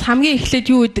орсон хүмүүс хамгийн эхлээд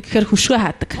юу гэдэг гэхээр хөшгөө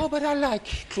хаадаг. Oh, but I like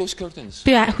closed curtains.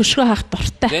 Би хөшгөө хаах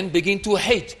дуртай. Then begin to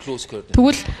hate closed curtains.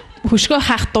 Тэгвэл хөшгөө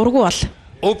хаах дургу бол.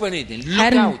 Open it and look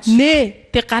Харин out. нэ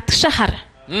тэг гадагшаа хар.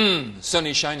 Sun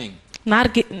is shining. Нар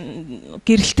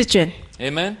гэрэлтэж байна.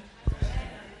 Amen.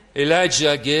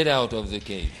 Elijah, get out of the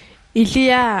cave.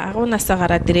 Илия агуунаасаа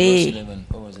гараад Verse ирээ. 11.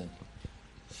 What was it?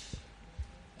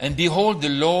 And behold, the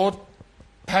Lord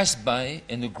passed by,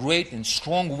 and a great and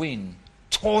strong wind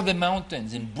tore the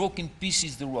mountains and broke in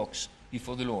pieces the rocks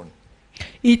before the Lord.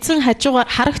 Эзэн хажуугаар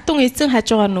харагтун эзэн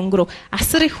хажуугаар нөнгөрөв.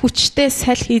 Асар их хүчтэй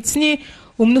салхи эзний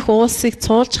өмнөх уулсыг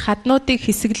цуулж хаднуудыг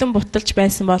хэсэглэн буталж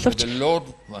байсан боловч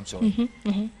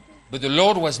But the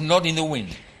Lord was not in the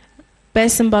wind.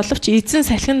 эзэн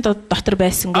салхин дотор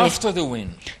байсангүй. After the wind,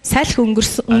 Салхи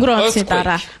өнгөрөн онцны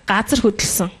дараа газар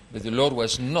хөдөлсөн. but the Lord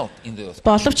was not in the earth.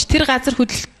 Боловч тэр газар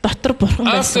хөдлөлт дотор бурхан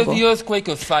After байсангүй. the earthquake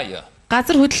of fire,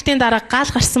 Газар хөдлөлтийн дараа гал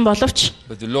гарсан боловч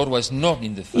but the Lord was not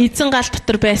in the fire. эзэн гал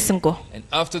дотор байсангүй. And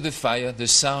after the fire, the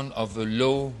sound of a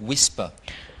low whisper.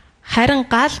 Харин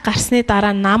гал гарсны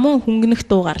дараа намун хөнгөнөх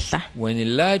дуу гарлаа. When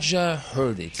Elijah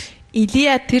heard it,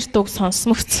 Илия тэр дууг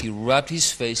сонсмогц. he rubbed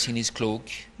his face in his cloak.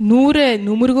 Нүрээ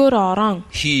нүмергөөр орон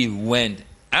He went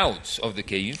out of the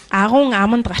cave. агуун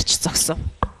аманд гарч зогсов.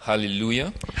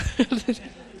 Hallelujah.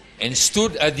 And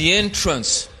stood at the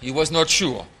entrance. He was not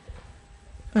sure.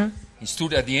 He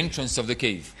stood at the entrance of the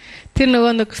cave. Тэр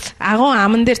нөгөө нэг агуун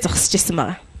аман дээр зогсож исэн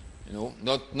байгаа. You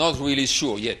know, not really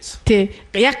sure yet. Тэ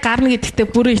яг гарна гэдэгтээ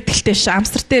бүрэн итгэлтэй ш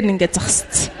амсар дээр нь ингээд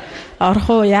зогссон. Орох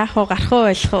уу, яах уу, гарах уу,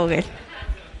 байлах уу гэл.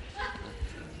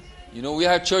 You know, we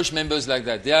have church members like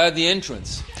that. They are at the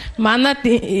entrance. Манад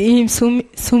ийм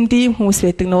сүмд ийм хүмүүс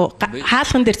байдаг нөө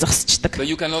хаалган дээр зогсчихдаг. But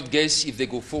you cannot guess if they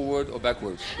go forward or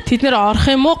backwards. Тэд нэр орох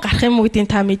юм уу, гарах юм уу гэдгийг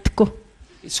та мэдэхгүй.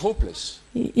 It's hopeless.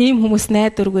 Ийм хүмүүс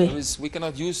найдваргүй. Because we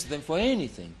cannot use them for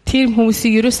anything. Тэр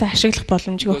хүмүүсийг ерөөсөө ашиглах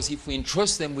боломжгүй. Because if we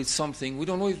entrust them with something, we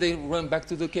don't know if they run back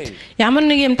to the cave. Ямар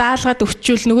нэг юм даалгаад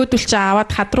өгчүүл нөгөөдөл чи аваад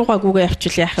хадруугаа гүгээ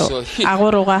явуул яах вэ?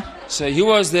 Агууруугаа. So he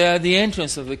was there at the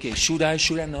entrance of the cave. Should I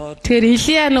not? Тэр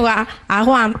Илия нөгөө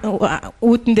агуун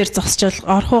үүдэн дээр зогсчвол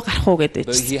орох уу, гарах уу гэдэг.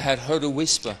 But he had heard a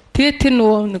whisper. Тэгээд тэр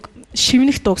нөгөө нэг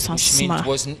шивнэх дууг Which сонссон means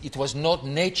маа. it was not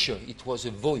nature, it was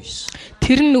a voice.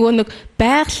 Тэр нь нөгөө нэг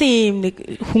байгалийн юм нэг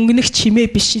хөнгөнөх чимээ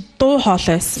биш, дуу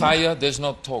хоолой байсан. Fire does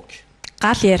not talk.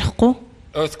 Гал ярихгүй,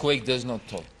 Earthquake does not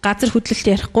talk. газар хөдлөлт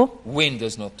ярихгүй, Wind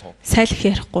does not talk. салхи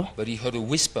ярихгүй. But he heard a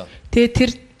whisper. Тэгээд тэр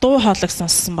дуу хоолойг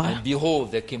сонссон байгаа. And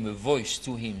behold, there came a voice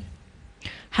to him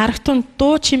Харагтун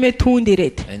дуу чимээ түүнд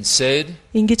ирээд and said,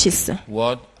 ингэж хэлсэн.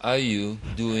 what are you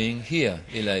doing here,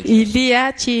 Elijah?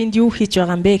 Илия чи энд юу хийж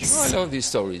байгаа юм бэ Oh, I гэсэн. love these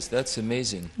stories. That's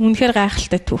amazing. Үнэхээр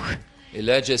гайхалтай түүх.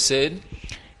 Elijah said,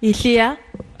 Илия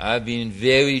I've been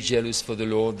very jealous for the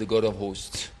Lord, the God of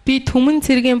hosts. би түмэн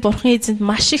цэргийн бурхан эзэнд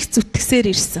маш их зүтгэсээр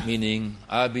ирсэн. Meaning,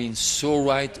 I've been so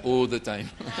right all the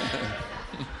time.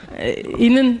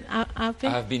 Энэ нь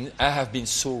I have been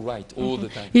so right all the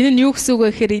time. энэ нь юу гэсэн үг вэ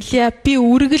гэхээр Илия би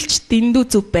үргэлж дэндүү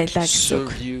зөв байлаа гэсэн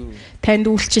үг. Served you. Танд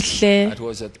үйлчлэлээ. I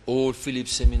was at all Philip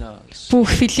seminars. Бүх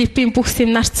Филиппийн бүх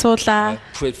семинарт I суулаа.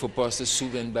 prayed for Pastor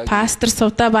Sudan back Пастор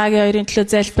Суда багийн хоёрын төлөө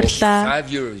for залбирлаа.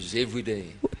 5 years every day.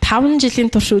 5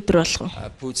 жилийн турш өдөр болгон. I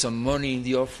put some money in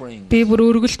the offering. Би бүр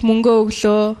өргөлт мөнгөө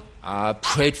өглөө. I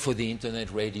prayed for the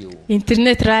internet radio.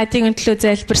 Интернет радиогийн төлөө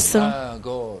залбирсан. Ah,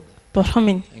 God. Бурхан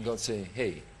минь. And God say,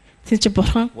 hey, Тэнд чи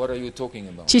бурхан what are you talking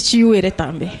about? чи юу яриад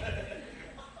байгаа юм бэ?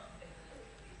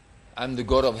 I'm the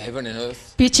God of heaven and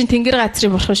earth. Би чинь тэнгэр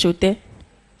газрын бурхан шүү дээ.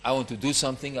 I want to do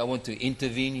something. I want to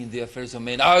intervene in the affairs of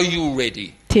men. Are you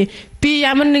ready? Тий. Би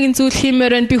ямар нэгэн зүйл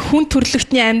хиймээр байна. Би хүн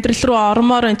төрлөختний амьдрал руу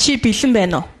ормоор байна. Чи бэлэн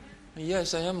байна уу?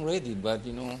 Yes, I am ready, but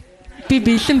you know, Би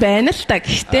бэлэн байна л та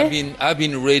гэхдээ I've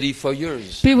been ready for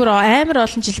years. би бүр амар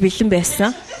олон жил бэлэн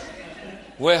байсан.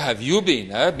 Where have you been?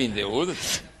 I've been there all the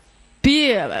time.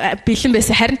 Би бэлэн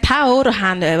байсан. Харин та өөрөө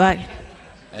хаана байваа?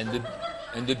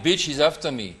 And the bitch is after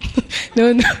me.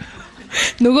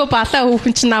 Нөгөө балаа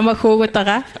хүүхэн чинь намайг хөөгд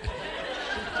байгаа.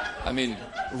 I mean,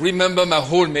 remember my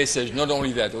whole message, not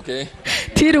only that, okay?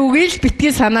 Тэр үгийг л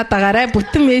битгий санаад байгаарай.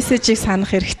 Бүтэн мессежийг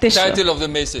санах хэрэгтэй шүү. Title of the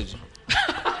message.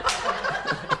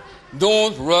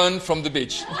 Don't run from the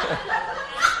bitch.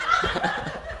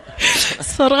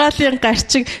 Сургаалын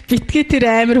гарчиг битгий тэр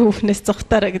амар хүүхнээс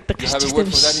зугтаараа гэдэг You have a гарчигтай word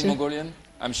биш. for that in Mongolian?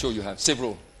 I'm sure you have.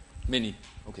 Several. Many.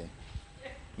 Okay.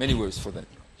 Many words for that.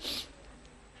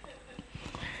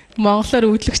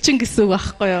 Монголоор өдлөгчин гэсэн үг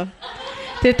байхгүй юу?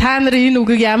 Тэгээ та нар энэ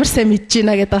үгийг ямар сайн мэдж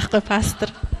байна гэдэг байхгүй пастор.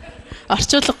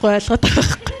 Орчуулгахгүй ойлгоод байгаа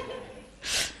байхгүй.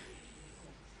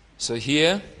 So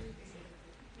here,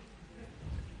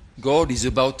 God is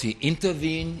about to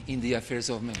intervene in the affairs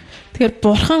of men. Тэгэхээр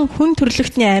бурхан хүн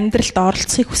төрлөختний амьдралд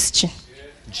оролцохыг хүсэж байна.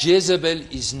 Jezebel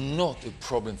is not a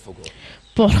problem for God.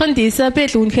 Бурханд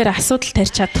Изабель үнэхээр асуудал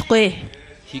тарьж чадахгүй.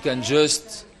 He can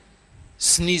just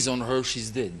sneeze on her, she's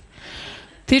dead.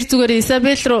 Тэр зүгээр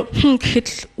Изабель руу гэхэд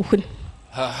л үхэн.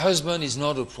 Her husband is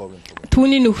not a problem for God.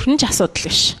 Түүний нөхөр нь ч асуудал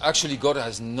биш. Actually, God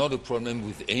has not a problem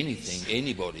with anything,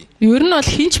 anybody. Ер нь бол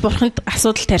хинч бурханд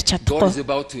асуудал тарьж God is чадахгүй.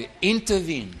 about to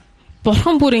intervene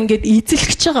Бурхан бүр ингэж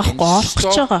эзэлж байгаа and байхгүй, орох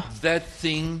гэж байгаа. stop that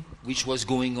thing which was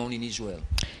going on in Israel.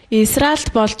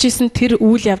 Израильд болж исэн тэр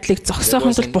үйл явдлыг There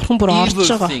зогсоохын was тулд an бурхан бүр орж evil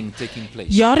байгаа. thing taking place.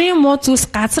 Ёрын муу зүйлс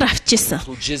газар авчижсэн.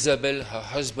 Through Jezebel, her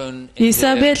husband,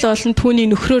 Изабель болон түүний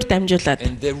нөхрөөр дамжуулаад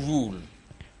and their rule,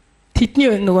 тэдний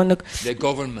нөгөө нэг their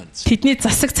government. тэдний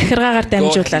засаг захиргаагаар God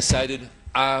дамжуулаад decided,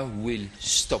 I will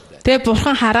stop that. тэгээ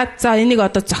бурхан хараад за энийг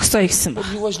одоо зогсооё гэсэн But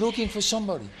баг. he was looking for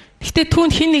somebody. Гэтэ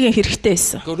түүнд хин нэгэн хэрэгтэй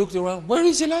байсан. God looked around. Where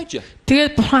is Elijah?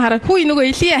 Тэгээд бурхан хараад хүү нөгөө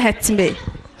Илия хайцсан бэ?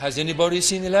 Has anybody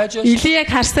seen Elijah? Илияг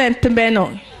харсан амтан байна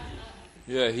уу?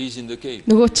 Yeah, he's in the cave.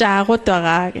 Нөгөө чи агууд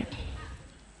байгаа гэх.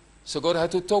 So God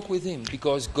had to talk with him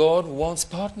because God wants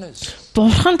partners.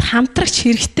 Бурханд хамтрагч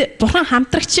хэрэгтэй. Бурхан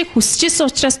хамтрагчийг хүсэжсэн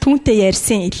учраас түүнтэй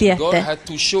ярьсан God Илиятай. had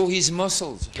to show his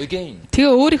muscles again.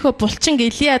 Тэгээ өөрийнхөө булчин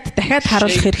Илияд дахиад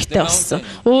харуулах хэрэгтэй болсон.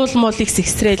 Уул муулыг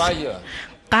сэгсрээл, Fire,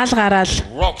 гал гараал,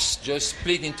 rocks just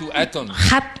split into atoms.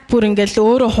 хад бүр ингээл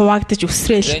өөрөө хуваагдаж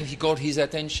өсрээл. Then he got his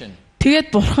attention.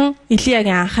 Тэгээд бурхан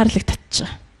Илиягийн анхаарлыг татчих.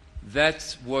 That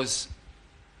was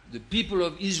the people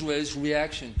of Israel's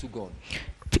reaction to God.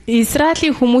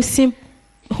 Израилийн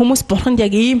хүмүүс бурханд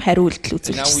яг ийм хариу үйлдэл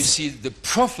And now we үзүүлсэн. see the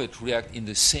prophet react in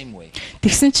the same way.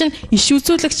 Тэгсэн чинь иш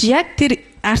үзүүлэгч яг тэр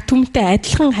арт түмтэй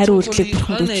адилхан хариу үйлдэлийг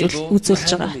бурханд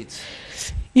үзүүлж байгаа.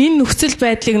 Энэ нөхцөл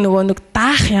байдлыг нөгөө нэг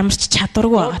даах ямар ч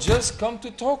чадваргүй God байгаа. just come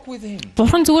to talk with him.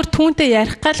 Бурхан зүгээр түүнтэй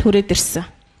ярих гал хүрээд ирсэн.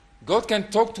 God can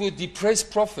talk to a depressed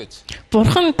prophet.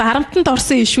 Бурхан дарамтанд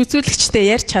орсон иш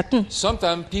үзүүлэгчтэй ярьж чадна.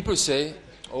 Sometimes people say,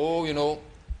 oh, you know,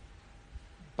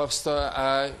 Pastor,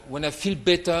 when I feel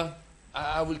better,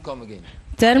 I will come again.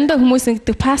 Заримдаа хүмүүс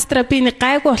ингэдэг пастора би нэг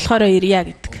гайгүй болохоор ирья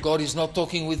гэдэг. God is not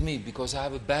talking with me because I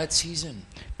have a bad season.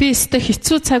 Би өөртөө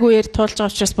хэцүү цаг үеэр туулж байгаа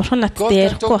учраас бурхан God надтай can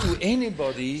ярихгүй talk байна. to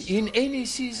anybody in any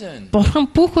season. Бурхан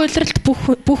бүх үйлрэлд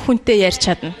бүх хүнтэй ярьж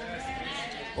чадна.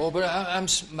 Oh, but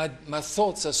my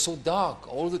thoughts are so dark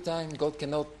all the time. God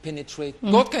cannot penetrate.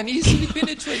 God can easily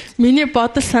penetrate. Миний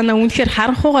бодол санаа үнэхээр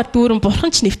харанхуугаар дүүрэн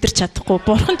бурхан ч нэвтэрч чадахгүй.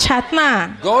 Бурхан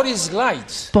чаднаа. God is light.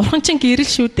 Бурхан ч гэрэл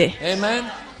шүү дээ. Amen.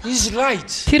 He's light.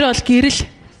 Тэр бол гэрэл.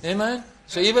 Amen.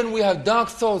 So even we have dark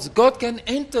thoughts, God can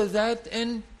enter that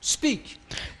and speak.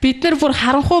 Бид нар бүр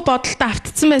харанхуй бодолтой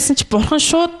автцсан байсан ч бурхан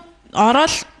шууд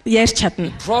ороод ярьж чадна.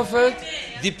 Prophet,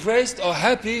 depressed or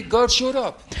happy, God showed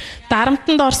up.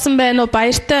 Дарамтанд орсон байна уу,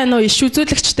 баяртай байна уу, иш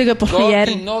үзүүлэгчтэйгээ бурхан God did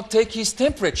ярина. not take his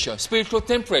temperature, spiritual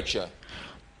temperature.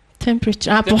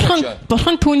 Temperature.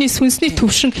 Бурхан түүний сүнсний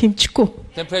төвшинг хэмжихгүй.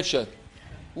 Temperature.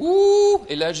 Ooh,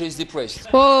 Elijah is depressed.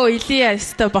 Өө, Илия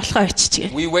өстө болохоо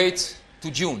очичгээ. We wait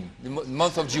to June, the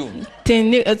month of June.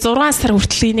 Тэг 6 сар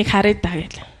хүртэл энийг хараад байгаа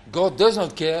гэл. God does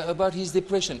not care about his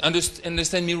depression.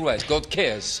 Understand me right. God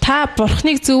cares. Та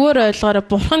бурхныг зөвөр ойлгоорой.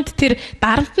 Бурханд тэр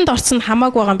дарамтанд орсон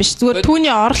хамаагүй байгаа юм биш. Зүгээр түүний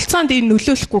оролцоонд энэ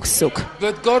нөлөөлөхгүй гэсэн үг.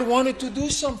 But God wanted to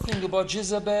do something about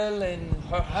Jezebel and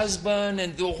her husband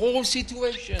and the whole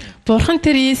situation. Бурхан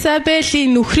тэр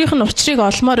Изабелийн нөхрийнх нь учрыг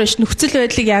олмоор биш, нөхцөл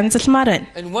байдлыг янзалмаар байна.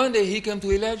 And one day he came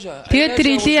to Elijah. Тэгээд тэр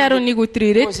Илия руу нэг өдөр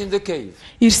was ирээд in the cave.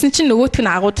 ирсэн чинь нөгөөтг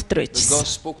нь агуу дотор God байжсэн.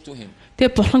 spoke to him.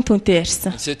 Тэгээд бурхан түүнтэй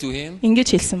ярьсан. He said to him,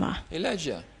 Ингэж хэлсэн баа.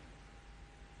 Elijah,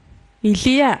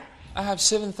 Илия, I have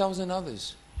 7,000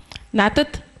 others.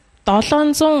 надад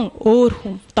 700 өөр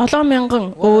хүн, 7000 Why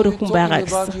are өөр you хүн talking байгаа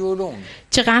about гэсэн. you alone?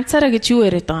 Чи ганцаараа гэж юу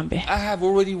яриад байгаа юм бэ? I have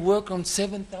already worked on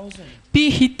 7,000.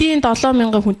 Би хэдийн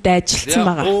 7000 хүнтэй They ажилласан are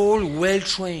байгаа. all well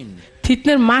trained. Тэд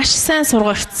нар маш сайн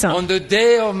сургагдсан. On the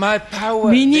day of my power,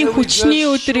 Миний they will just хүчний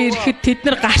өдөр show ирэхэд up. тэд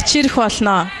нар гарч ирэх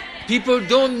болно. People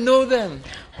don't know them.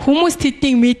 Хүмүүс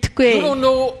тэднийг мэдгүй. You don't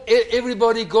know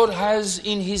everybody God has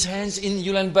in his hands in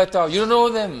Ulaanbaatar. You don't know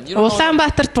them. You don't know them.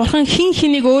 Улаанбаатарт бурхан хин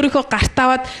хэнийг өөрийнхөө гарт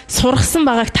аваад сургасан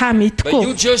байгааг та But you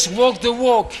мэдгүй. just walk the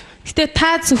walk. Гэтэ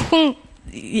та зөвхөн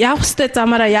явах ёстой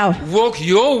замаараа яв. Walk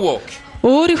your walk.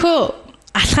 Өөрийнхөө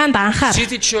алхаанд анхаар.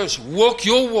 City church, walk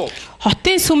your walk.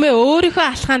 Хотын сүмээ өөрийнхөө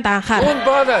алхаанд анхаар. Don't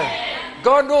bother.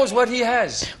 God knows what he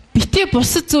has. Битгий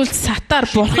бусад зүйлд сатаар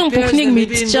бурхан Prepares бүхнийг them even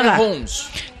in мэдж their байгаа. homes.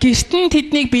 Гэрт нь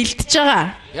тэднийг бэлдэж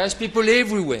байгаа. He has people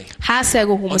everywhere.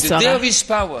 Хаасайгүй On хүмүүс the day of байгаа. his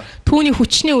power, Түүний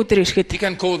хүчний өдөр ирэхэд he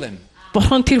can call them.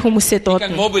 бурхан тэр хүмүүсээ He can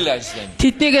дуудана. mobilize them.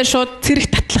 Тэднийгээ шууд цэрэг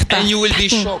татлахтаа. And you will be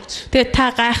shocked. Тэгээ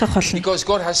та гайхах болно. Because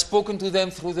God has spoken to them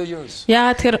through the years.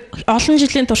 Яагаад тэр олон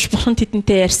жилийн турш бурхан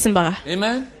тэдэнтэй ярьсан байгаа.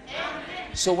 Amen?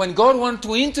 So when God wants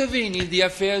to intervene in the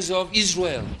affairs of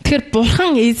Israel Тэгэхээр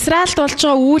бурхан Израильд болж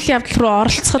байгаа үйл явдал руу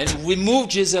оролцоход and remove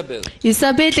Jezebel,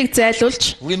 Изабелийг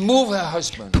зайлуулж, remove her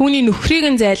husband, түүний нөхрийг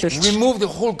нь зайлуулж, remove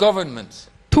the whole government,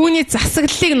 түүний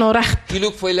засаглалыг нураахт he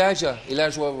looked for Elijah.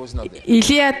 Elijah was not there.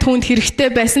 Илия түүнд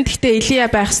хэрэгтэй байсан. Гэхдээ Илия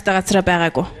байх ёстой газараа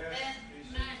байгаагүй.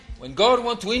 When God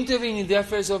wants to intervene in the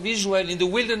affairs of Israel in the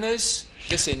wilderness,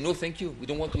 they say, no, thank you. We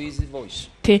don't want to hear his voice.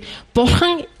 Тэ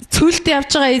бурхан цүлд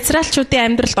явж байгаа Израильчүүдийн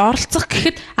амьдралд оролцох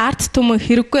гэхэд арт түмэн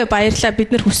хэрэггүй баярлаа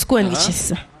бид нар хүсэхгүй байна гэж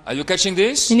хэлсэн. Are you catching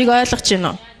this? Энийг ойлгож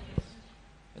байна уу?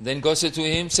 And then God said to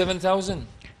him, 7,000.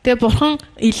 Тэгээ бурхан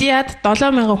Илияд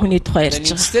 7000 хүний тухай Then ярьж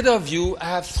байгаа. instead of you,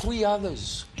 I have 3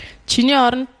 others. Чиний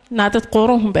оронд надад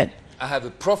 3 хүн байна. I have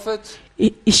a prophet,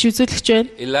 Иш үзүүлэгч байна.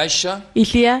 Elisha.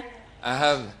 Илия, I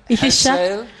have Elisha.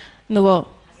 Hazael. нөгөө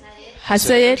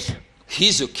Хазаэл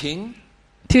He's a king.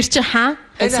 тэр чинь хаан.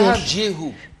 And I have Хазаэл.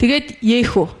 Jehu. Тэгээд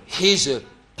Еху He's a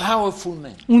powerful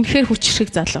man. үнэхээр хүчрэг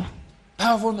залуу.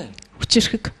 Powerful man.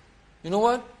 Хүчрэг. You know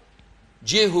what?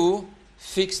 Jehu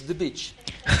fixed the beach.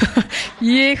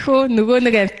 Еху нөгөө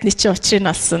нэг амтны чинь учрыг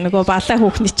олсон. Нөгөө балаа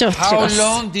хүүхний чинь учрыг How олсон.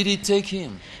 long did it take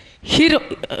him? Хэр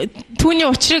түүний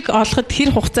учрыг олоход хэр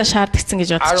хугацаа шаардсан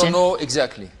гэж I бодож don't байна. know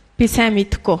exactly. Би сайн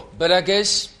мэдэхгүй. But I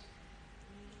guess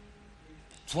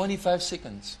 25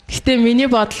 seconds. Гэтэ миний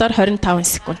бодлоор 25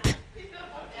 секунд.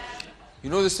 You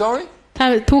know the story?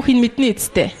 Та түүхийг мэднэ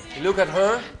үсттэй. He looked at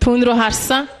her Түүн рүү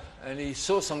харсан. and he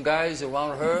saw some guys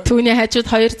around her. Түүний хажууд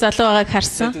хоёр залуу байгааг Said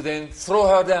харсан. to them, throw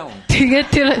her down. Тэгээд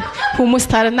тэр хүмүүс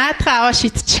тараа наадхаа аваа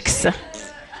шидчих гэсэн.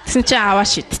 Тэгсэн чинь аваа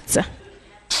шидчихсэн.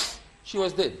 She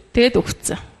was dead. Тэгээд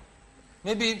өгцсөн.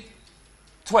 Maybe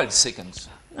 12 seconds.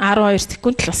 12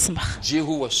 секунд л болсон баг.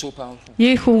 Jehu was so powerful.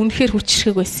 Еху үнэхээр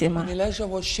хүчрэг байсан юм аа. And Elisha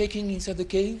was shaking inside the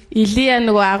cave. Илия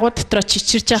нөгөө агуу дотроо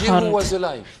чичирж Jehu байгаа was хооронд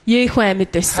alive. Еху амьд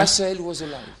байсан. Hazael was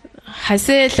alive.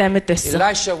 Хазаэл амьд байсан.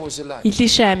 Elisha was alive.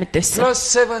 Илиша амьд байсан. Plus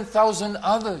 7,000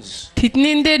 others.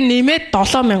 Тэднийн дээр нэмээд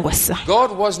 7000 байсан.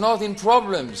 God was not in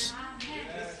problems.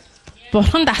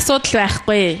 Бурханд асуудал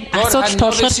байхгүй. God Асуудал had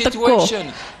another тулгардаггүй.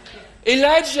 situation.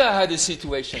 Elijah had a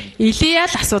situation. Илия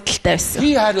л асуудалтай байсан.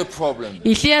 He had a problem.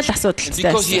 Илия л And асуудалтай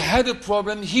because he байсан. had a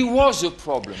problem, he was a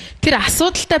problem. Тэр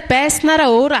асуудалтай байснараа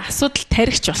өөрөө асуудал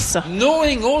тархич болсон.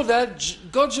 Knowing all that,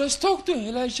 God just talked to him.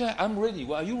 Elijah, I'm ready.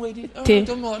 Well, are you ready? Oh, I Тий.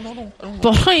 don't know. I don't know.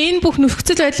 Бурхан энэ бүх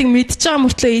нөхцөл байдлыг мэдж байгаа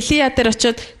мөртлөө Илия дээр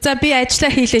очиод за би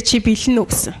ажиллаа хийлээ чи бэлэн үү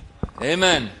гэсэн.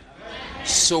 Amen.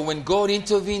 So when God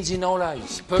intervenes in our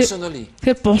lives, personally,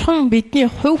 Тэгэхээр бурхан бидний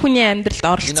хувь хүний амьдралд in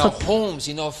our оролцоход homes,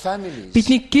 in our families,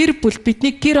 бидний гэр бүл,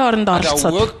 бидний гэр оронд at our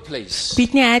оролцоход workplace,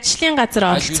 бидний ажлын газар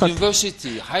at оролцоход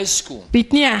university, high school,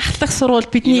 бидний ахлах сургууль,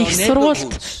 бидний In our их сургуульд,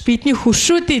 neighborhoods, бидний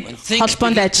хөршүүдийн when things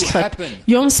холбоонд begin to ажиллахад happen,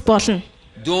 юмс болно.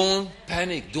 don't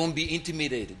panic, don't be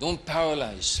intimidated, don't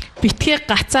paralyze. Битгий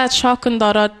гацаад шоконд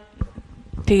ороод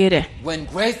тэгээрэй. When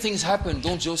great things happen,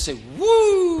 don't just say,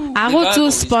 woo! Агуу the Bible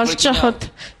зүйлс is болж breaking байхад out.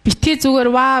 битгий зүгээр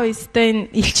вау өстэй энэ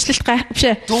илчлэлт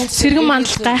бишээ. Don't say Сэргэн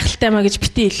мандал anything. гайхалтай маа гэж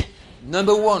битгий ил.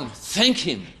 Number one, thank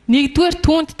him. Нэгдүгээр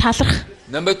түүнд таларх.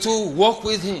 Number two, walk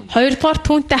with him. Хоёрдугаар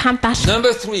түүнтэй хамт алах.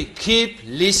 Number three, keep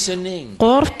listening.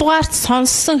 Гуравдугаарт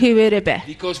сонссон хിവэрэ бай.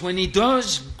 Because when he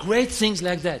does great things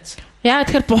like that, Яа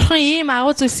тэгэхээр бурхан ийм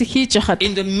агуу зүйлсийг хийж яхад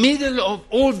in the middle of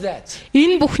all that,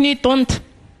 энэ бүхний дунд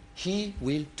he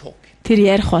will talk. тэр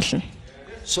ярих болно.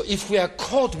 So if we are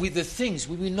caught with the things,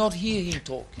 we will not hear him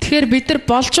talk. Тэгэхээр бид нар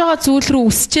болж байгаа зүйл рүү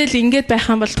үсчээл ингэж байх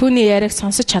юм бол түүний яриаг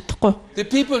сонсож чадахгүй. The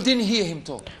people didn't hear him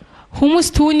talk.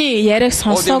 Хүмүүс түүний яриаг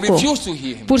Or they сонсоогүй. refused to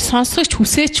hear him. Бүр сонсгогч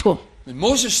хүсээчгүй. And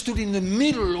Moses stood in the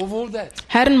middle of all that.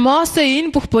 Харин Мосе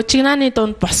энэ бүх бужигнааны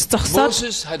дунд бос зогсоод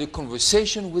Moses had a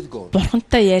conversation with God,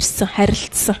 бурхантай ярьсан,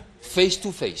 харилцсан. face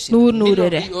to face, in Нүүр the middle of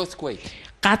нүрээрээ. the earthquake.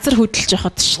 Газар хөдөлж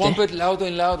явахад штэ. Trumpet louder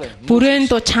and louder. Бүрээн Moses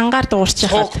дуу чангаар дуурч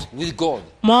явахад talked with God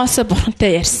Мосе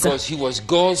бурхантай ярьсан. because he was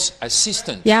God's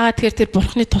assistant. Яагаад тэгэхээр тэр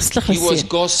бурханы туслах He was байсан.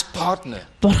 God's partner.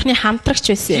 Бурханы хамтрагч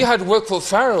He байсан. had worked for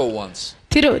Pharaoh once.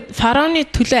 Тэр фараоны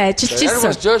төлөө ажиллаж That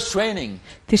was ирсэн. just training.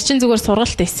 Тэр чинь зүгээр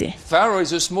сургалт байсан. Pharaoh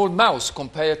is a small mouse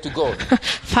compared to God.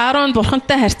 Фараон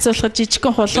бурхантай харьцуулахад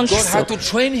жижигхэн хулган л God had гэсэн. to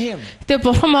train him. Тэгээ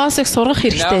бурхан Мосег сургах Now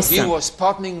хэрэгтэй he байсан. was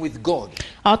partnering with God.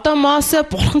 Одоо Мосе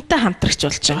бурхантай хамтрагч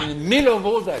болж байгаа. In the middle of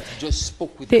all that, he just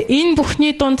spoke with God. Тэгээ энэ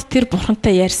бүхний дунд тэр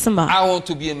бурхантай ярьсан ба. I want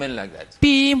to be a man like that.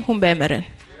 Би ийм хүн баймаар байна.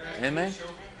 Amen.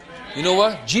 You know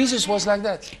what? Jesus was like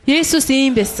that. Есүс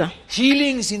ийм байсан.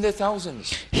 Healings in the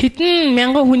thousands. Хэдэн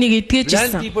мянган хүнийг эдгэж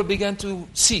Blind ирсэн. people began to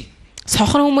see.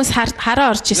 Сохор хүмүүс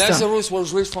хараа орж ирсэн. Lazarus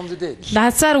was raised from the dead.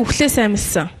 Лазар үхлээс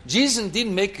амьсан. Jesus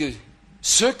didn't make a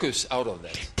circus out of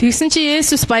that. Тэгсэн чи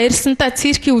Есүс баярлсантаа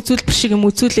циркийн үзүүлбэр шиг юм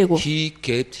үзүүлээгүй. He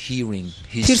kept hearing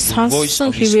Тэр his voice сонссон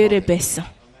of his хിവэрэ Father. байсан.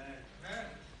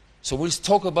 So we'll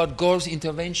talk about God's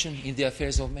intervention in the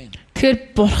affairs of men.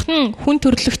 Тэгэхээр бурхан хүн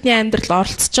төрлөختний амьдрал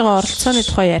оролцож байгаа оролцооны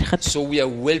тухай ярихад So we are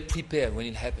well prepared when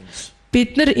it happens.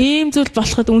 бид нар ийм зүйл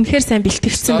болоход үнэхээр сайн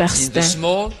бэлтгэгдсэн байх Starts in the хэрэгтэй.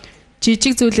 small,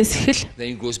 Жижиг зүйлээс эхэл,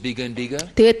 then it goes bigger and bigger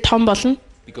тэгээд том болно.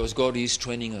 because God is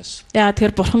training us. Яа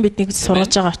тэгэхээр бурхан биднийг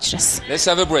сургаж байгаа учраас. Let's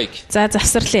have a break. За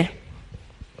завсарлаа.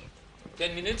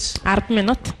 10 minutes. 10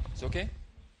 минут. It's okay?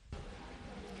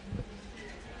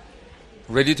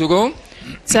 Ready to go?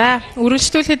 За,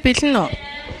 үргэлжлүүлэхэд бэлэн үү?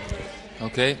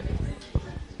 Okay.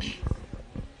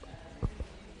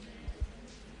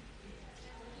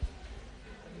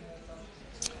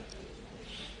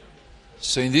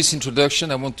 So in this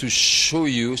introduction, I want to show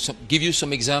you, give you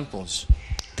some examples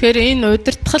Тэгэхээр энэ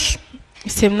удирдах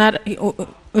семинар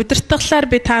удирдахлаар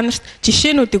би та нарт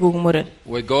жишээнүүдийг өгмөр.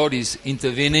 Where God is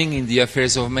intervening in the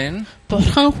affairs of men.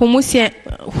 Бурхан хүмүүсийн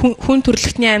хүн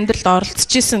төрлөختний амьдралд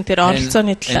оролцож исэн тэр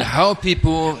оролцооны And талаар. how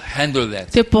people handle that.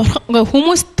 Тэгээ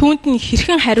хүмүүс түүнд нь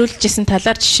хэрхэн хариулж исэн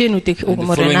талаар жишээнүүдийг In the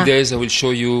өгмөр following байна. days I will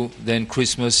show you then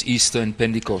Christmas, Easter and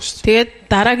Pentecost. Тэгээд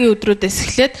дараагийн өдрүүдээс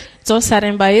эхлээд 100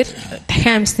 сарын баяр,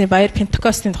 дахин амьсны баяр,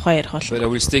 Пентекостын тухай ярих But болно. I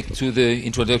will stick to the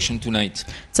introduction tonight.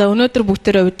 За өнөөдөр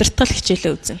бүгдээрээ удирдах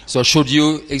хичээлээ үзнэ. So I showed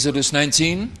you Exodus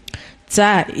 19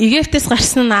 За Египтээс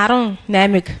гарсан нь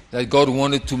 18-ыг that God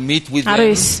wanted to meet with them.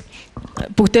 19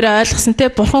 бүгдээрээ ойлгосон те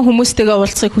бурхан хүмүүстэйгээ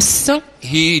уулзахыг хүссэн.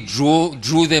 He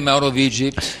drew them out of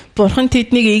Egypt, Бурхан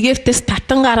тэднийг Египтээс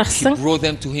татан гаргасан, brought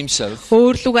them to himself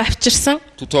өөрлөгөө авчирсан,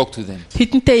 to talk to them.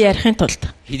 тэдэнтэй ярихын тулд.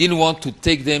 He didn't want to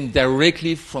take them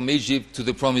directly from Egypt to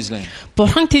the promised land.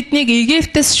 Бурхан тэднийг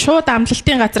Египтээс шууд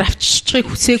амлалтын газар авчирчихыг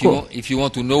хүсээгүй. If you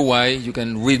want to know why, you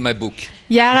can read my book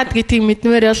Яагаад гэдгийг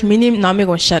мэднээр бол миний номыг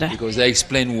уншаарай. because I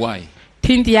explain why.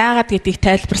 Тэнд яагаад гэдгийг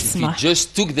тайлбарласан If ба. he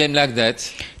just took them like that,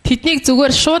 Тэднийг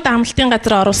зүгээр шууд амралтын газар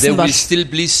they оруулсан бол will still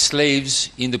be slaves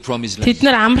in the promised land. тэд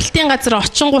нар амралтын газар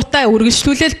очингуудаа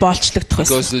үргэлжлүүлэл боолчлогдох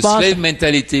Because the байсан. slave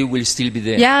mentality will still be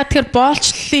there. Яагаад тэр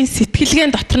боолчлолын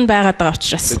сэтгэлгээний дотор нь байгаад байгаа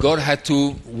учраас. So God had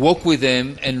to walk with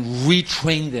them and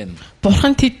retrain them.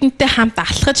 Бурхан тэдэнтэй хамт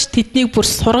алхаж тэднийг бүр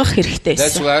сургах хэрэгтэй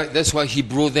байсан. That's why he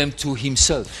brought them to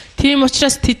himself. Тийм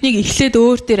учраас тэднийг эхлээд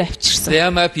өөр дээр авчирсан. They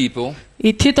are my people.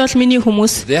 Тэд бол миний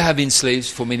хүмүүс. They have been slaves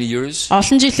for many years.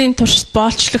 Олон жилийн турш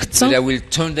боолчлогдсон. But I will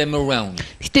turn them around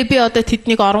Гэтэ би одоо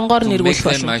тэднийг оронгоор to make нэргүүлэх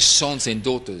them my болно. sons and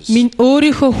daughters. Минь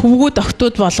өөрийнхөө хөвгүүд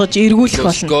охтууд болгож эргүүлэх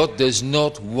Because болно. God does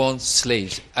not want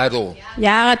slaves at all.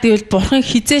 Яагаад гэвэл бурхан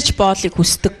хизээч боолыг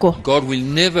хүсдэггүй. God will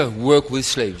never work with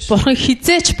slaves. Бурхан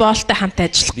хизээч боолтой хамт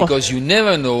ажиллахгүй. Because you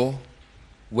never know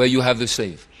where you have the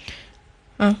slave.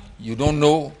 You don't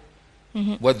know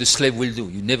what the slave will do.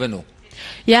 You never know.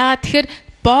 Яагаад тэгэхээр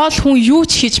боол хүн юу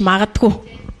ч хийж магадгүй.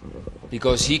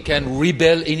 Because he can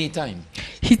rebel anytime.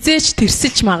 Хизээч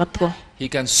тэрсэж магадгүй. He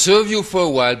can serve you for a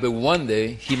while, but one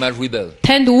day he might rebel.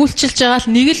 Танд үйлчилж байгаа л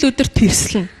нэг л өдөр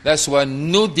тэрслэн. That's why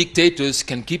no dictators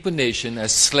can keep a nation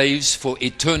as slaves for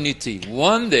eternity.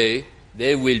 One day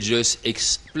they will just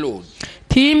explode.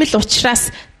 Тийм л учраас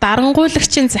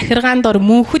дарангуйлагчийн захиргаанд ор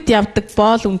мөнхөд явдаг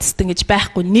боол үндэстэн гэж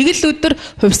байхгүй. Нэг л өдөр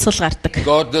хувьсгал гардаг.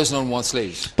 God does not want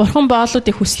slaves. Бурхан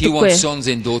боолуудыг He хүсдэггүй. wants sons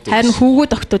and daughters. Харин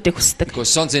хүүгүүд охтуудыг хүсдэг.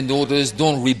 Because sons and daughters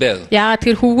don't rebel. Яагаад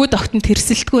тэр хүүгүүд охт нь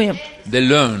тэрсэлдэггүй юм. They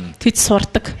learn, Тэд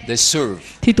сурдаг. they serve,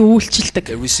 Тэд үйлчилдэг.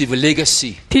 they receive a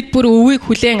legacy. Тэд бүр өвийг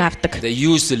хүлээн авдаг. They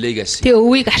use the legacy. Тэ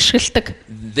өвийг ашигладаг.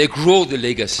 They grow the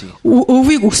legacy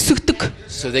Өвийг өсгөдөг.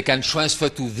 so they can transfer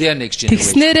to their next generation.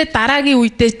 Тэгснээрээ дараагийн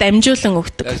үедээ дамжуулан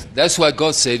өгдөг. That's why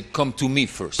God said, come to me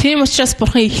first. Тийм учраас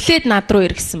бурхан эхлээд над руу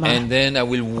иргэсэн байна. And then I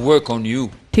will work on you.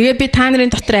 Тэгээ би та нарын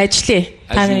дотор ажиллая.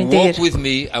 Та As you нарын walk дээр. with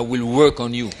me, I will work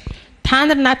on you. Та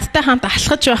нар надтай хамт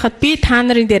алхаж байхад би та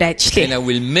нарын дээр And ажиллая. I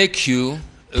will make you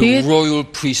a Тэгээд- royal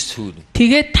priesthood.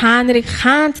 Тэгээд та нарыг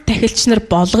хаанд тахилч нар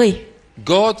болгоё.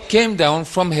 God came down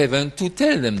from heaven to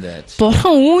tell them that.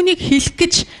 Бурхан үүнийг хэлэх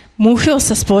гэж мөнхийн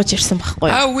усаас бууж ирсэн байхгүй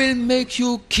юу? I will make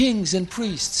you kings and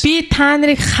priests. Би та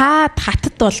нарыг хаад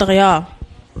хатад болгоё.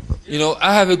 You know,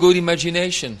 I have a good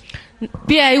imagination.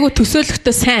 Би айгүй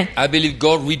төсөөлөхтэй сайн. I believe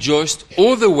God rejoiced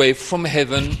all the way from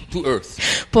heaven to earth.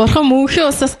 Бурхан мөнхийн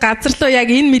усаас газар руу яг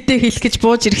энэ мэдээ хэлэх гэж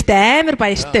бууж ирэхдээ амар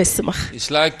баяртай байсан баг. It's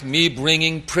like me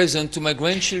bringing present to my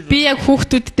grandchildren. Би яг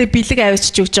хүүхдүүдтэй бэлэг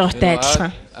авчиж өгч You байгаатай know,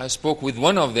 адилхан. I spoke with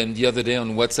one of them the other day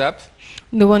on WhatsApp.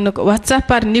 Нөгөө нэг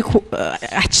WhatsApp-аар нэг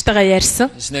ачтайгаа ярьсан.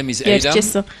 His name is Adam.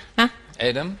 Ярьжсэн.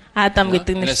 Adam. Адам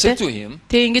гэдэг And I said to нэртэй. him,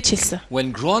 Тэг ингэж хэлсэн.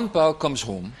 when grandpa comes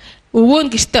home Өвөө нь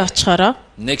гэртээ очихороо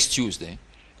next Tuesday,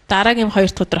 дараагийн 2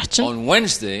 дахь өдөр очино. on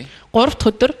Wednesday, 3 дахь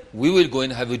өдөр we will go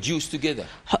and have a juice together.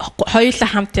 хоёулаа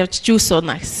хамт явж жуус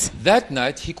ууна гэсэн. That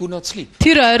night, he could not sleep.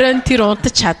 Тэр оройн тэр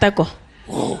унтаж чадаагүй.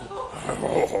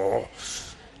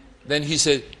 Then he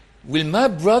said, will my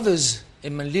brothers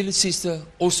and my little sister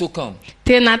also come?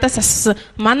 Тэгээ надаас асуусан.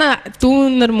 Манай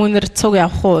дүүнэр мөнэр цуг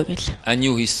явах уу гэл. I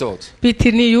knew his thought. Би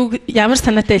тэрний юу ямар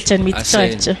санаатай хэлж байгааг I мэдчихэж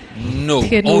байгаа юм said, чи. no,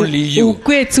 Тэгэхээр only you.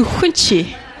 үгүй зөвхөн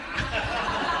чи.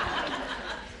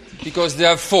 Because there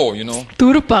are 4, you know.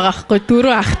 4 байгаа хгүй 4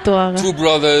 ах トゥ байгаа. 2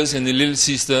 brothers and a little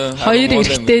sister. I Хоёр don't want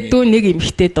them эрэгтэй with дүү me. нэг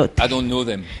эмэгтэй дууд. I don't know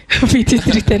them. Би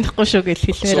тэднийг танихгүй шүү гэж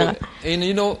хэлмээр So, байгаа. and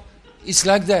you know, it's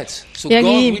like that. So Яг God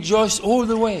ийм. rejoiced all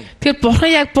the way. Тэгэхээр бурхан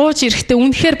яг бууж ирэхдээ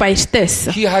үнэхээр баяртай байсан.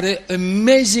 He had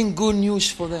amazing good news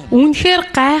for them.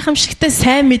 Үнэхээр гайхамшигтай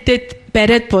сайн мэдээд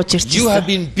бариад бууж You have ирчихсэн.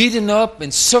 been beaten up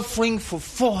and suffering for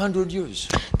 400 years.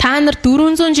 Та нар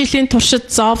 400 жилийн туршид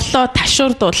зовлоо,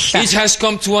 ташуур дууллаа. It has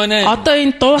come to an end. Одоо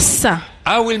энэ дууссан.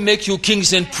 I will make you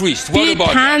kings and priests. What Би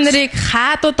about та that? нарыг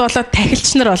хаадууд болоод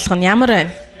тахилч нар болгоно. Ямар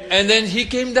байна? And then he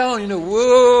came down,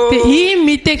 whoa. Тэгээ ийм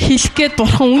мэдээг хэлэх гээд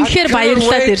бурхан үнэхээр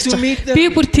баярлаад ирж байгаа. Би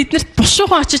бүр тэднэрт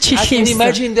бушуухан очиж I хэлэх can юмсан.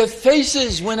 imagine their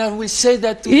faces when I will say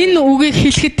that to them. Энэ үгийг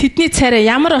хэлэхэд тэдний царай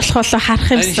ямар болох болоо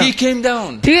харах And he юмсан. came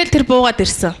down. Тэгэл тэр буугаад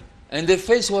ирсэн. And their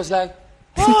face was like,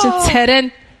 Тэгсэн чинь царай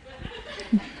нь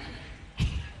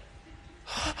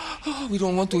oh, we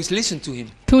don't want to listen to him.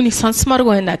 түүнийг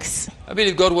сонсомооргүй байна гэсэн. I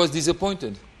believe God was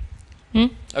disappointed.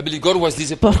 I believe God was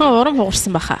disappointed. Бурхан урам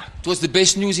хугарсан баха. It was the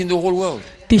best news in the whole world.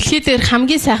 Дэлхий дээр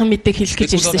хамгийн сайхан мэдээг хэлэх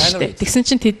гэж ирсэн шүү дээ. Тэгсэн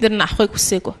чинь тэд нар нь авахыг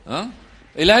хүсээгүй. Huh?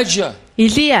 Elijah,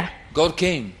 Илия God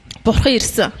came. бурхан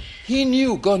ирсэн. He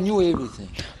knew, God knew everything.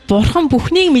 Бурхан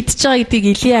бүхнийг мэдж байгаа гэдгийг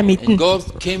Илия And мэднэ.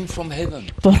 God came from heaven.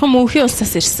 Бурхан мөнхийн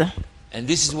улсаас ирсэн. And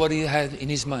this is what he had in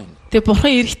his mind. Тэгээ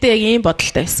бурхан ирэхдээ яг ийм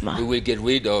бодолтой байсан маа. We will get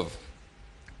rid of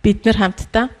Бид нар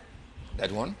хамтдаа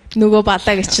that one, нөгөө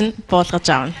балааг чинь буулгаж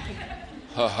аавна.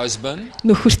 her husband,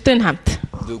 Нөхөртэй нь хамт.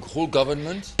 the whole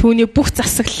government, Түүний бүх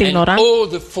засаглалыг and нураа. all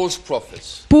the false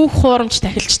prophets. Бүх хуурамч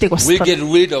тахилчдыг We'll босгох. get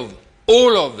rid of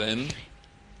all of them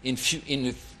in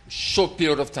a short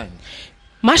period of time.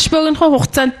 Маш богинохон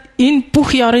хугацаанд энэ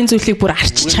бүх ёрын зүйлийг бүр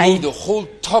арчиж Remove хаяа. the whole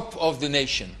top of the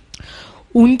nation.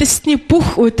 Үндэсний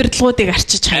бүх удирдлагуудыг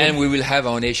арчиж And хаяа. we will have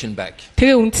our nation back.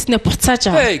 Тэгээ үндэснээ буцааж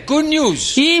аваа. Hey, good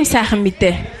news. Ийм сайхан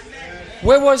мэдээ.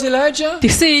 Where was Elijah?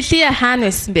 Тэгсэн Илия хаана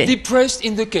байсан бэ? Depressed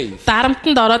in the cave.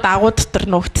 Дарамтанд ороод агуу дотор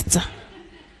нуугдцсан.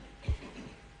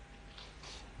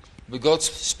 But God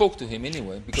spoke to him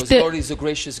anyway because Гэтэ- God is a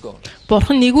gracious God.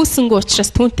 Бурхан нэгүүлсэнгүй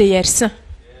учраас түүнтэй ярьсан.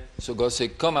 So God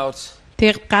said, come out,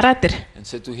 Тэгээ гараад ир and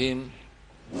said to him,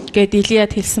 гэд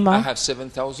Илияд хэлсэн I баа. have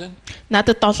 7,000.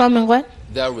 Надад 7000 байна.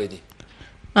 They are ready.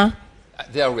 А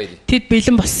They are ready. тэд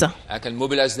бэлэн болсон. I can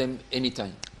mobilize them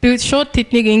anytime. Би шууд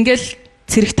тэднийг ингээл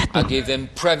цэрэг I татна. gave them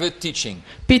private teaching,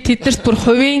 Би тэднэрт бүр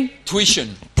хувийн tuition,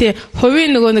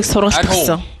 хувийн нөгөө нэг сургалт At home.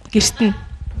 өгсөн. Гэрт нь.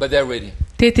 but they're ready.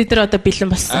 Тэгээ тэд нар одоо бэлэн I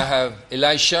болсон. have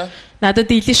Elisha. Надад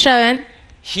Илиша байна.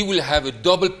 He will have a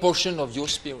double portion of your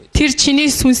spirit. Тэр чиний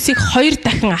сүнсийг 2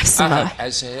 дахин I авсан have байна.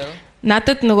 Azrael.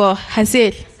 Надад нөгөө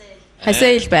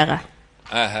Хазаэл байгаа.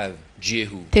 I have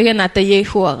Jehu. Тэгээ надад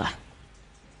Еху байгаа.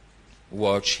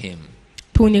 Watch him.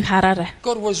 Түүнийг хараарай.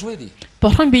 God was ready.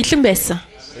 Бурхан бэлэн байсан.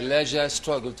 Elijah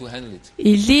struggled to handle it.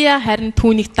 Илия харин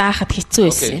түүнийг даахад хэцүү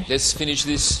байсан. Okay, let's finish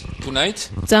this tonight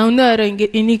За өнөө орой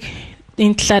ингээд энийг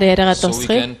энэ талаар яриагаа so we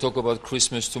дуусгая. can talk about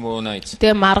Christmas tomorrow night.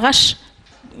 Тэгээ маргааш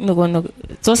нөгөө нэг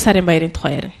 100 сарын баярын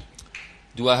тухай ярина.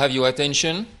 Do I have your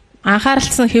attention?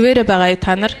 Анхааралцсан хിവэрэ байгаа юу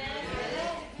та нар?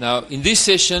 Now, in this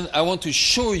session, I want to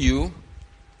show you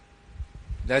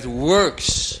that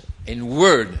works and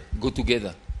word go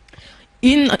together.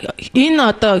 Энэ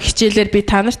одоо хичээлээр би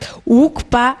та нарт үг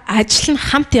ба ажил нь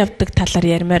хамт явдаг талаар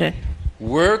ярмаар байна.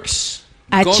 Works,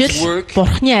 Ажил, God's work,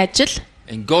 Бурхны ажил,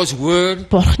 and God's word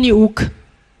Бурхны үг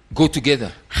go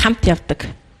together. хамт явдаг.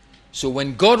 So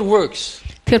when God works,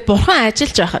 Тэгэхээр Бурхан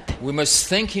ажиллаж байхад we must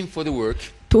thank Him for the work.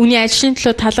 түүний ажлын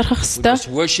төлөө талархах We ёстой, must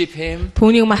worship Him,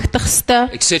 түүнийг магтах ёстой.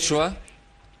 etc.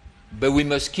 But we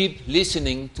must keep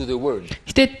listening to the word.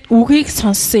 Гэтэ үгийг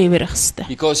сонссон ивэр байх ёстой.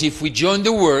 Because if we join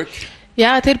the work,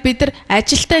 Яагаад тэр бид нар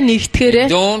ажилдаа нэгтгэхээрээ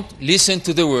don't listen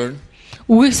to the word,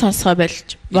 үгийг сонсгоо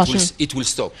болно. it will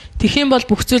stop. Тэгэх юм бол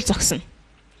бүх зүйл зогсно.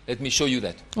 Let me show you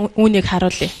that. Үүнийг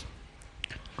харуулъя.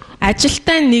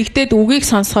 Ажилдаа нэгдээд үгийг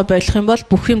сонсгоо болох юм бол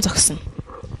бүх юм зогсно.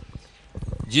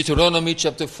 Deuteronomy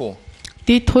chapter 4.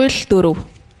 Дэд хууль 4.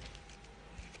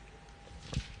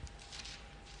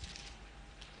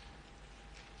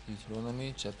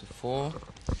 Deuteronomy chapter 4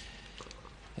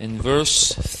 and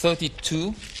verse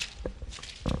 32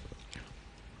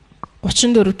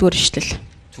 34 дугаар ишлэл.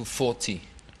 to 40.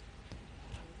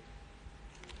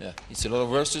 Yeah, it's a lot of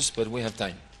verses, but we have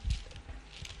time.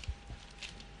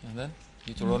 And then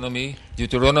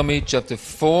Deuteronomy chapter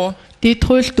 4, Дэд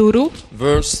хууль 4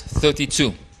 verse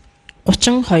 32.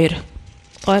 32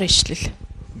 дугаар ишлэл.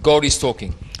 God is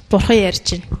talking. Бурхан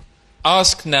ярьж байна.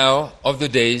 Ask now of the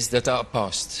days that are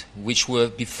past, which were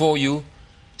before you,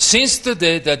 since the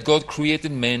day that God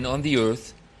created man on the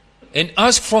earth, and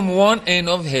ask from one end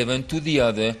of heaven to the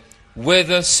other,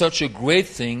 whether such a great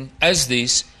thing as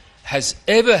this has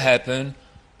ever happened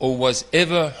or was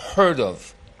ever heard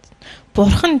of.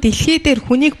 Бурхан дэлхий дээр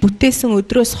хүнийг бүтээсэн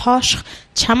өдрөөс хойш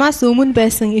чамаас өмнө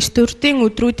байсан эрт үрдийн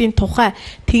өдрүүдийн тухай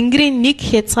Тэнгэрийн нэг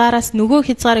хязгаараас нөгөө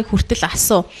хязгаарыг хүртэл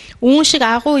асуу. Үүн шиг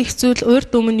агуу их зүйл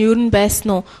урд өмнө юу н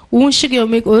байсан уу? Үүн шиг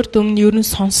юмыг урд өмнө юу н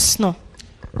сонссон уу?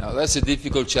 Now that's a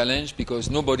difficult challenge because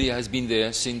nobody has been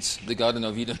there since the Garden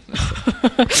of Eden.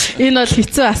 Энэ бол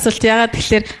хэцүү асуулт. Яагаад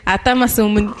тэгэхээр Адамаас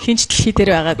өмнө хинч дэлхий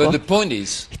дээр But байгаагүй. the point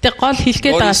is, Гэтэ гол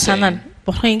хэлгээд God байгаа is санаа нь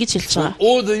Бурхан ингэж хэлж for байгаа.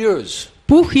 all the years,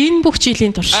 Бүх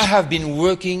жилийн турш I have been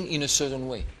working in a certain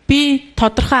way. би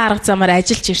тодорхой арга замаар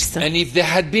ажиллаж ирсэн. And if there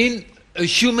had been a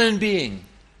human being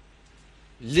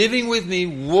living with me,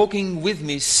 walking with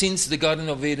me since the Garden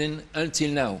of Eden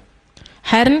until now,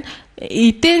 Харин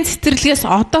эдийн цэцэрлэгээс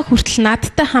одоо хүртэл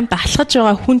надтай хамт алхаж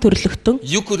байгаа хүн төрлөختөн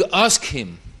you could ask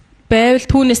him байвал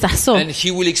түүнээс асуу. and he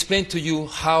will explain to you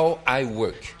how I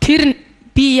work. Тэр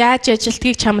би яаж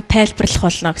ажилтгийг чамд тайлбарлах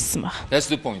болно гэсэн баг. That's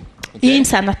the point. Okay? Ийм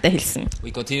санаатай хэлсэн. We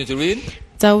continue to read.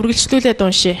 За үргэлжлүүлээд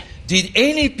уншъя. Did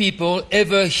any people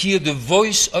ever hear the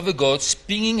voice of a God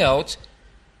speaking out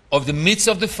of the midst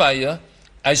of the fire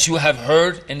as you have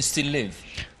heard and still live?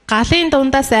 Галын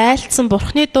дундаас айлтсан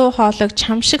Бурхны дуу хоолойг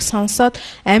чам шиг сонсоод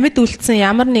амьд үлдсэн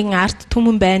ямар нэгэн арт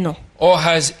түмэн байна уу? Or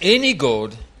has any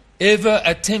God ever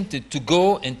attempted to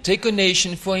go and take a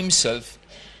nation for himself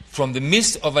from the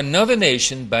midst of another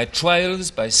nation by trials,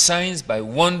 by signs, by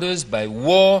wonders, by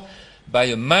war,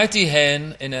 by a mighty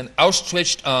hand and an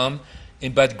outstretched arm,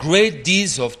 and by great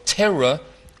deeds of terror,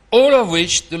 all of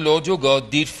which the Lord your God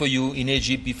did for you in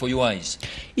Egypt before your eyes?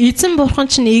 Эзэн Бурхан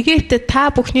чинь Египтэд та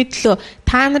бүхний төлөө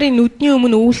та нарын нүдний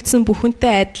өмнө үйлдсэн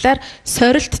бүхэнтэй адилаар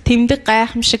сорилт тэмдэг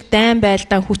гайхамшиг дайн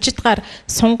байлдаан хүчит гар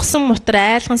сунгасан мутар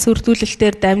айлган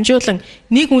сүрдүүлэлтээр дамжуулан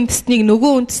нэг үндэснийг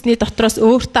нөгөө үндэсний дотроос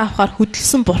өөртөө авахар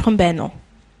хөдөлсөн Бурхан байна уу?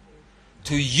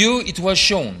 To you it was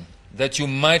shown that you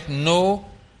might know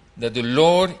that the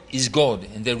Lord is God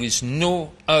and there is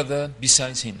no other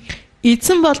besides him.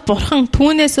 Эзэн бол Бурхан,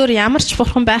 түүнээс өөр ямар ч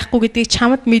Бурхан байхгүй гэдгийг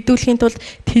чамд мэдүүлэхийн тулд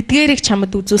тэдгээрийг чамд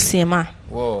үзүүлсэн юм аа.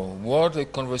 Whoa, what a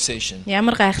conversation.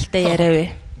 Ямар гайхалтай яриа вэ?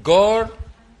 God,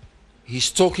 he's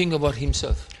talking about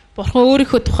himself. Бурхан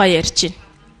өөрийнхөө тухай ярьж байна.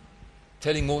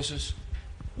 Telling Moses,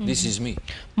 this is me.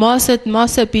 Мосе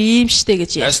би ийм штэ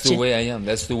гэж That's ярьж the байна. way I am.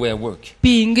 That's the way I work.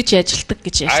 Би ингэж ажилтдаг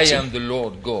гэж I ярьж am байна. the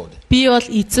Lord God. Би бол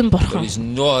эзэн There Бурхан. is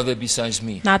no other besides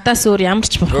me. Надаас өөр ямар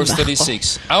ч Бурхан Verse байхгүй.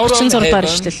 36. Out of 36 heaven,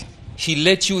 ишлэл. he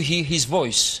let you hear his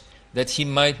voice that he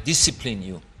might discipline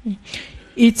you.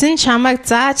 Эзэн чамайг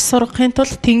зааж сургахын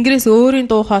тулд Тэнгэрээс өөрийн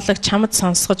дуу хоолойг чамд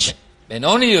сонсгож, And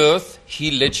on the earth,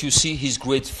 he let you see his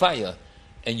great fire,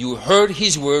 and you heard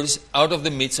his words out of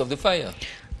the midst of the fire.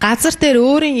 газар дээр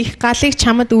өөрийн их галыг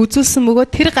чамд үзүүлсэн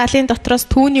бөгөөд тэр галын дотроос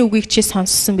түүний үгийг чи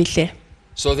сонссон билээ.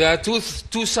 So there are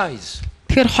two sides.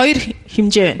 Тэгэхээр хоёр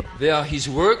хэмжээ байна. There are his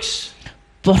works,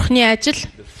 Бурхны ажил,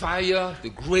 the fire,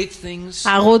 the great things,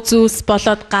 агуу зүйлс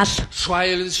болоод гал,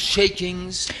 trials,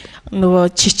 shakings.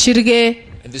 нөгөө чичиргээ.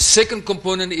 And the second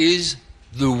component is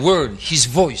the word, his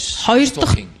voice. Хоёр He's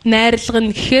дахь talking. найрлага нь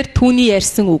гэхээр түүний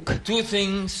ярьсан үг. Two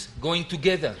things going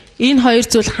together. Энэ хоёр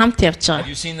зүйл хамт явж Have байгаа.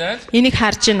 you seen that? Энийг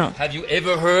харж байна уу? Have you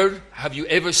ever heard? Have you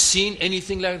ever seen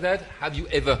anything like that? Have you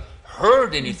ever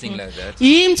heard anything like that?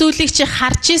 Ийм зүйлийг чи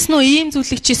харж ийсэн үү? Ийм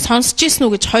зүйлийг чи сонсч ийсэн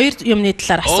үү гэж хоёр юмны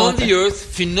талаар On the асуудаг. earth,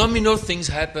 phenomenal things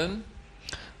happen.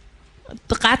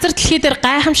 Газар дэлхий дээр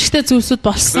гайхамшигтай зүйлсүүд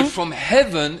болсон. But from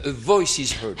heaven, a voice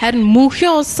is heard. Харин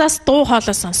мөнхийн улсаас дуу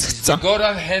хоолой The сонсогдсон. God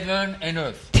of heaven and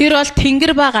earth. Тэр бол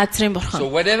Тэнгэр ба газрын So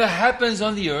Бурхан. whatever happens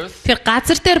on the earth, Тэр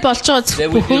газар дээр болж байгаа there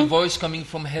will be a бүхэн voice coming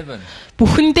from heaven.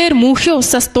 бүхэн дээр мөнхийн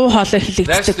улсаас дуу хоолой That's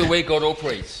the хэлэгддэг. way God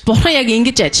operates. Бурхан яг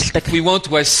ингэж ажилдаг. If we want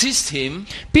to assist Him,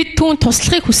 Бид түүн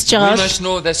туслахыг хүсэж we байгаа бол must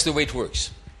know that's the way it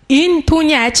works. энэ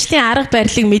түүний ажлын арга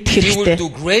барилыг мэдэх He will хэрэгтэй. do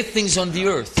great things on the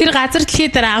earth. Тэр газар дэлхий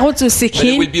дээр агуу зүйлсийг But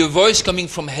there will хийн. be a voice coming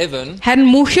from heaven. Харин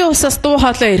мөнхийн улсаас дуу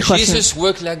хоолой ирэх болно. Jesus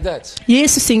worked like that.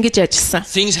 Есүс ингэж ажилласан.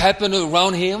 Things happen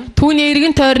around Him. Түүний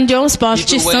эргэн тойронд юмс болж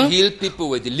People were исэн. healed, people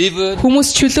were delivered.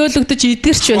 Хүмүүс чөлөөлөгдөж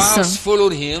эдгэрч байсан. Crowds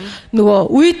followed Him.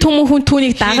 Нөгөө үе түмэн хүн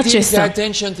түүнийг He дагаж didn't pay байсан.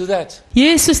 attention to that.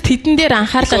 Есүс тэдэн дээр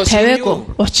анхаарлаа Because he тавиагүй.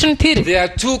 knew. Учир нь тэр There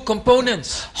are two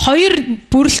components. хоёр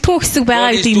бүрэлдэхүүн хэсэг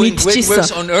байгаа God is гэдгийг doing great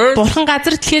works on earth. мэдчихсэн. Бурхан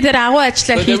газар дэлхий дээр агуу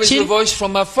ажиллаа But there хийж is a байна. voice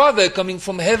from my Father coming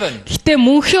from heaven. Гэтэ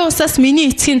мөнхийн усаас миний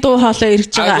эцгийн дуу хоолой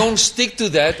ирж I байгаа. don't stick to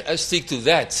that, I stick to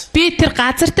that. Би тэр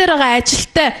газар дээр байгаа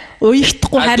ажилтай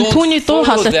уягдахгүй I харин түүний don't дуу follow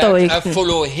хоолойтой that, I уягдана.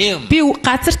 follow Him. Би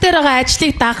газар дээр байгаа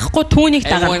ажлыг дагахгүй түүнийг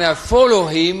And when дагна. I follow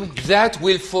Him, that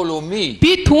will follow me.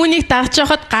 Би түүнийг дагж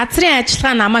явахад газрын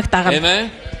ажиллагаа намайг дагна.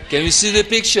 Amen? Can you see the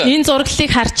picture? Энэ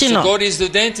зураглалыг харж So байна уу? God is the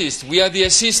dentist, we are the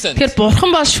assistant. Тэгэхээр бурхан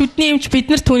бол шүдний эмч, бид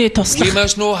нар түүний We туслах.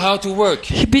 must know how to work.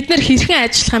 Бид нар хэрхэн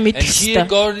ажиллахаа And мэдэх here ёстой.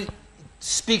 God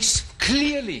speaks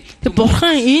clearly. Тэр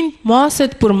бурхан энэ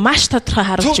Мосед бүр маш тодорхой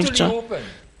харуулж өгч Totally байгаа. open.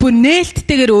 Бүр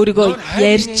нээлттэйгээр өөрийгөө Not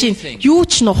hiding ярьж байна. anything. Юу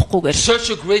ч нухахгүйгээр. Such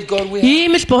a great God we have.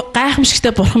 Ийм л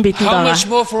гайхамшигтай бурхан бидэнд How байгаа. much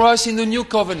more for us in the new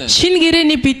covenant? Шинэ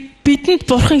гэрээний бид бидэнд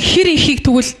бурхан хэр ихийг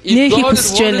тэгвэл If нээхийг God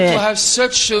хүсэж had wanted байна to вэ? have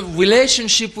such a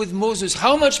relationship with Moses,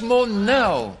 how much more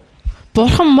now?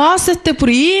 Бурхан Мосетэй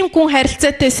бүр ийм гүн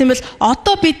харилцаатай байсан бол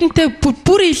одоо бидэнтэй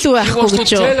бүр илүү He байхгүй wants to гэж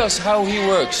юу? tell us how he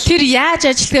works. Тэр яаж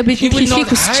ажиллагаа He бидэнд will хэлхийг not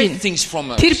хүсэж hide байна. things from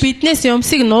us. Тэр биднээс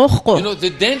юмсыг нуухгүй.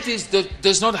 The dentist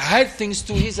does not hide things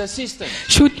to his assistant.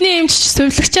 Шүдний эмч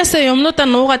сувлагчаасаа юмнуудаа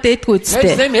нуугаад ээдгүй Tells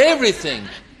үстэй. them everything.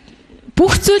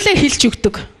 Бүх зүйлээ хэлж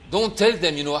өгдөг. Don't tell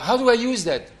them, how do I use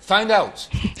that? Find out.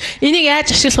 Энийг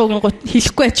яаж ашиглах вэ?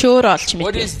 Хэлэхгүй ч өөрөө олж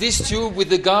What мэдээ. is this tube with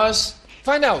the gas?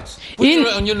 Find out. Put it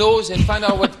on your nose and find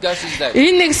out what gas is that.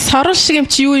 Энэ нэг сорон шиг юм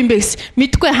чи юу юм бэ гэс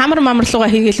мэдгүй хамар мамарлууга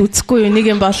хийгээл үзэхгүй юу нэг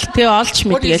юм бол тэгээ олж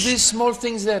What is мэдгээл. these small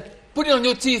things that? Put it on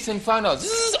your teeth and find out.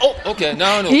 Oh, okay,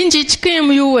 now I know. Энэ жижигхэн юм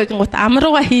юу вэ гингут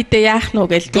амрууга хийдэ яах нь вэ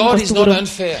гээл. God is not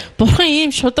unfair. Бурхан ийм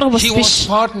шудраг бас He wants биш.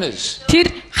 partners. Тэр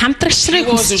He хамтрагчрыг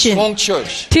wants a хүсэж байна. strong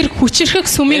church. Тэр хүчрхэг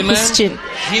сүмийг Amen. хүсэж байна.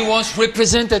 He wants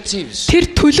representatives Тэр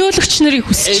төлөөлөгч нарыг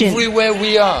хүсэж байна. everywhere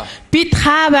we are. Бид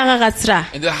хаа байгаа газраа.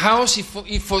 And the house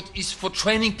is for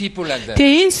training people like that.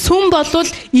 Тэгээ энэ сүм болвол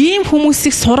ийм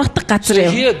хүмүүсийг сургадаг газар So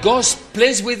юм. here God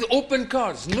plays with open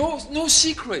cards. No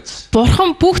secrets.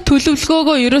 Бурхан бүх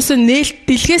төлөвлөгөөгөө ерөөсөө нээлт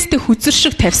дэлгээстэй хүзэр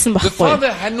шиг тавьсан The байхгүй.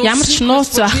 Father had no Ямар ч secrets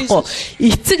нууц for байхгүй.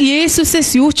 Jesus. Эцэг Есүсээс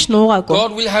юу ч нуугаагүй.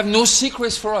 God will have no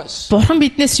secrets for us. Бурхан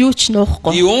биднээс юу ч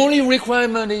нуухгүй. The only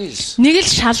requirement is Нэг л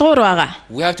шалгуур байгаа.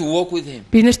 we have to walk with Him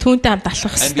Бид нэр түүнтэй хамт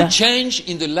алхах and be хэрэгтэй. changed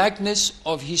in the likeness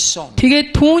of His Son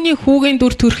Тэгээд түүний хүүгийн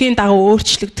дүр төрхийн дагуу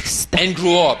өөрчлөгдөх хэрэгтэй. and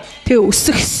grow up. Тэгээ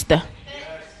өсөх хэрэгтэй.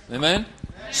 Amen.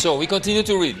 So we continue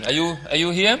to read. Are you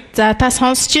here? За та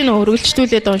сонсож гин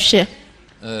өргөлжтүүлээд уншъя.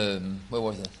 Where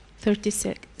was that?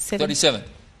 37. 37.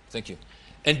 Thank you.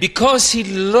 And because He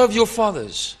loved your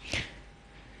fathers,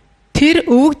 Тэр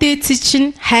өвөг дээдсийг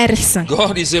чинь хайрлсан.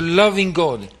 God is a loving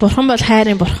God. Бурхан бол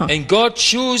хайрын бурхан. And God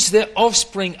chose their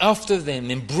offspring after them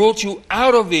and brought you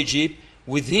out of Egypt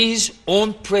with His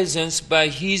own presence by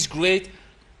His great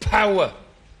power.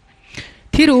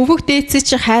 Тэр өвөг дээдсийг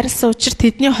чинь хайрлсан учраас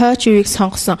тэдний хойч үеийг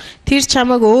сонгосон. Тэр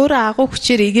чамайг өөрөө агуу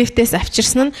хүчээр Египтээс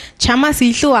авчирсан нь чамаас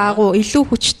илүү агуу, илүү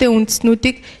хүчтэй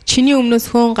үндэснүүдийг чиний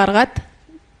өмнөөс хөөн гаргаад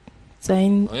за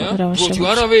энэ Brought you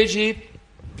out of Egypt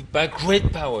by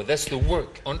great power. That's the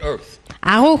work on earth.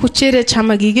 агуу хүчээрээ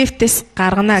чамайг Египтээс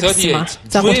гаргана гэсэн маа.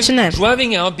 За 38.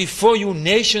 Driving out before you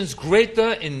nations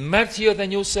greater and mightier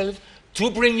than yourself to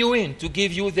bring you in, to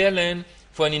give you their land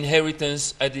for an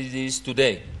inheritance as it is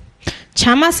today.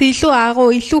 Чамаас илүү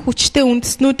агуу, илүү хүчтэй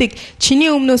үндэснүүдийг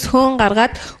чиний өмнөөс хөөн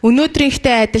гаргаад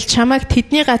өнөөдрийнхтэй адил чамайг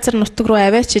тэдний газар нутаг руу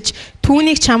аваачиж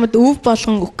түүнийг чамд өв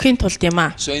болгон өгөхийн тулд юм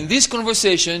аа. So in this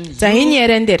conversation, За энэ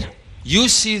яриан дээр you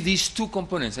see these two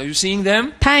components. Are you seeing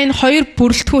them? та энэ хоёр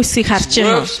бүрэлдэхүүн хэсгийг харж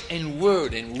байна уу? Works and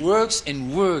word and works and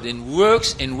word and works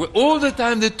and word. All the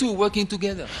time the two working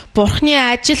together. Бурхны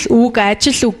ажил үг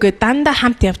гэдэг дандаа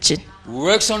хамт явж байна.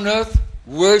 Works on earth,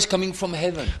 words coming from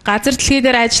heaven. Газар дэлхий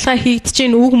дээр ажиллагаа хийгдэж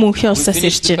байна үг мөнхийн We улсаас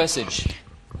finish ирж the байна. passage.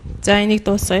 За энийг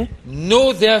дуусгая.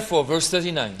 Know therefore, verse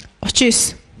 39.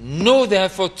 39. Know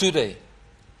therefore today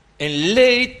and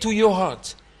lay it to your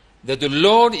heart that the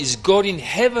Lord is God in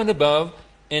heaven above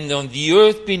and on the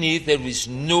earth beneath there is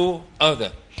no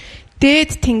other.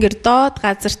 Дээд тэнгэр доод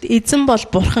газарт эзэн бол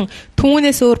бурхан.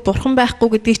 Түүнээс өөр бурхан байхгүй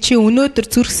гэдгийг чи өнөөдөр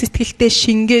зүрх сэтгэлдээ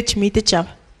шингээж мэдэж ав.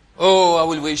 Oh, I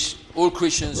will wish all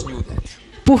Christians knew that.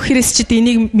 Бүх христчид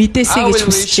энийг мэдээсэй I гэж will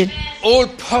хүсэж wish байна. all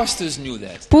pastors knew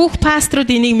that. Бүх пасторууд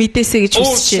энийг мэдээсэй гэж All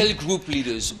хүсэж байна. cell group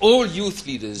leaders, all youth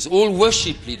leaders, all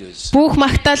worship leaders. Бүх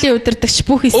магтаалын удирдагч,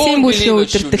 бүх эсийн бүлгийн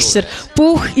удирдагч,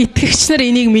 бүх итгэгч нар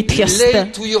энийг мэдэх Lay ёстой.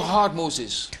 it to your heart,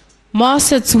 Moses.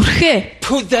 Мосе зүрхээ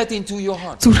Put that into your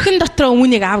heart. зүрхэн дотроо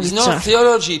үүнийг аав It's гэж not байгаа.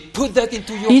 theology. Put that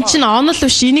into your Энэ чинь heart. онол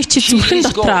биш, энийг чи зүрхэн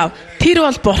дотроо аав. Тэр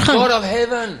бол бурхан. God of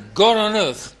heaven, God on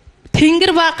earth.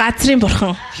 Тэнгэр ба газрын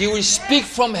бурхан. He will speak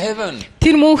from heaven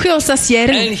Тэр мөнхийн усаас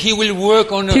ярина. and He will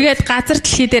work on earth. Тэгээд газар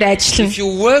дэлхий дээр ажиллана. If you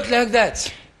work like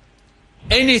that,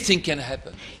 anything can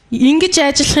happen. Ингэж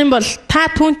ажиллах юм бол та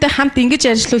түүнтэй хамт ингэж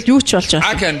ажиллавал юу ч болж I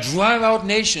болно. can drive out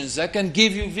nations. I can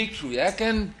give you victory. I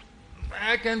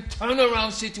can turn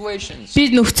around situations. Би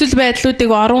нөхцөл байдлуудыг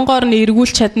оронгоор нь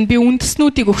эргүүлж чадна. Би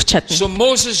үндэснүүдийг өгч чадна. So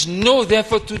Moses, know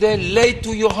therefore today, lay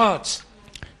to your heart.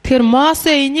 Тэгэхээр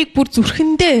Мосе энийг бүр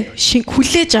зүрхэндээ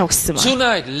хүлээж ав гэсэн ба.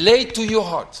 Tonight, lay to your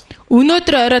heart.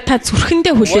 Өнөөдөр орой та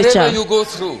зүрхэндээ хүлээж Whatever ав. you go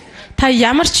through. Та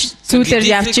ямар ч It can be зүйлээр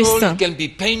явж difficult, ирсэн. it can be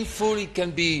painful, it can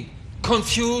be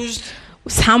confused.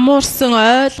 Самуурсан,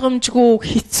 ойлгомжгүй,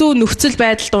 хэцүү нөхцөл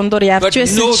байдал дундуур But явж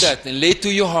байсан know ч that and lay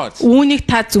to your heart. үүнийг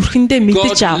та зүрхэндээ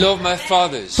мэдэж God ав. love my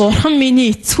fathers. Бурхан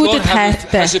миний God эцгүүдэд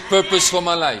хайртай. has a purpose for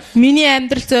my life. Миний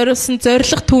амьдрал зориулсан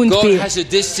зориг түүнд God бий. has a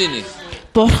destiny.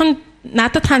 Бурхан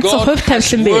надад хандсан God хувь has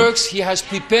тавилан бий. works He has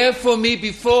prepared for me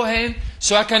beforehand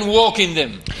so I can walk in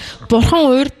them. Бурхан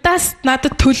урьдаас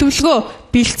надад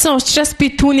төлөвлөгөө бэлдсэн учраас би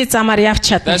түүний замаар явж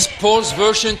чадна. That's Paul's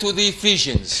version to the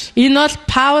Ephesians. Энэ бол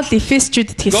Паул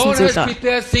Эфесчүүдэд хэлсэн God has зүйл.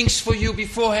 prepared things for you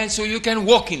beforehand so you can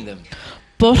walk in them.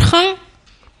 Бурхан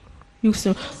юу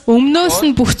гэсэн өмнөөс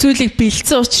нь бүх зүйлийг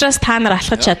бэлдсэн учраас та нар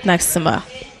алхаж чадна гэсэн ба.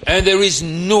 And there is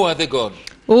no other God.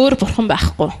 Өөр бурхан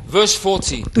байхгүй. Verse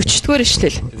 40. 40-р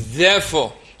эшлэл.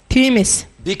 Therefore, Тиймээс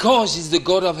because He's the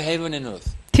God of heaven and earth,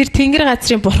 тэр тэнгэр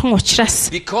газрын бурхан учраас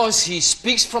because He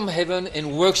speaks from heaven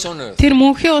and works on earth. тэр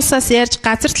мөнхийн усаас ярьж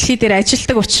газар дэлхий дээр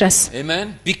ажилдаг учраас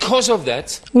Amen. Because of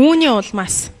that, үүний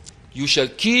улмаас you shall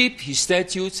keep His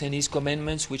statutes and His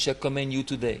commandments which I command you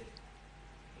today.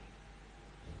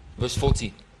 Verse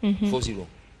 40. 40.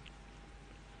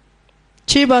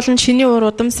 чи болон чиний ур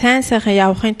удам сайн сайхан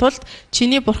явахын тулд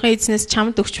чиний бурхан эзнээс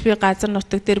чамд өгч буй газар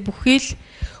нутаг дээр бүхий л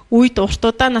үед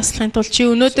уртудаа наслахын тулд чи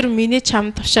өнөөдөр миний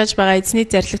чамд тушааж байгаа эзний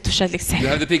зарлиг тушаалыг You сахи.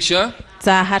 have the picture?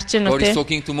 За харж байна уу God is те?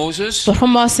 talking to Moses, Бурхан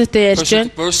Мосетэй ярьж person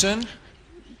to байна. person,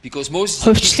 because Moses is a key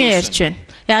Хувьчлан ярьж person.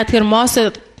 байна. Яг тэр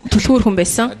Мосе түлхүүр хүн I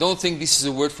байсан. don't think this is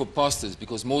a word for pastors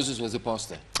because Moses was a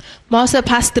pastor. Мосе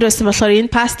пастор байсан болохоор энэ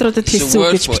пасторудад It's a хэлсэн үг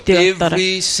word гэж for битээ бодоорой.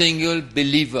 every single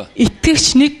believer.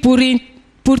 Итгэгч нэг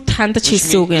бүрд хандаж Which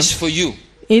хэлсэн үг means юм. it's for you.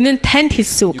 Энэ нь танд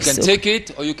хэлсэн үг You can гэсэн. take it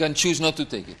or you can choose not to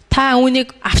take it. Та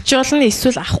үүнийг авч болно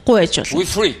эсвэл авахгүй байж We're болно.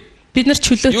 free. Бид нар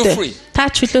You're free. чөлөөтэй. Та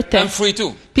чөлөөтэй. I'm free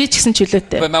too. Би ч гэсэн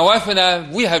чөлөөтэй. But my wife and I,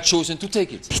 we have chosen to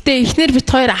take it. Гэтэ эхнэр бит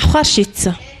хоёр авахар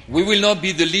шийдсэн. We will not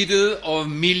be the leader of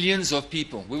millions of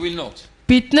people. We will not.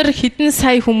 Бид нар хэдэн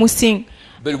сая хүмүүсийн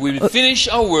But we will finish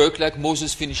our work like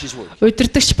Moses finished his work.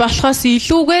 удирдагч болохоос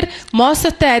илүүгээр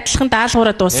Мосетэй адилхан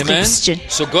даалгавраа дуусгахыг Amen. хүсэж байна.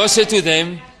 So God said to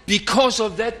them, because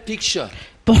of that picture,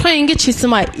 Бурхан ингэж хэлсэн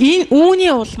маа энэ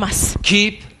үүний улмаас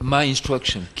keep my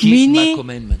instruction, keep my Миний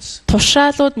commandments,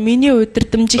 тушаалууд миний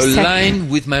удирдамжийг сахих. align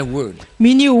with my word,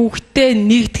 Миний үгтэй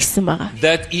нэгдгсэн байгаа.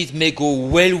 that it may go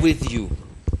well with you.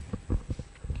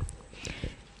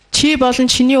 Чи болон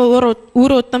чиний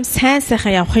үр удам сайн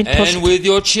сайхан явахын And тулд with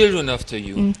your children after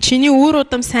you, чиний үр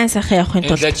удам сайн сайхан явахын and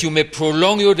тулд that you may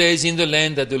prolong your days in the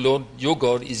land that the Lord your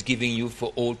God is giving you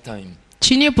for all time.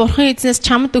 чиний бурхан эзнээс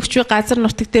чамд өгч буй газар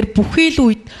нутаг дээр бүхий л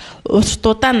үед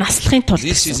уртудаа наслахын тулд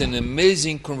This is гэсэн. an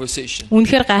amazing conversation.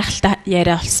 Үнэхээр гайхалтай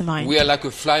яриа болсон байгаа We юм. are like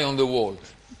a fly on the wall.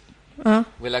 Аа.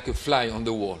 We're like a fly on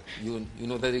the wall. You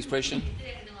know that expression?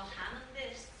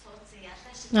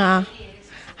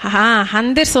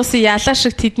 Хан дээр суусан ялаа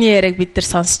шиг тэдний яриаг бид нар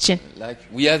сонсож байна. Like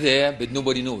we are there, but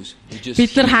nobody knows. We just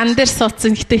Бид нар хан дээр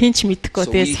суудсан гэтээ хин ч мэдэхгүй so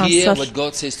we тэгээ hear сонсоод what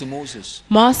God says to Moses.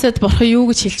 Мосед бурхан юу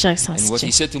гэж хэлж байгааг And сонсож what he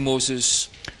байна. said to Moses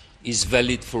is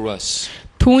valid for us.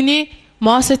 Түүний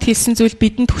Мосед хэлсэн зүйл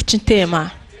бидэнд хүчинтэй юм аа.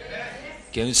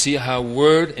 Can you see how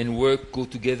word and work go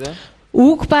together?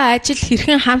 Үг ба ажил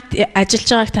хэрхэн хамт ажиллаж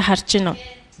байгааг та харж байна уу?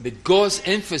 But God's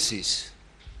emphasis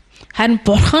Харин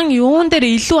бурхан юун дээр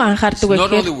илүү анхаардаг is вэ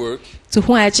not on the гэхээр work,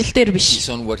 зөвхөн ажил дээр биш. it's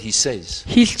on what he says.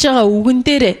 Хэлж байгаа үгэн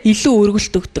дээр илүү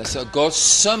өргөлт өгдөг. That's how God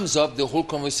sums up the whole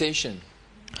conversation.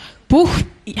 Бүх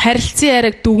харилцан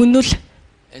яриаг дүгнүүл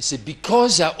And say,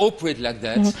 because I operate like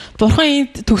that, бурхан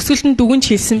энд төгсгөлд нь дүгнж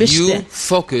хэлсэн байж you тээ.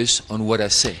 focus on what I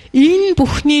say. Энэ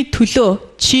бүхний төлөө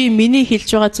чи миний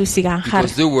хэлж байгаа зүйлсийг анхаар.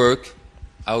 Because the work,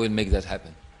 I will make that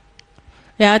happen.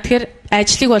 Яа тэгэхээр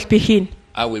ажлыг бол би хийн.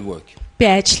 I will work. Би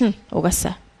ажиллана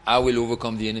угаасаа. I will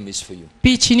overcome the enemies for you.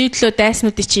 Би чиний төлөө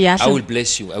дайснуудыг чи I will яална.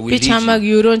 bless you. I will Би lead чамайг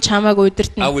you. өрөөн чамайг I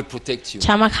удирдна. will protect you.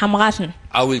 Чамайг хамгаална.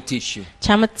 I will teach you.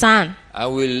 Чамд заана. I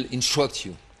will instruct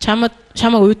you. Чамайг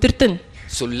удирдна.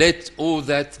 So let all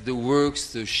that, the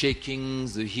works, the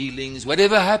shakings, the healings,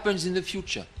 whatever happens in the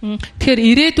future, Тэгэхээр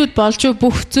ирээдүйд болж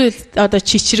бүх зүйл одоо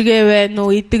чичиргээ байна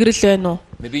уу, идэгрэл байна уу?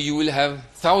 maybe you will have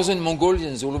 1,000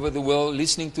 Mongolians all over the world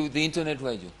listening to the internet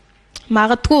radio.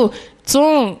 Магадгүй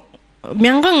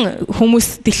 100,000 хүмүүс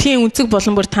дэлхийн өнцөг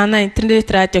болон бүр танаа интернет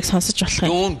радиог сонсож болох юм.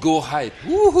 Don't go hype.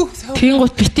 Woo-hoo,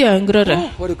 Тэнгуут бити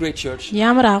өнгөрөөрэй. what a great church.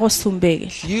 Ямар агуус хүн бэ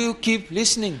гэл. You keep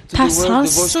listening to Та the word, the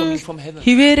voice сонсон coming from heaven.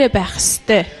 хിവэрэ байх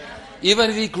хэвээр. Even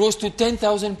if it grows to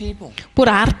 10,000 people. Бүр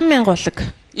 10,000 болог.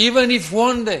 Even if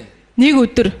one day Нэг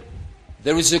өдөр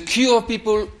there is a queue of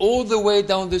people all the way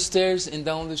down the stairs and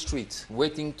down the street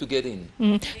waiting to get in.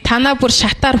 танаа бүр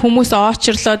шатаар хүмүүс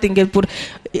оочрлоод ингээд бүр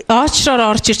оочроор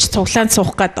орж ирж цуглаанд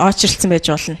суух гээд оочрлцсан байж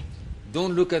болно.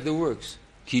 Don't look at the works.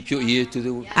 Keep your ear to the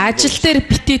Ажил voice. дээр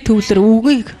бити төвлөр,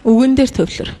 үгэн дээр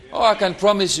төвлөр. Oh, I can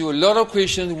promise you a lot of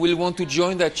Christians will want to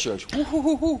join that church.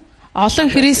 Woo-hoo-hoo-hoo. Олон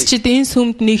христчид энэ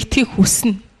сүмд нэгдэхийг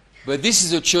хүснэ. But this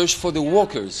is a church for the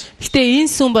walkers. Гэтэ энэ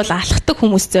сүм бол алхдаг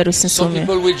хүмүүс зориулсан Some сүм юм.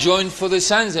 people will join for the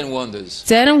signs and wonders.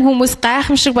 Зарим хүмүүс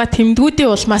гайхамшиг ба тэмдгүүдийн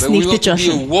улмаас But we want нэгдэж to be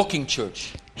a болно. walking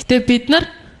church. Гэтэ бид нар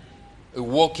A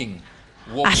walking.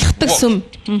 алхдаг сүм.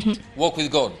 Walk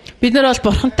with God. Бид нар бол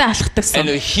бурхантай алхдаг And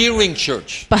сүм. a hearing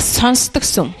church. Бас сонсдог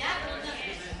сүм.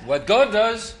 What God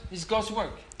does is God's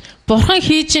work. Бурхан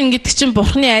хийж ийн гэдэг чинь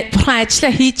бурхан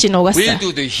ажиллаа хийж ийн We'll угаасаа.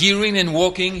 do the hearing and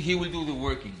walking. He will do the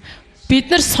working. Бид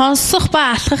нар сонсох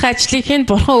ба алхах ажлыг хийн,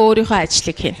 бурхан өөрийнхөө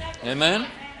ажлыг хийн. Amen.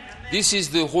 This is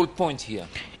the whole point here.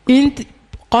 Энд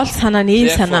гол санаа нь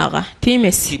энэ санаа байгаа.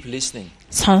 Тиймээс Keep listening.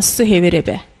 сонссон хэвээрээ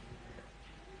бай.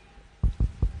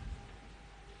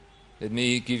 Let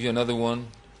me give you another one.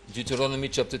 Deuteronomy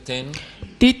chapter 10.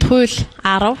 Дэд хууль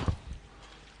 10.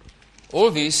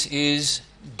 All this is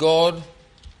God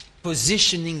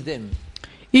positioning them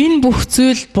Энэ бүх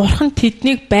зүйл бурхан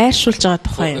тэднийг байршуулж байгаа for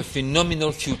тухай a юм.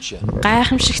 phenomenal future.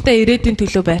 Гайхамшигтай ирээдүйн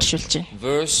төлөө байршуулж байна.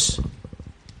 Verse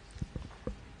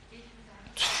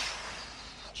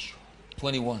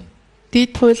 21.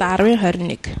 Дэд хууль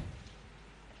 10:21.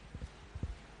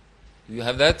 Do you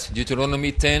have that?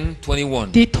 Deuteronomy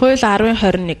 10:21. Дэд хууль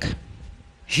 10:21.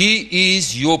 He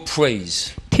is your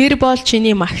praise. Тэр бол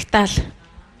чиний магтаал.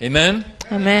 Amen.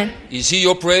 Амен. Is he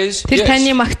your praise? Тэр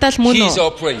таны магтаал мөн He is үү?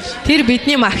 our praise. Тэр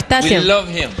бидний магтаал We юм. love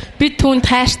him. Бид түүнд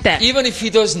хайртай. Even if he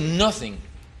does nothing.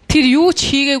 Тэр юу ч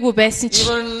хийгээгүй байсан ч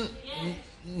Even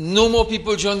no more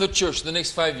people join the church the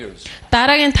next 5 years.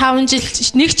 дараагийн 5 жил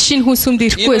нэг ч шинэ хүн сүмд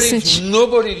ирэхгүй Even байсан ч if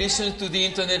nobody listens to the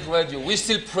internet radio, we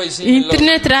still praise him and love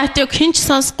him. интернет радиог хэн ч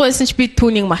сонсохгүй байсан ч бид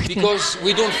түүнийг магтана. Because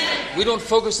we don't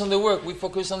focus on the work, we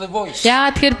focus on the voice.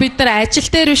 Яагаад тэгэхээр бид нар ажил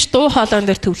дээр биш дуу хоолойн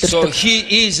дээр So төвлөрдөг. he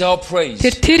is our praise.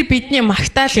 Тэр бидний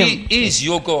магтаал юм. He is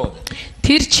your God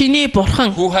Тэр чиний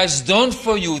бурхан. who has done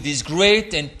for you these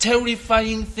great and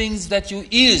terrifying things that your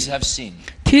ears have seen.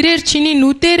 Тэрээр чиний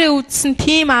нүдэрээ үзсэн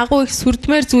тийм агуу их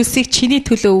сүрдмээр зүйлсийг чиний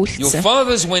төлөө Your үйлцсэн.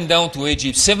 fathers went down to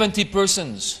Egypt, 70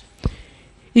 persons.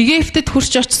 Египтэд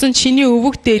хурж очсон чиний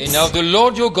өвөг And now дээд. the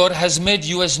Lord your God has made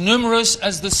you as numerous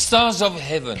as the stars of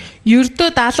heaven.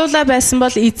 Ердөө далуулаа байсан бол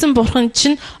эзэн бурхан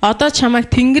чинь одоо чамайг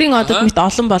тэнгэрийн одод мэт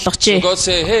олон So болгочээ. God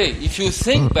say, hey, if you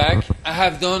think back, I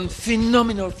have done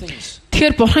phenomenal things.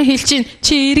 Тэгэхээр бурхан хэлж чинь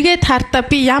чи эргээд хардаа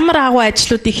би ямар агуу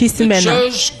ажлуудыг хийсэн The байна.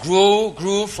 church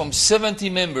grew from 70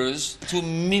 members to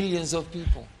millions of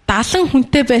people. 70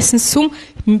 хүнтэй байсан сүм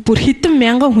бүр хэдэн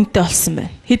мянган хүнтэй болсон байна.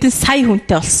 Хэдэн сая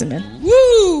хүнтэй болсон байна.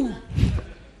 Woo!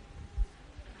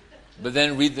 But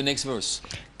then read the next verse.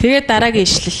 Тэгээд дараагийн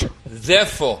ишлэл.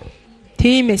 Therefore,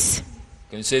 Тиймээс.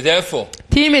 can you say therefore?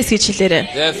 Тиймээс гэж хэлээрэй.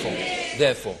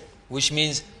 Therefore, which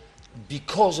means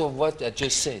because of what I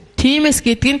just said. Тиймээс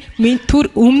гэдэг нь минь түр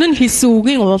өмнө нь хэлсэн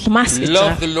үгийн улмаас гэж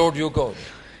Love байгаа. the Lord your God.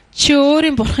 Чи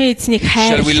өөрийн бурхан эзнийг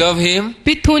Shall we хайр. love him?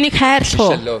 Бид түүнийг хайрлах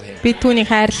уу? Shall love him. Бид түүнийг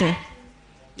хайрлана.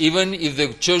 Even if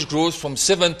the church grows from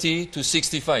 70 to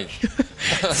 65.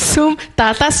 Сүм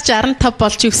 70-аас 65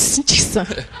 болж өссөн ч гэсэн.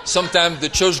 Sometimes the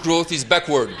church growth is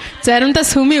backward. Заримдаа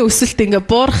сүмийн өсөлт ингээ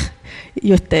буурах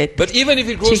юутай. But even if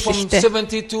it grows from Чиглэлтэй.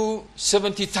 70 to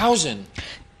 70,000,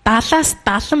 70-аас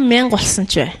 70 мянга болсон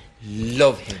ч бай.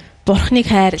 love him. Бурхныг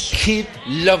хайрл. Keep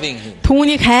loving him.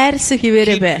 Түүнийг хайрлсан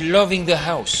хിവэрэ бай. Keep loving the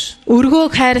house.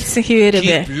 Өргөөг хайрлсан хിവэрэ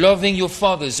бай. Keep loving your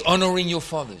fathers, honoring your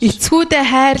fathers. Эцгүүдээ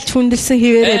хайрлж хүндэлсэн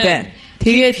хിവэрэ бай. And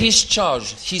keep Тэгээд his charge,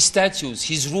 his statutes,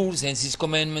 his rules and his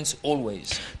commandments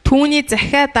always. түүний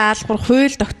захиа даалгавар,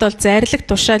 хууль тогтоол, зарлиг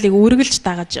тушаалыг үргэлж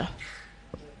дагаж яв.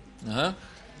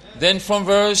 Then from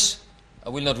verse, I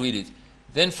will not read it.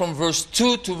 Then from verse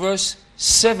 2 to verse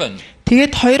 7,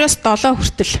 Тэгээд 2-оос 7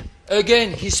 хүртэл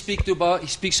again he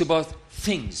speaks about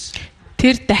things.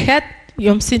 тэр дахиад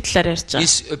юмсын талаар ярьж байгаа.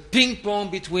 It's a ping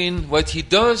pong between what he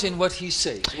does and what he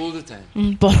says all the time.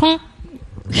 Бурхан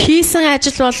хийсэн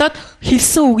ажил болоод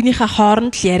хэлсэн үгнийхээ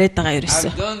хооронд л яриад байгаа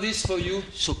ерөөсөө. I've done this for you,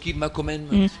 so keep my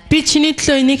commandments. Би чиний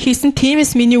төлөө энийг хийсэн,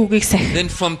 тиймээс миний үгийг сахи. Then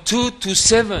from 2 to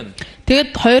 7,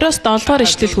 Тэгээд 2-оос 7-оор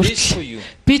ишлэл I've done this for хүртэл you.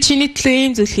 би чиний төлөө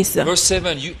ийм зүйл хийсэн. Verse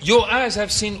 7, your eyes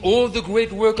have seen all the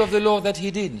great work of the Lord that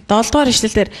he did. 7-оор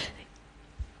ишлэлээр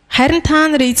харин та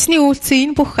нар эзний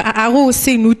үйлцэн энэ бүх агуу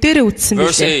үлсийг нүдэрээ үзсэн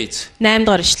Verse билээ. 8,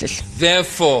 8-оор ишлэл.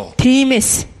 therefore,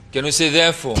 Тиймээс. can we say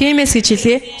therefore? Тиймээс гэж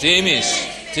хэлье.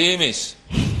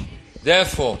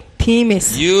 Therefore,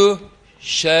 Тиймээс. you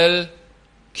shall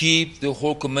keep the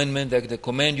whole commandment that I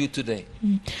command you today.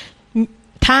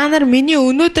 Та нар миний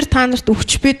өнөөдөр та нарт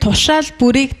өгч би тушаал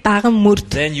бүрийг даган мөрд.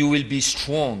 Then you will be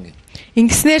strong.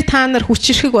 Ингэснээр та нар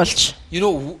хүчрхэг болж. You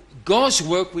know, God's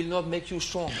work will not make you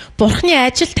strong. Бурхны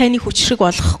ажил таныг хүчрхэг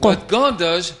болгохгүй. What God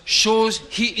does shows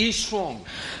he is strong.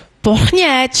 Бурхны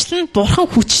ажил нь бурхан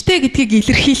хүчтэй гэдгийг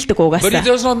илэрхийлдэг But it угаасаа.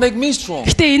 does not make me strong.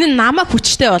 Гэтэ энэ нь намайг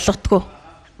хүчтэй болгодгоо.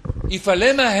 If I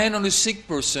lay my hand on a sick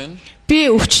person, Би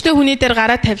өвчтөе хүний дээр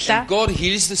гараа тавилаа. God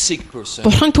heals the sick person.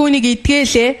 Бурхан түүнийг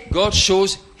эдгээлээ. God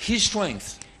shows His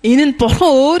strength. Энэ нь бурхан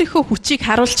өөрийнхөө хүчийг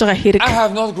харуулж байгаа хэрэг. I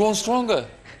have not grown stronger.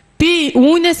 Би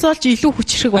үүнээс болж илүү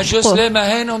хүчрэг I just болохгүй. lay my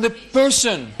hand on the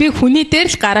person. Би хүний дээр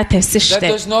л гараа тавьсан That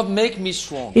штэ. does not make me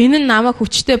strong. Энэ нь намайг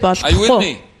хүчтэй Are you with болгохгүй.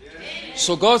 me?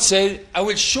 So God said, I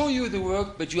will show you the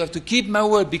work, but you have to keep my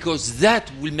word because that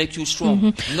will make you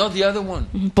strong, not the other one.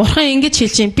 Бурхан ингэж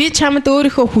хэлж байна. Би чамд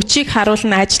өөрийнхөө хүчийг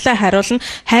харуулна, ажлаа харуулна.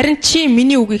 Харин чи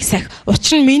миний үгийг сах.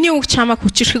 Учир нь миний үг чамайг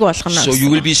хүчрэхэг болгоно. So you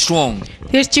will be strong.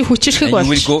 Тэр чи хүчрэхэг And you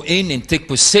will болж. go in and take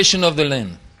possession of the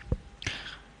land.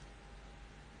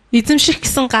 Эзэмших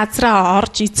гэсэн газраа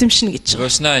орж эзэмшнэ гэж байгаа.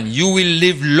 Verse 9, you will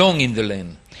live long in the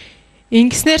land.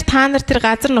 Ингэснээр та нар тэр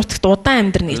газар нутагт удаан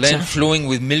амьдрна гэж Land байгаа. flowing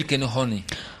with milk and honey.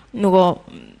 Нөгөө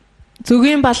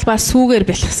зүгийн балбаа сүүгээр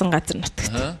бэлгсэн газар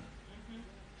нутагт.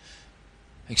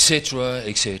 Etc.,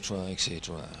 etc.,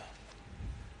 etc.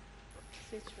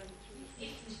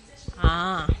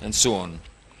 And so on.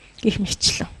 Гэх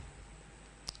мэтлэн.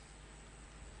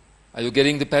 Are you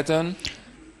getting the pattern?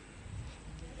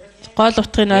 Гол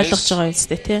утгыг ойлгож байгаа юм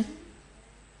зү тий.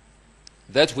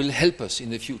 That will help us in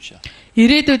the future.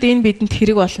 Ирээдүйд энэ бидэнд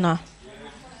хэрэг болно.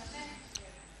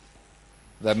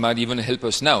 That might even help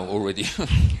us now already.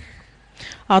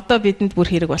 Одоо бидэнд бүр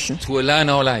хэрэг болно. To align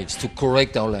our lives, to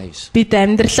correct our lives. Бид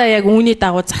амьдралаа яг үүний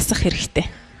дагуу засах хэрэгтэй.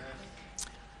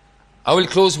 I will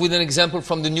close with an example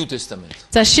from the New Testament.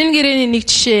 За шинэ гэрээний нэг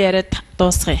жишээ яриад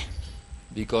дуусгая.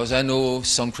 Because I know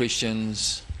some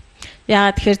Christians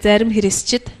Яагаад тэгэхээр зарим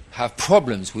христчид have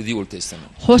problems with the Old Testament.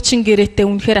 хуучин гэрээтэй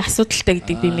үнэхээр асуудалтай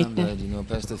гэдгийг би мэднэ. But you know,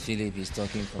 Pastor Philip is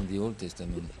talking from the Old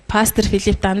Testament. Пастор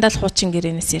Филип дандаа л хуучин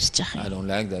гэрээнээс ярьж байгаа. I don't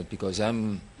like that because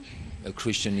I'm a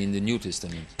Christian in the New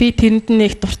Testament. Би тэрэнд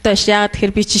нэг дуртай ш. Яагаад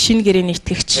тэгэхээр би чи шинэ гэрээний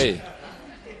итгэгч. Hey,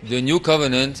 the New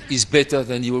Covenant is better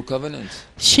than the Old Covenant.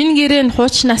 Шинэ гэрээ нь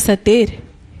хуучнаасаа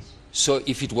дээр. So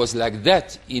if it was like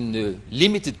that in the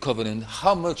limited covenant,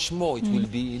 how much more it will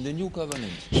be in the New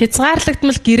Covenant?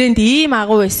 Хязгаарлагдмал гэрээнд ийм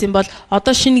агуу байсан бол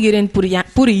одоо шинэ гэрээнд бүр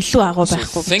илүү агуу So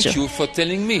байхгүй thank гэж. you for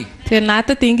telling me. Тэгэхээр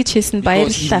надад ингэж хэлсэнд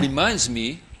Because it баярлалаа. reminds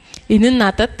me Энэ нь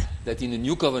надад that in the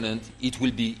New Covenant, it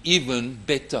will be even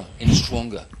better and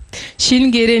stronger.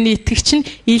 шинэ гэрээний итгэгч нь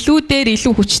илүү дээр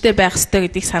илүү хүчтэй байх ёстой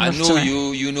гэдгийг I сануулж know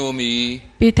байгаа. you know me,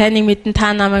 Би таныг мэдэн,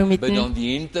 та намайг but мэднэ. on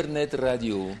the internet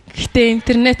radio, Гэхдээ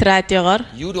интернет радиогоор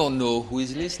you don't know who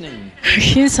is listening.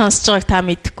 хэн сонсож байгааг та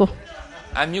мэдэхгүй.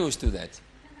 I'm used to that.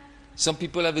 Some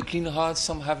people have a clean heart,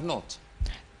 some have not.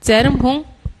 Зарим хүн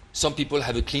Some people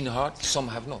have a clean heart, some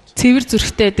have not. цэвэр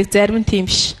зүрхтэй байдаг, зарим нь тийм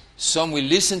биш. Some will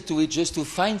listen to it just to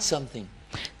find something.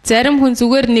 Зарим хүн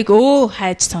зүгээр нэг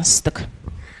хайж сонсдог.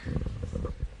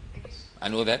 I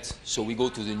know that, so we go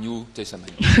to the New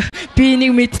Testament. Би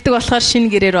энийг мэддэг болохоор шинэ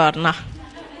гэрээ рүү орно.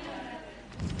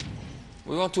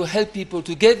 We want to help people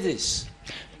to get this.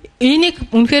 Энийг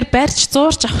үнэхээр барьж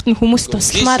зуурч авахт нь хүмүүс Because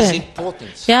this тусламаар is байна.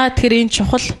 important. Яагаад тэр энэ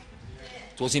чухал?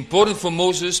 It was important for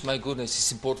Moses, my goodness,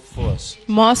 it's important for us.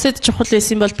 Мосед чухал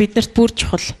байсан бол биднэрт бүр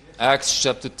чухал. Acts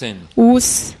chapter 10.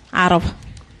 Үүс 10.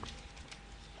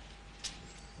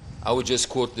 I will just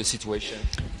quote the situation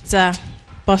За,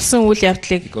 болсон үйл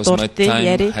явдлыг because my дурдъя time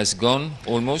яри. has gone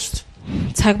almost.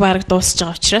 Цаг бараг дуусж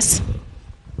байгаа учраас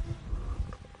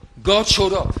God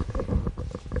showed up.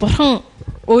 Бурхан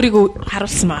өөрийгөө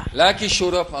харуулсан маа. Like he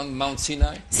showed up on Mount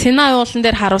Sinai. Синай уулан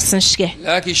дээр харуулсан шигэ.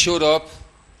 Like he showed up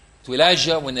to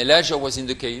Elijah when Elijah was in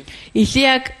the cave.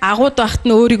 Илияг агууд багт нь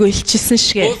өөрийгөө илчилсэн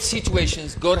шигэ. Both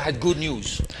situations, God had good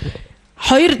news.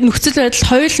 Хоёр нөхцөл байдал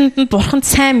хоёуланд нь бурханд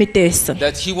сайн мэдээ байсан.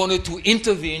 That he wanted to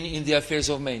intervene in the affairs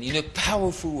of men in a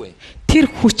powerful way. Тэр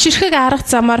хүчрэхэг арга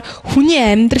замаар хүний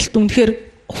амьдралд үнэхээр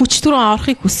хүч төрөн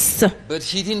орохыг хүссэн. But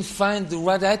he didn't find the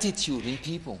right attitude in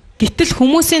people. Гэтэл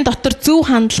хүмүүсийн дотор зөв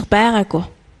хандлага байгаагүй.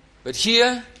 But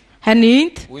here, Харин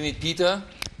энд we meet Peter.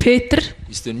 Петр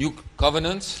It's the new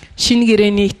covenant. шинэ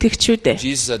гэрээний итгэгчүүд.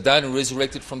 Jesus had died and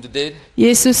resurrected from the dead.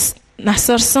 Есүс нас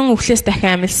орсон өвхлөөс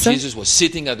дахин амьлсан. Jesus was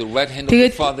sitting at the right hand of the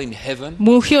Тэгээд Father in heaven.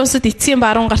 мөнхийн усад эцсийн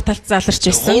баруун гар талд заларч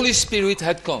The байсан. Holy Spirit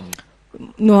had come.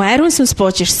 Нөө ариун сүнс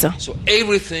бууж ирсэн. So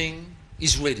everything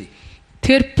is ready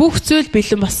Тэгэхээр бүх зүйл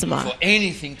бэлэн болсон for маа.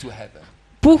 anything to happen.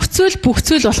 Бүх зүйл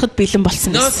болоход бэлэн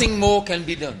болсон байсан. Nothing more can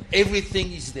be done.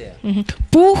 Everything is there.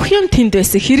 Бүх юм тэнд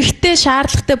байсан. Хэрэгтэй,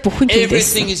 шаардлагатай бүхэн тэнд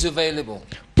Everything байсан. is available.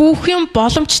 Бүх юм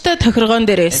боломжтой тохиргоон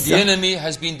дээр And the байсан. enemy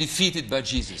has been defeated by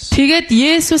Jesus. Тэгээд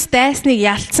Есүс дайсныг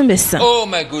ялцсан байсан. Oh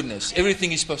my goodness, everything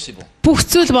is possible. Бүх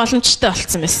зүйл боломжтой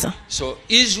болсон байсан. So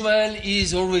Israel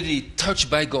is already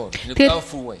touched by God in a Тэгээд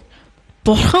powerful way.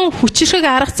 Бурхан хүчрэг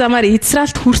арга замаар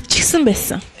Израильд хүрчихсэн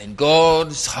байсан. And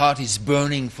God's heart is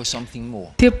burning for something more.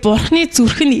 Тэгээ Бурханы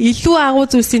зүрх нь илүү агуу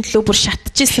зүйлсийн төлөө бүр He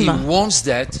шатчихсан ба. wants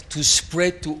that to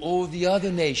spread to all the other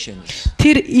nations.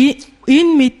 Тэр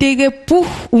энэ мэдээгээ бүх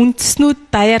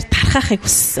үндэснүүд даяар тархахыг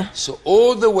хүссэн. So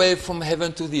all the way from heaven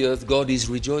to the earth, God is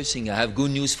rejoicing. I have good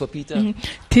news for Peter.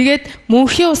 Тэгээд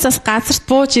мөнхийн усаас газарт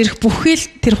бууж ирэх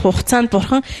бүхэл тэр хугацаанд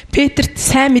Бурхан Петрт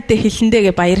сайн мэдээ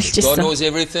хэлэндээгээ баярлж God ирсэн. knows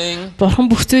everything. Бурхан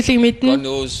бүх зүйлийг God мэднэ.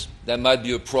 knows there might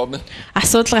be a problem.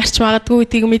 Асуудал гарч магадгүй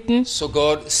гэдгийг мэднэ. So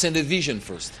God sent a vision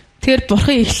first Тэгэхээр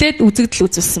Бурхан эхлээд үзэгдэл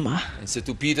үзүүлсэн ба. and said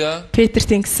to Peter, Петрт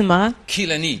ингэсэн ба. kill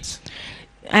and eat.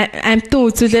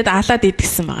 Амтан үзүүлээд алаад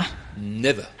идгсэн ба.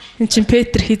 Never. Энд чинь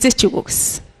Петр хизээч үгүй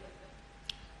гэсэн.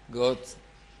 God,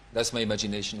 that's my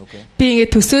imagination, okay? Би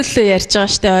ингэ төсөөллөө ярьж байгаа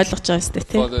штэ ойлгож байгаа штэ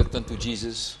тий. Father turned to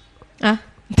Jesus.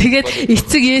 Тэгээд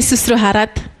эцэг Есүс рүү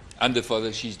хараад I'm the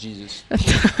Father, she's Jesus.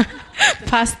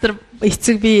 пастор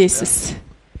эцэг би Есүс.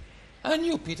 I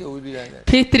knew Peter would be like that.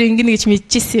 Петр ингэнэ гэж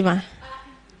мэдчихсэн юм аа.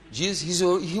 Jesus,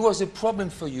 he was a problem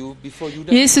for you before you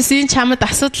died. Есүс энэ чамд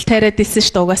асуудал тариад исэн ш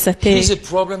дугаасаа тий. He's a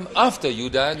problem after you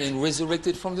died and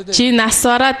resurrected from the dead. Чи нас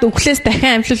ороод өглөөс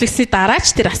дахин амьлуулсан дараа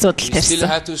ч тэр асуудал You still тарьсан.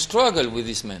 had to struggle with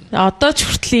this man. Одоо ч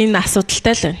хүртэл энэ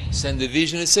асуудалтай л байна. Send the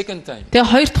vision a second time. Тэгээ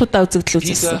хоёр дахь удаа үзэгдэл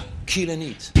Peter, үзүүлсэн. kill and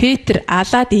eat. Петр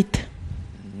алаад ид.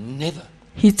 Never.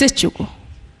 Хизээч үгүй.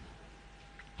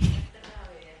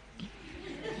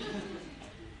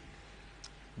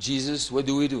 Jesus, what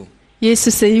do we do?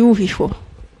 Есүс юу хийх вэ?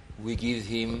 We give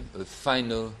him a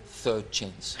final third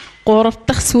chance. Гурав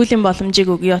дахь сүүлийн боломжийг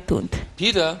өгье түүнд.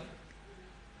 Peter,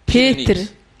 Петр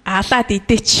алаад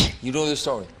идээч. you know the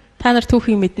story. Та нар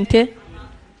түүхийг мэднэ те.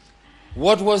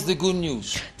 What was the good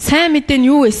news? Сайн мэдээ нь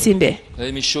юу байсан юм бэ?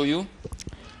 Let me show you.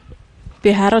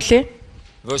 Би харуулъя.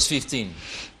 Verse 15.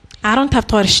 15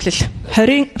 дугаар ишлэл.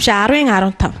 20 биш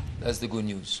 10:15. That's the good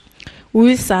news.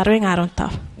 Үйлс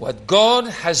 10:15. What God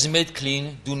has made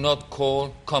clean, do not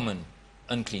call common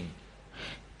unclean.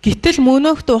 Гэтэл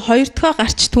мөнөөхдөө хоёр дахь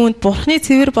гарч түүнд Бурхны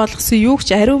цэвэр болгосон юуг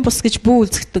ч ариун бус гэж бүү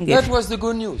үзэгдэн That гэх. was the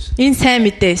good news. Энэ сайн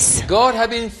мэдээс. God had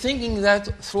been thinking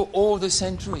that through all the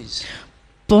centuries.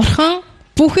 Бурхан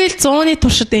бүхэл зууны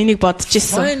туршид энийг бодож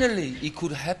исэн. Finally, it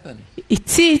could happen.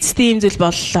 Эцсийн ийм зүйл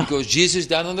боллоо. Because Jesus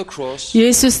died on the cross,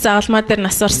 Есүс загалмаа дээр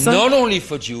нас орсон. not only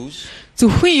for Jews,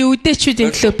 Зөвхөн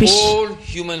юудэчүүдийн but төлөө for биш. all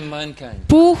human mankind.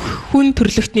 Бүх хүн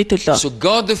төрлөختний төлөө. So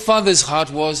God the Father's heart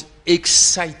was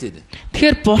excited.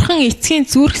 Тэгэхээр Бурхан эцгийн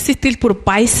зүрх сэтгэл бүр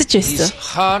баясаж His байсан.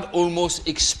 heart almost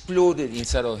exploded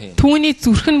inside of him. Түүний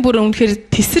зүрх нь бүр үнэхээр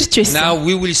тесэрч Now байсан.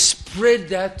 we will spread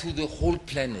that to the whole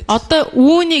planet. Одоо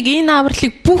үүнийг энэ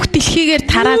авралыг бүх дэлхийгээр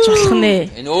тарааж болох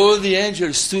нэ. And all the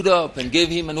angels stood up and gave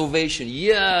him an ovation.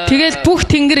 Yeah. Тэгэл бүх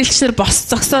тэнгэр элчнэр бос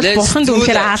зогсоод Let's Бурханд do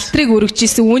үнэхээр that. алдрыг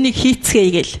өргөжсэн үүнийг хийцгээе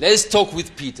гээл. Let's talk with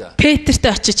Peter.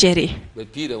 Петртэй очиж ярий. But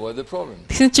Peter was the problem.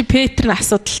 Тэгсэн чи Петр нь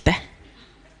асуудалтай.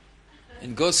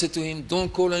 And God said to him,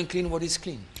 don't call unclean what is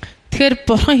clean. Тэгэхээр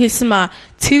Бурхан хэлсэн маа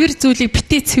цэвэр зүйлийг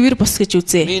битээ цэвэр бус гэж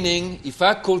үзье. Meaning, if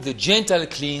I call the Gentile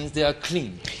clean, they are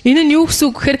clean. Энэ нь юу гэсэн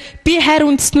үг гэхээр би хайр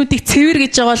үндэснүүдийг цэвэр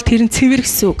гэж байгаа бол тэр нь цэвэр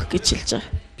гэсэн үг гэж хэлж байгаа.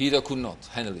 Peter could not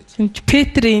handle it.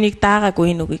 Петр энийг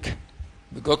даагаагүй энэ үгийг.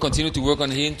 But God continued to work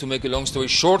on him. To make a long story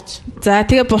short, За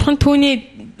тэгээ Бурхан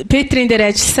түүний Петрийн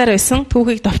дээр ажилласаар байсан.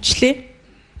 Түүхийг товчлие.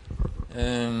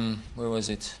 where was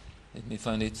it? Let me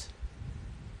find it.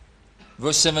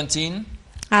 Verse 17.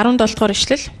 17 дугаар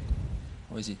ишлэл.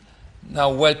 Where is it? Now,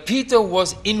 while Peter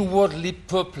was inwardly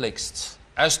perplexed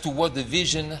as to what the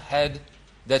vision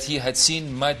that he had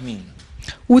seen might mean.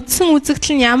 Үдсэн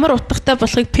үзэгдэл нь ямар утгатай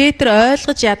болохыг Петр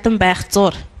ойлгож ядан байх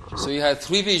зур. So he had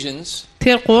three visions.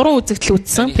 Тэгэхээр 3 үзэгдэл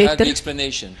үдсэн And he had the Петр.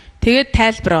 explanation. Тэгээд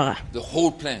тайлбар байгаа. The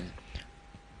whole plan.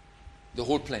 The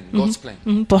whole plan. God's plan.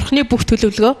 Бурхны бүх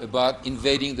төлөвлөгөө, About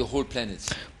invading the whole planet.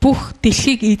 бүх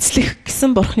дэлхийг эзлэх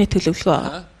гэсэн Бурхны төлөвлөгөө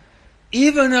байгаа.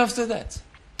 Even after that,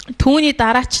 Түүний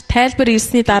дараач тайлбар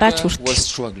ирсний дараач Peter хүртэл was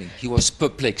struggling. He was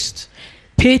perplexed.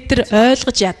 Петр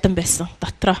ойлгож ядан байсан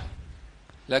дотроо.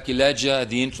 Like Elijah at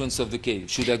the entrance of the cave.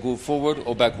 Should I go forward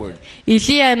or backward?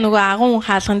 Илия нөгөө агуун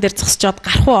хаалган дээр зогсчоод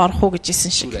гарах уу орох уу гэж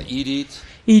хэлсэн шиг. Should I eat it?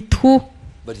 Идэх үү?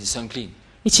 But it's unclean.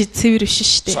 Ичи цэвэр биш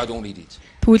шүү So I дээ. don't eat it.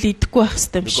 Тэгвэл идэхгүй байх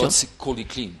хэрэгтэй юм But шүү. God called it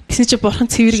clean. Гэсэн чи Бурхан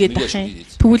цэвэр гэдэг Maybe I юм. should eat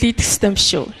it. Тэгвэл идэх хэрэгтэй юм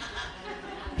шүү.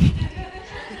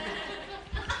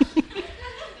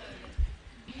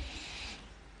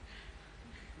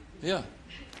 Yeah.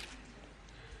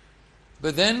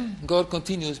 But then God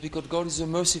continues because God is a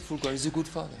merciful God, He's a good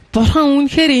Father. Бурхан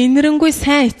үнэхээр инэрэнгүй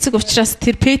сайн эцэг учраас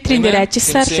тэр Петрийн дээр Amen.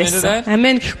 ажилласаар Can you say байсан. amen to that?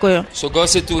 Амен гэхгүй юу? So God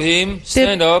said to him,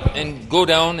 stand up and go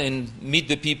down and meet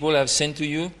the people I've sent to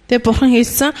you. Тэгээ бурхан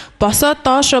хэлсэн, босоод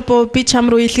доошо буу би чам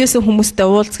руу илгээсэн хүмүүстэй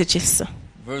уулз гэж хэлсэн.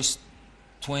 Verse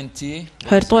 20.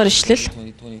 20 дугаар ишлэл.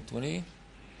 20.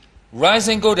 Rise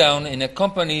and go down and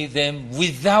accompany them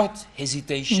without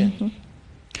hesitation.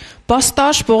 Бос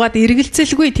доош буугаад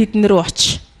эргэлзэлгүй тэдэн рүү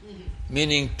оч.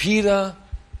 Meaning Peter,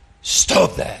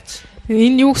 stop that.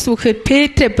 Энэ юу гэсэн үг вэ?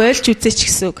 Петрэ болж үзээч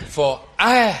гэсэн үг. For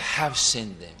I have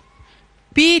sent them.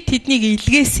 Би тэднийг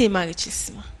илгээсэн юм а гэж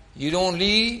хэлсэн ба. You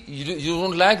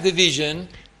don't like the vision,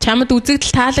 Чамд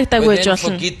үзэгдэл таалагдаагүй but гэж then болно.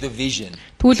 forget the vision.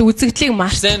 Тэгвэл үзэгдлийг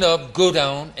март. Stand up, go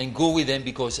down and go with them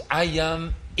because I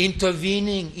am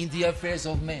intervening in the affairs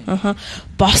of men.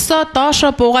 Босоо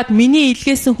доошо буугаад миний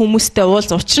илгээсэн хүмүүстэй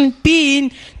уулз. Учир нь би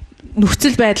энэ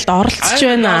нөхцөл байдалд оролцож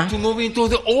I'm байна. about to move into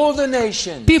all the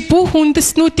nations. Би бүх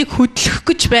үндэстнүүдийг хөдлөх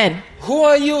гэж байна. Who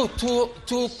are you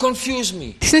to confuse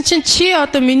me? Тэгсэн чинь чи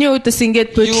одоо миний өдөөс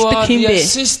ингэж You боддог are юм the бэ?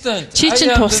 assistant. Чи I чинь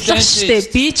am the туслах штэ.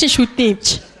 dentist. Би чинь шүдний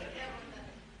эмч.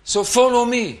 So follow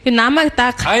me. Би намайг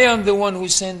даг. I am the one who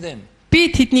sent them. Би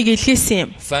тэднийг илгээсэн юм.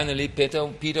 Finally,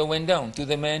 Peter went down to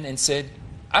the man and said,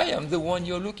 I am the one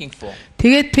you're looking for.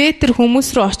 Тэгээд Петр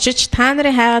хүмүүс рүү очиж та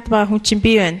нарын хайгаад байгаа хүн чинь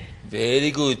би байна.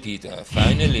 Very good, Peter.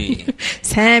 Finally.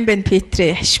 Сайн байна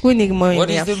Петрэ. Ашгүй нэг муу юм What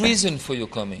is the явлаа. reason for your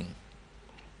coming?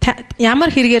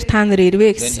 Ямар хэрэгээр та нар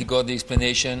ирвэ Then he гэсэн. got the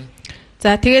explanation.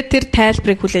 За тэгээд тэр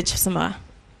тайлбарыг хүлээж авсан байна.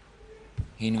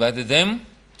 He invited them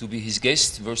to be his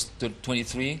guests. Verse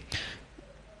 23.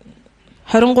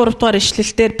 23 дугаар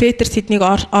ишлэлээр Петр тэднийг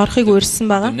орохыг урьсан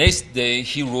The байгаа. next day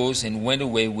he rose and went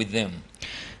away with them.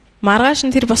 Маргааш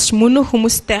нь тэр босч мөнөө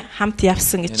хүмүүстэй хамт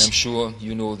явсан And I'm гэж. sure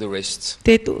you know the rest.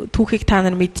 Тэгээд түүхийг та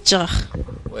нар мэдж байгаа.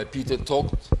 Well, Peter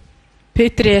talked,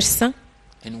 Петр ярьсан.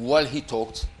 and while he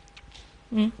talked,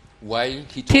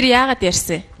 Тэр яагаад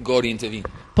ярьсан? God intervened.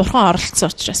 Бурхан оролцсон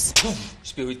учраас.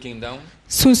 Spirit came down.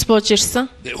 Сүнс бууж ирсэн.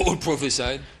 They all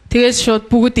prophesied. Тэгээд шууд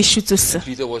бүгд иш үзүүлсэн.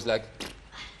 Peter was like,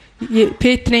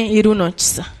 Петрийн ирүүн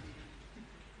унжсан.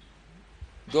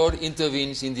 God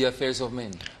intervenes in the affairs of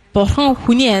men. Бурхан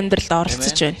хүний амьдралд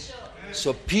оролцож байна.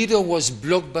 So Peter was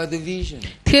blocked by the vision.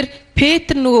 Тэгэхээр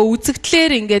Петр нөгөө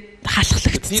үзэгдлээр ингээд The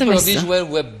халахлагдсан people of байсан. Israel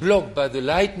were blocked by the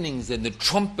lightnings and the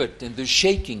trumpet and the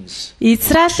shakings.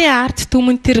 Израилийн ард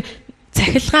түмэн тэр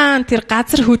цахилгаан тэр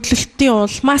газар хөдлөлтийн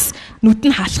улмаас нүд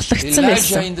нь халахлагдсан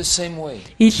Elijah байсан. in the same way.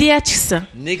 Илия ч гэсэн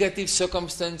Negative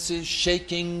circumstances,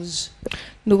 shakings.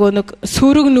 нөгөө нэг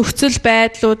сөрөг нөхцөл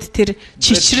байдлууд тэр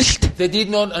чичрэлт They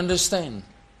did not understand.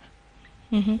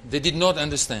 They did not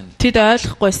understand тэд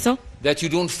ойлгохгүйсэн. that you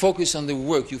don't focus on the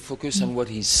work, you focus on what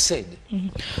he said.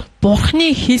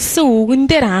 Бурхны хэлсэн үгэн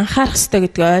дээр анхаарах ёстой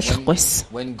гэдгийг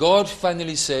ойлгохгүйсэн. When God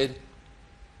finally said,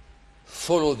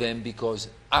 follow them because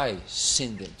I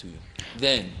sent them to you.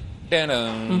 Then,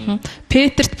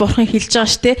 Петрт бурхан хэлж байгаа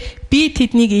штэ би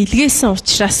тэднийг илгээсэн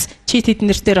учраас чи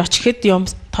тэднэр дээр очиход юм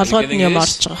толгойд нь юм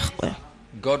орж байгаа байхгүй юу?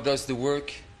 God does the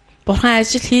work, Бурхан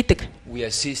ажил хийдэг. we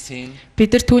assist him,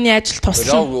 Бид нар түүний ажил but our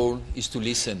туслана. role is to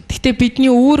listen, Гэтэ бидний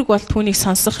үүрэг бол түүнийг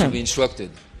сонсох to юм. be instructed,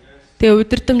 Тэгээ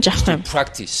удирдамж авах юм.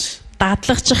 practice,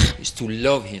 Дадлагчих, is to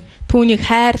love him, түүнийг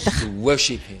хайрлах, to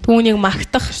worship him, түүнийг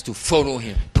магтах, is to follow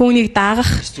him, түүнийг дагах.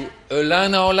 is to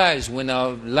align our lives when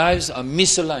our lives are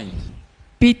misaligned.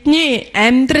 Бидний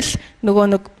амьдрал нөгөө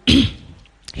нэг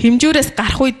хэмжүүрээс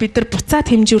гарах үед бид нар буцаад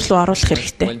хэмжүүр рүү оруулах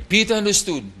хэрэгтэй. When Peter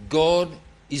understood, God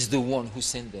is the one who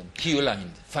sent them. He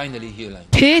aligned. Finally, he aligned.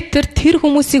 Петр тэр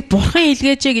хүмүүсийг бурхан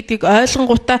илгээжээ гэдгийг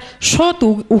ойлгонгуудаа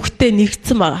шууд үгтэй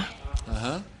нэгдсэн байгаа.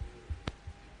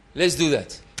 Let's do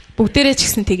that. Бүгдээрээ ч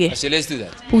гэсэн I тгий. say, let's do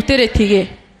that. Бүгдээрээ тгий.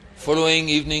 Following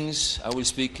evenings, I will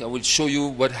speak. I will show you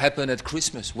what happened at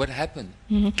Christmas. What happened?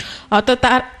 Одоо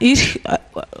ирэх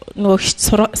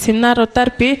нөгөө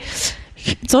семинаруудаар би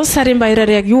 100 сарын баяраар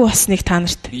яг юу болсныг та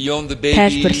нарт Beyond the baby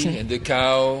тайлбарлана. and the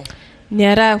cow.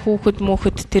 Няра хүүхэд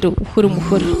мөхөд тэр өхөр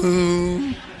мөхөр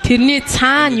тэрний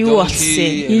цаана the юу donkey болсон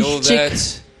and all илжиг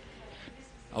that.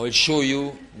 I will show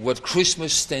you what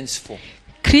Christmas stands for.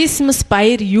 Крисмас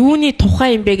баяр юуны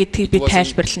тухай юм бэ гэдгийг би It was a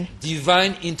тайлбарлана.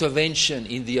 divine intervention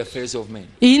in the affairs of men.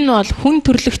 Энэ бол хүн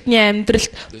төрлөختний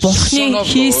амьдралд Son Бурхны of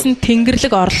хийсэн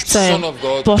тэнгэрлэг оролцоо Son юм. of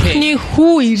God Бурхны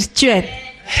хүү ирж байна.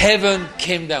 Heaven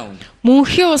came down,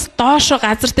 Мөнхийн ус доошо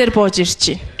газар дээр бууж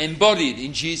ирж байна. embodied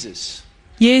in Jesus.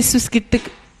 Есүс гэдэг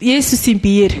Есүсийн He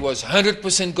биеэр. was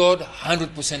 100% God,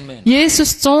 100% man.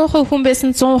 Есүс 100% хүн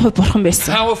байсан, 100% бурхан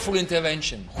байсан. Powerful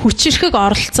intervention. Хүчирхэг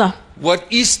оролцоо. What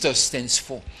Easter stands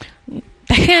for.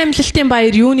 Дахин амьлалтын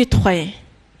баяр юуны тухай юм?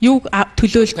 юуг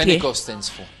төлөөлдөг. Pentecost stands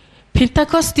for.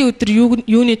 Пентекостийн өдөр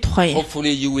юуны тухай юм?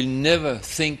 Hopefully you will never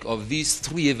think of these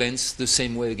three events the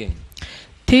same way again.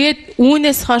 Тэгээд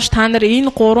үүнээс хойш та нар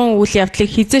энэ гурван үйл явдлыг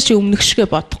хизээч өмнөх шигэ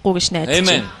бодохгүй гэж найдаж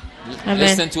Amen. байна.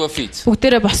 Let's stand to our feet.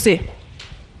 Бүгдээрээ босъё.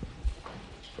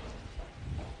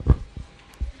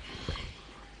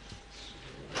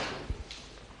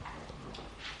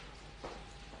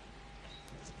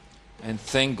 And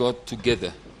thank God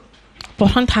together.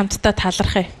 Бурханд хамтдаа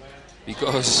талархъя.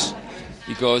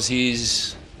 Because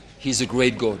he's a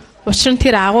great God. Учир нь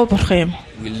тэр агуу бурхан юм.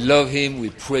 We love him, we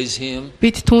praise him.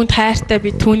 Бид түүнд хайртай,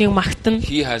 бид түүнийг магтана.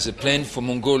 He has a plan for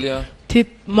Mongolia. Тэд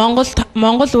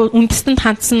Монгол үндэстэнд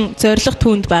хандсан зориг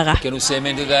түүнд байгаа. Can you say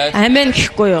amen to that? Амен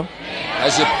гэхгүй юу?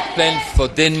 Has a plan for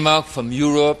Denmark, from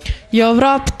Europe.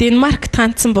 Европ, Денмаркт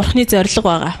хандсан бурхны зориг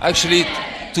байгаа. Actually,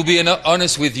 to be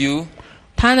honest with you,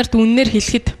 Та нарт үннээр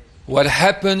хэлэхэд what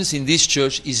happens in this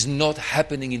church is not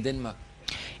happening in Denmark.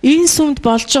 энэ сүмд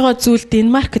болж байгаа зүйл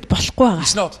Денмаркт болохгүй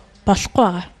It's байгаа. not. Болохгүй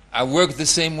байгаа. I work the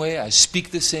same way, I speak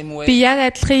the same Би way. яг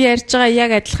адилхан ярьж байгаа,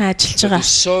 яг адилхан ажиллаж But байгаа. the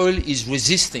soil is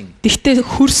resisting. Гэхдээ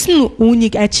хөрс нь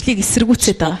үүнийг ажлыг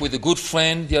эсэргүүцээд Spoke байгаа. with a good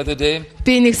friend the other day,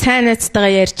 Би нэг сайн найзтайгаа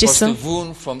ярьж Pastor исэн.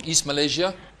 Voon from East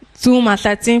Malaysia. Зүүн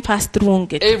Малайзын пастор Вүн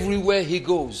гэдэг. Everywhere he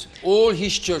goes, all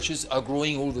his churches are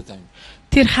growing all the time.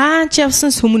 Тэр хаач явсан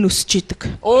сүм нь өсөж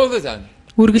идэг. All the time.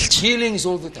 Үргэлж Healings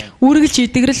all the time. үргэлж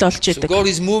идэгрэл олж So идэг. God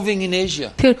is moving in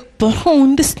Asia. Тэр бурхан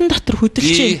үндэстэн дотор хөдөлж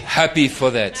Be байна. happy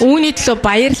for that. Үүний төлөө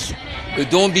баярлал. But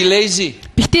don't be lazy,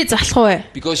 Битээ залах вэ?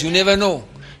 because you never know.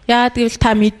 Яагаад гэвэл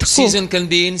та мэдэхгүй. Season can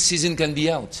be in, season can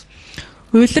be out.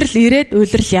 Уйлрал ирээд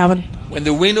уйлрал явна. When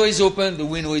the window is open, the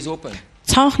window is open.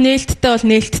 Цонх нээлттэй бол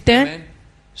нээлттэй. Amen.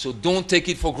 So don't take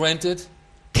it for granted.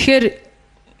 Тэгэхээр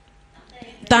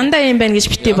дандаа юм байна гэж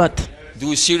битээ бод.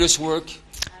 Do serious work.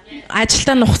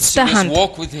 Ажилдаа нухацтай Serious ханд.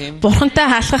 walk with him. Бурхантай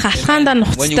хаалхах алхаандаа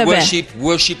When you нухацтай бай.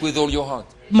 worship with all your heart.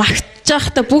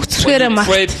 Магтжахта бүх When зүрхээрээ you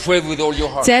магт. pray with all your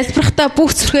heart. Залбирахтаа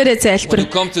бүх зүрхээрээ When залбир. you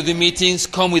come to the meetings,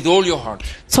 come with all your heart.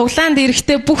 Цуглаанд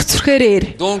ирэхдээ бүх зүрхээрээ ир.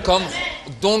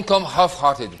 Don't come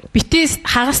half-hearted. Битээс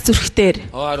хагас зүрхтээр.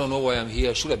 Oh, I don't know why I'm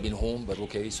here. I should have been home, but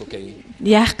okay, it's okay.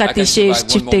 Яах I гээд can ишээ survive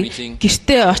ирж one more ивдэг. meeting.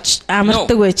 Гэртээ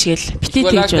амардаг байж гээл. Битээ If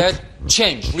you're like тийж бод. that,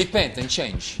 change, repent and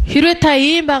change. Хэрвээ та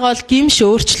ийм байгаа бол гимш If you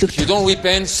өөрчлөгдөх. don't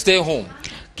repent, stay home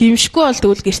Гимшгүй бол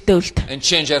тэгвэл гэртээ үлд. and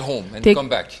change at home and Тэг come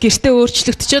back. гэртээ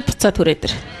өөрчлөгдөчөөд буцаад хүрээд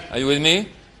ир. Are you with me?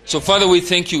 So, Father, we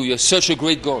thank you. You're such a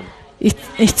great God.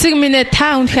 Эцэг минь ээ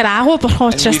та үнэхээр агуу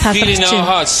бурхан And учраас we feel in талархаж our байна.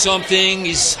 hearts something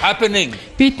is happening.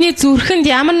 Бидний зүрхэнд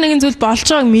ямар нэгэн зүйл болж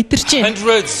байгааг мэдэрч байна.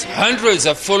 Hundreds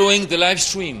are following the live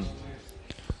stream.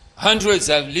 Hundreds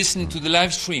have listened to the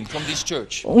live stream from this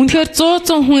church. Үнэхээр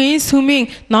 100 хүн энэ сүмийн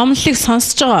номлолыг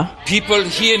сонсож байгаа. People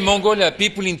here in Mongolia,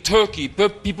 people in Turkey,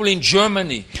 people in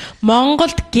Germany,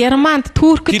 Монголд, Германд,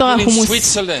 Туркид people байгаа in хүмүүс,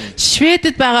 Switzerland.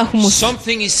 Шведэд байгаа хүмүүс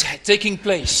Something is taking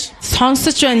place,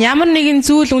 сонсож байна. Ямар нэгэн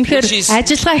зүйл үнэхээр Which is-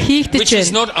 ажиллагаа хийгдэж which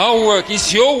is байна. not our work, it's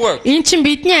your work. Энэ чинь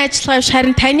бидний ажиллагаа биш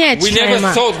харин таны We ажиллагаа never юм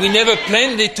аа. thought, we never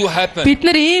planned it to happen. Бид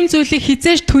нар ийм зүйлийг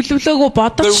хизээж төлөвлөөгүй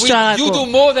But бодож you do байгаагүй.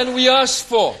 more than we asked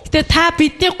for. Гэтэ та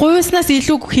бидний гуйснаас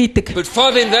илүү хийдэг. But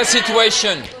Father, in that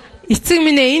situation, Эцэг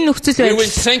минь ээ, энэ нөхцөл we will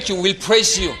байдал. thank you, we'll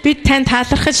praise you. Бид танд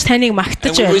талархаж таныг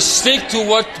магтаж And we will байна. stick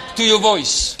to your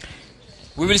voice.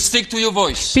 We will stick to your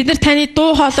voice. Бид нар таны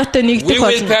дуу хоолойтой We нэгдэх will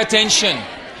болно. pay attention.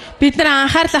 Бид нар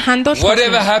анхаарлаа хандуулах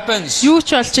Whatever болно. happens, Юу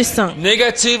ч болж исэн.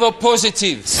 negative or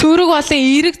positive, Сүрэг болон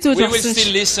эерэг зүйл we will болсон still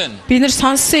ч listen. бид нар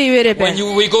сонссон ивэрэ When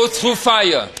байна. we go through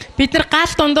fire, Бид нар гал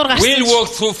дундуур гарсан. we'll ч walk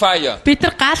through fire. Бид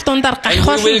нар гал дундаар And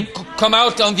гарах we will болно. come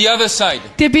out on the other side,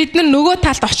 Тэгээ бид нар нөгөө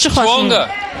талд очих болно. Stronger.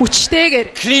 Хүчтэйгээр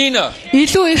cleaner,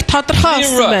 илүү их тодорхой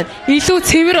болсон Clearer. байна. Илүү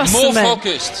цэвэр болсон More байна.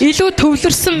 focused. Илүү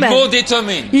төвлөрсөн more байна.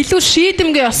 determined, Илүү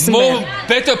шийдэмгэй болсон more байна.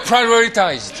 better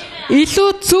prioritized,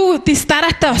 Илүү зөв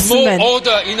дистараатай болсон more байна.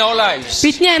 order in our lives,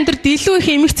 Бидний амьдралд илүү их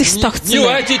эмх зэгс тогтсон new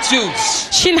байна. attitudes,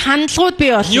 Шинэ хандлагууд бий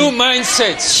new болно.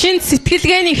 mindsets, Шинэ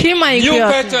сэтгэлгээний хэм маяг new бий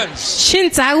болно. patterns.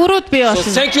 Шинэ загварууд бий So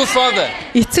болно. thank you, Father,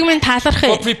 Эцэг минь for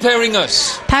талархъя. preparing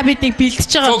us Та биднийг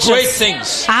бэлдэж байгаа for great учраас.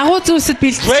 things. Агуу зүйлсэд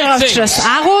бэлдэж Great байгаа things. учраас.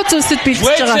 Агуу зүйлсэд бэлдэж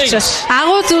Great байгаа things. учраас.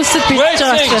 Агуу зүйлсэд бэлдэж Great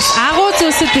байгаа things. учраас. Агуу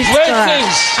зүйлсэд бэлдэж Great байгаа.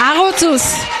 things. Агуу зүйлс.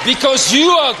 Because you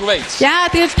are great, Яа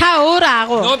тэгэл та өөрөө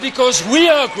агуу. not because we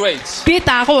are great. Бид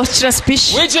агуу учраас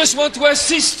биш. We just want to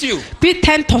assist you. Бид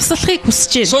танд туслахыг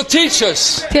хүсэж байна. So teach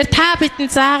us Тэгэхээр та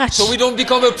бидэнд заагач. so we don't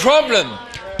become a problem.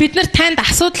 Бид нар танд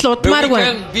асуудал But we удмааргүй.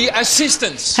 can be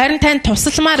assistants, Харин танд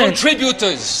тусалмаар байна.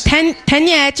 contributors.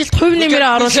 Таны ажилд хувь We нэмрээ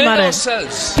can present оруулмаар байна.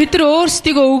 ourselves. Бид нар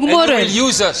өөрсдийгөө And өгмөр you will байна.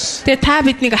 use us. Тэгээ та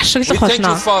биднийг We ашиглах thank you,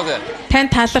 болно. Father. Танд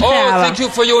талархай Oh, аваа. thank you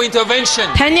for your intervention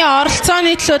Таны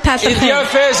оролцооны төлөө in the талархай.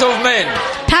 affairs of men.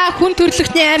 Та хүн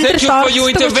төрөлхтний Thank you амьдралд for your оролцдог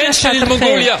учраас intervention in талархай.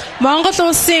 Mongolia. Монгол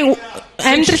улсын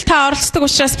амьдралд та оролцдог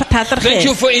учраас Thank талархай.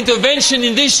 you for intervention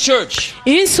in this church.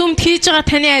 Энэ сүмд хийж байгаа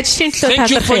таны ажлын төлөө Thank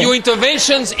you for your талархай.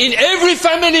 interventions in every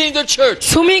family in the church.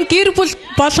 Сүмийн гэр бүл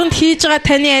болгонд хийж байгаа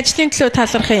таны ажлын төлөө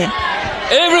талархай.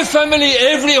 Every family,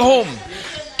 every home,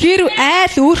 Гэр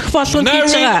айл үүрх болгонд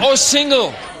хийж married байгаа. or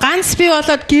single, Ганц бий болоод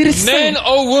man гэрэлсэн,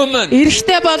 or woman,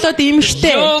 эрэгтэй болоод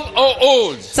эмэгтэй, young or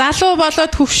old, залуу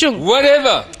болоод хөвшин,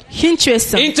 whatever. хинч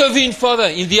байсан. Intervene, Father,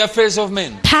 in the affairs of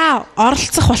men. Та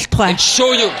оролцох болтугай. And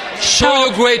show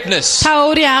your greatness. Та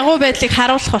өөрийн агуу байдлыг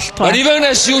харуулах But болтугай. even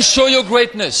as you show your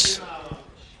greatness,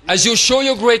 as you show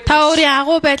your Та greatness өөрийн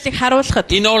агуу байдлыг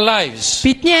харуулахад, in our lives,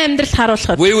 бидний амьдралд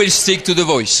харуулахад, we will stick to the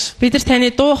voice. бид нар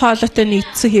таны дуу хоолойтой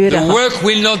нийцсэн хэвээр The авах. work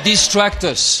will not distract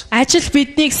us. Ажил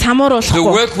биднийг The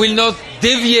самууруулахгүй. work will not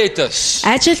deviate us.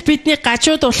 Ажил биднийг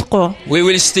гажуудуулахгүй. We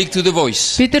will stick to the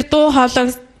voice. Бид нар дуу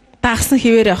хоолойг дагсан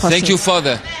хэвээр явах Thank you, болно.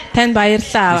 Father. Танд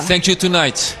баярлалаа. Thank you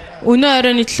tonight. Өнөө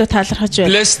оройн төлөө талархаж байна.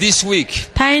 Bless this week.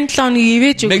 Та энэ 7 хоног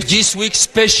ивэж Make өгөөч. this week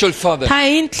special, Father. Та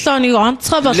энэ 7 хоног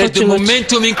онцгой болгож Let the өгөөч.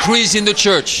 momentum increase in the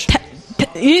church.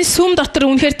 Энэ сүм дотор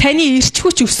үнэхээр таны ирч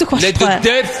хүч өсөх Let the болтугай.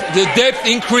 depth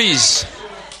increase.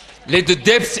 Let the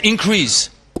depth increase.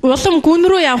 Улам гүн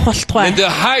рүү явах болтугай. Let the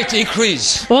height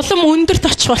increase. Улам өндөрт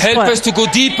очих Help болтугай. us to go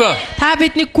deeper. Та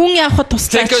биднийг гүн явахад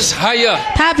Take us туслаач. higher.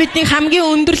 Та биднийг хамгийн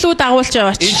өндөрлөө дагуулж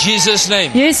яваач. In Jesus'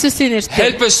 name. Есүсийн нэрээр.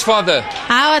 Help us, Father.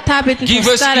 Аава та бидэнд Give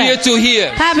us ear туслаарай. to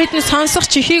hear. Та бидэнд сонсох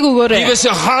чихийг Give өгөөрэй. us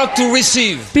a heart to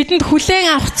receive. Бидэнд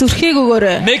хүлээн авах зүрхийг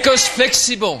өгөөрэй. Make us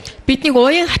flexible Биднийг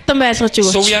уян хатан байлгаж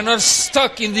so we өгөөч. are not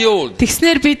stuck in the old.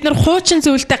 Тэгснээр бид нар хуучин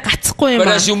зүйлдээ гацхгүй юм But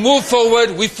аа. as you move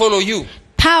forward, we follow you.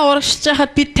 Та урагшиж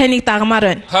байхад бид таныг дагмаар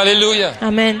байна. Hallelujah.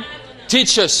 Амен.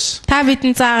 Teach us. Та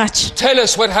бидэнд заагаач. Tell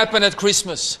us what happened at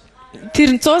Christmas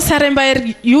Тэр 100 сарын баяр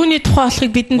юуны тухай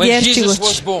болохыг бидэнд when ярьж Jesus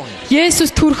was өгөөч. born.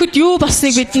 Есүс төрөхөд юу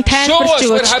болсныг бидэнд тайлбарч Show us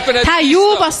what өгөөч. happened at Та юу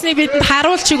Easter. болсныг бидэнд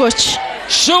харуулж өгөөч.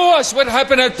 Show us what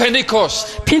happened at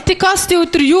Pentecost. Пентекостийн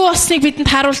өдөр юу болсныг бидэнд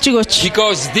харуулж өгөөч.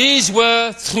 Because these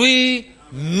were three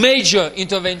major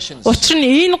interventions. Учир нь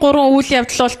энэ гурван үйл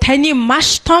явдал бол таны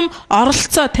маш том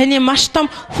оролцоо, таны маш том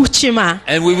хүч юм аа.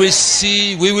 And we will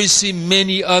see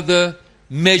many other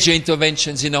major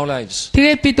interventions in our lives.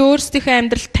 Тэгээд бид өөрсдийнхөө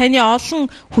амьдралд таны олон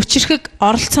хүчрхэг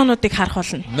оролцоонуудыг харах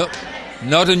болно.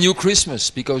 Not a new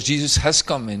Christmas because Jesus has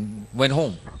come and went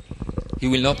home. He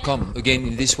will not come again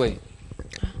in this way.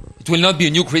 It will not be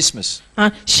a new Christmas.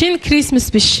 Шинэ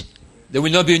Крисмас биш. There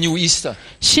will not be a new Easter.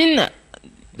 Шинэ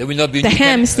There will not be a new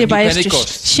дахин амьсны баярч биш.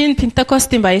 Pentecost. Шинэ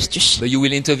Пентекостийн баярч биш. But you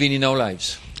will intervene in our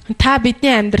lives. Та бидний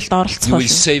амьдралд оролцох You will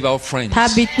болно. save our friends. Та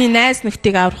бидний найз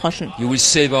нөхдийг аврах болно. You will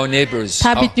save our neighbors.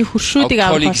 Та Our бидний хуршүүдийг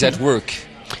аврах colleagues at болно. work.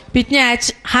 Бидний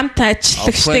хамт Our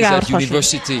ажиллагчдыг friends аврах at болно.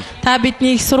 university. Та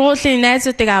бидний их сургуулийн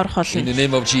найзуудыг аврах In the болно.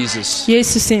 name of Jesus.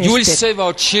 Есүсийн You will нэрээр. save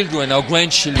our children, our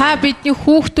grandchildren. Та бидний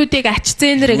хүүхдүүдийг ач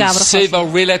зээнэрийг You will аврах save болно. our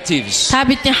relatives. Та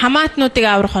бидний хамаатнуудыг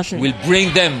аврах болно. We'll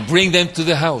bring them to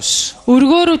the house.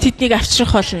 Өргөөрөө тэднийг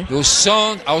авчрах болно.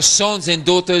 Our sons and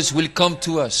daughters will come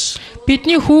to us.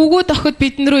 Бидний хүүгүүд охид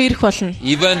биднэрөө ирэх болно.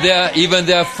 Even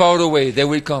they are far away, they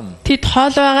will come. Тэд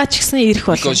хоол байгаа ч гэсэн ирэх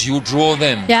болно. Because you draw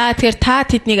them. Яагаад тэгэхээр та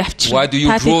тэднийг авчирна. Why do you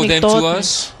Та draw тэднийг them to дуудана.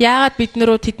 us? Яагаад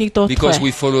биднэрөө тэднийг дуудах Because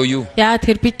we вэ? follow you. Яагаад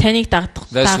тэгэхээр бид таныг дагдаг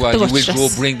That's why you will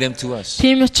учраас. bring them to us.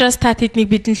 Тийм учраас та тэднийг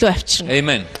бидэн лөө авчирна.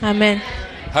 Amen. Амен.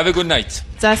 Have a good night.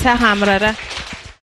 За сайхан амраарай.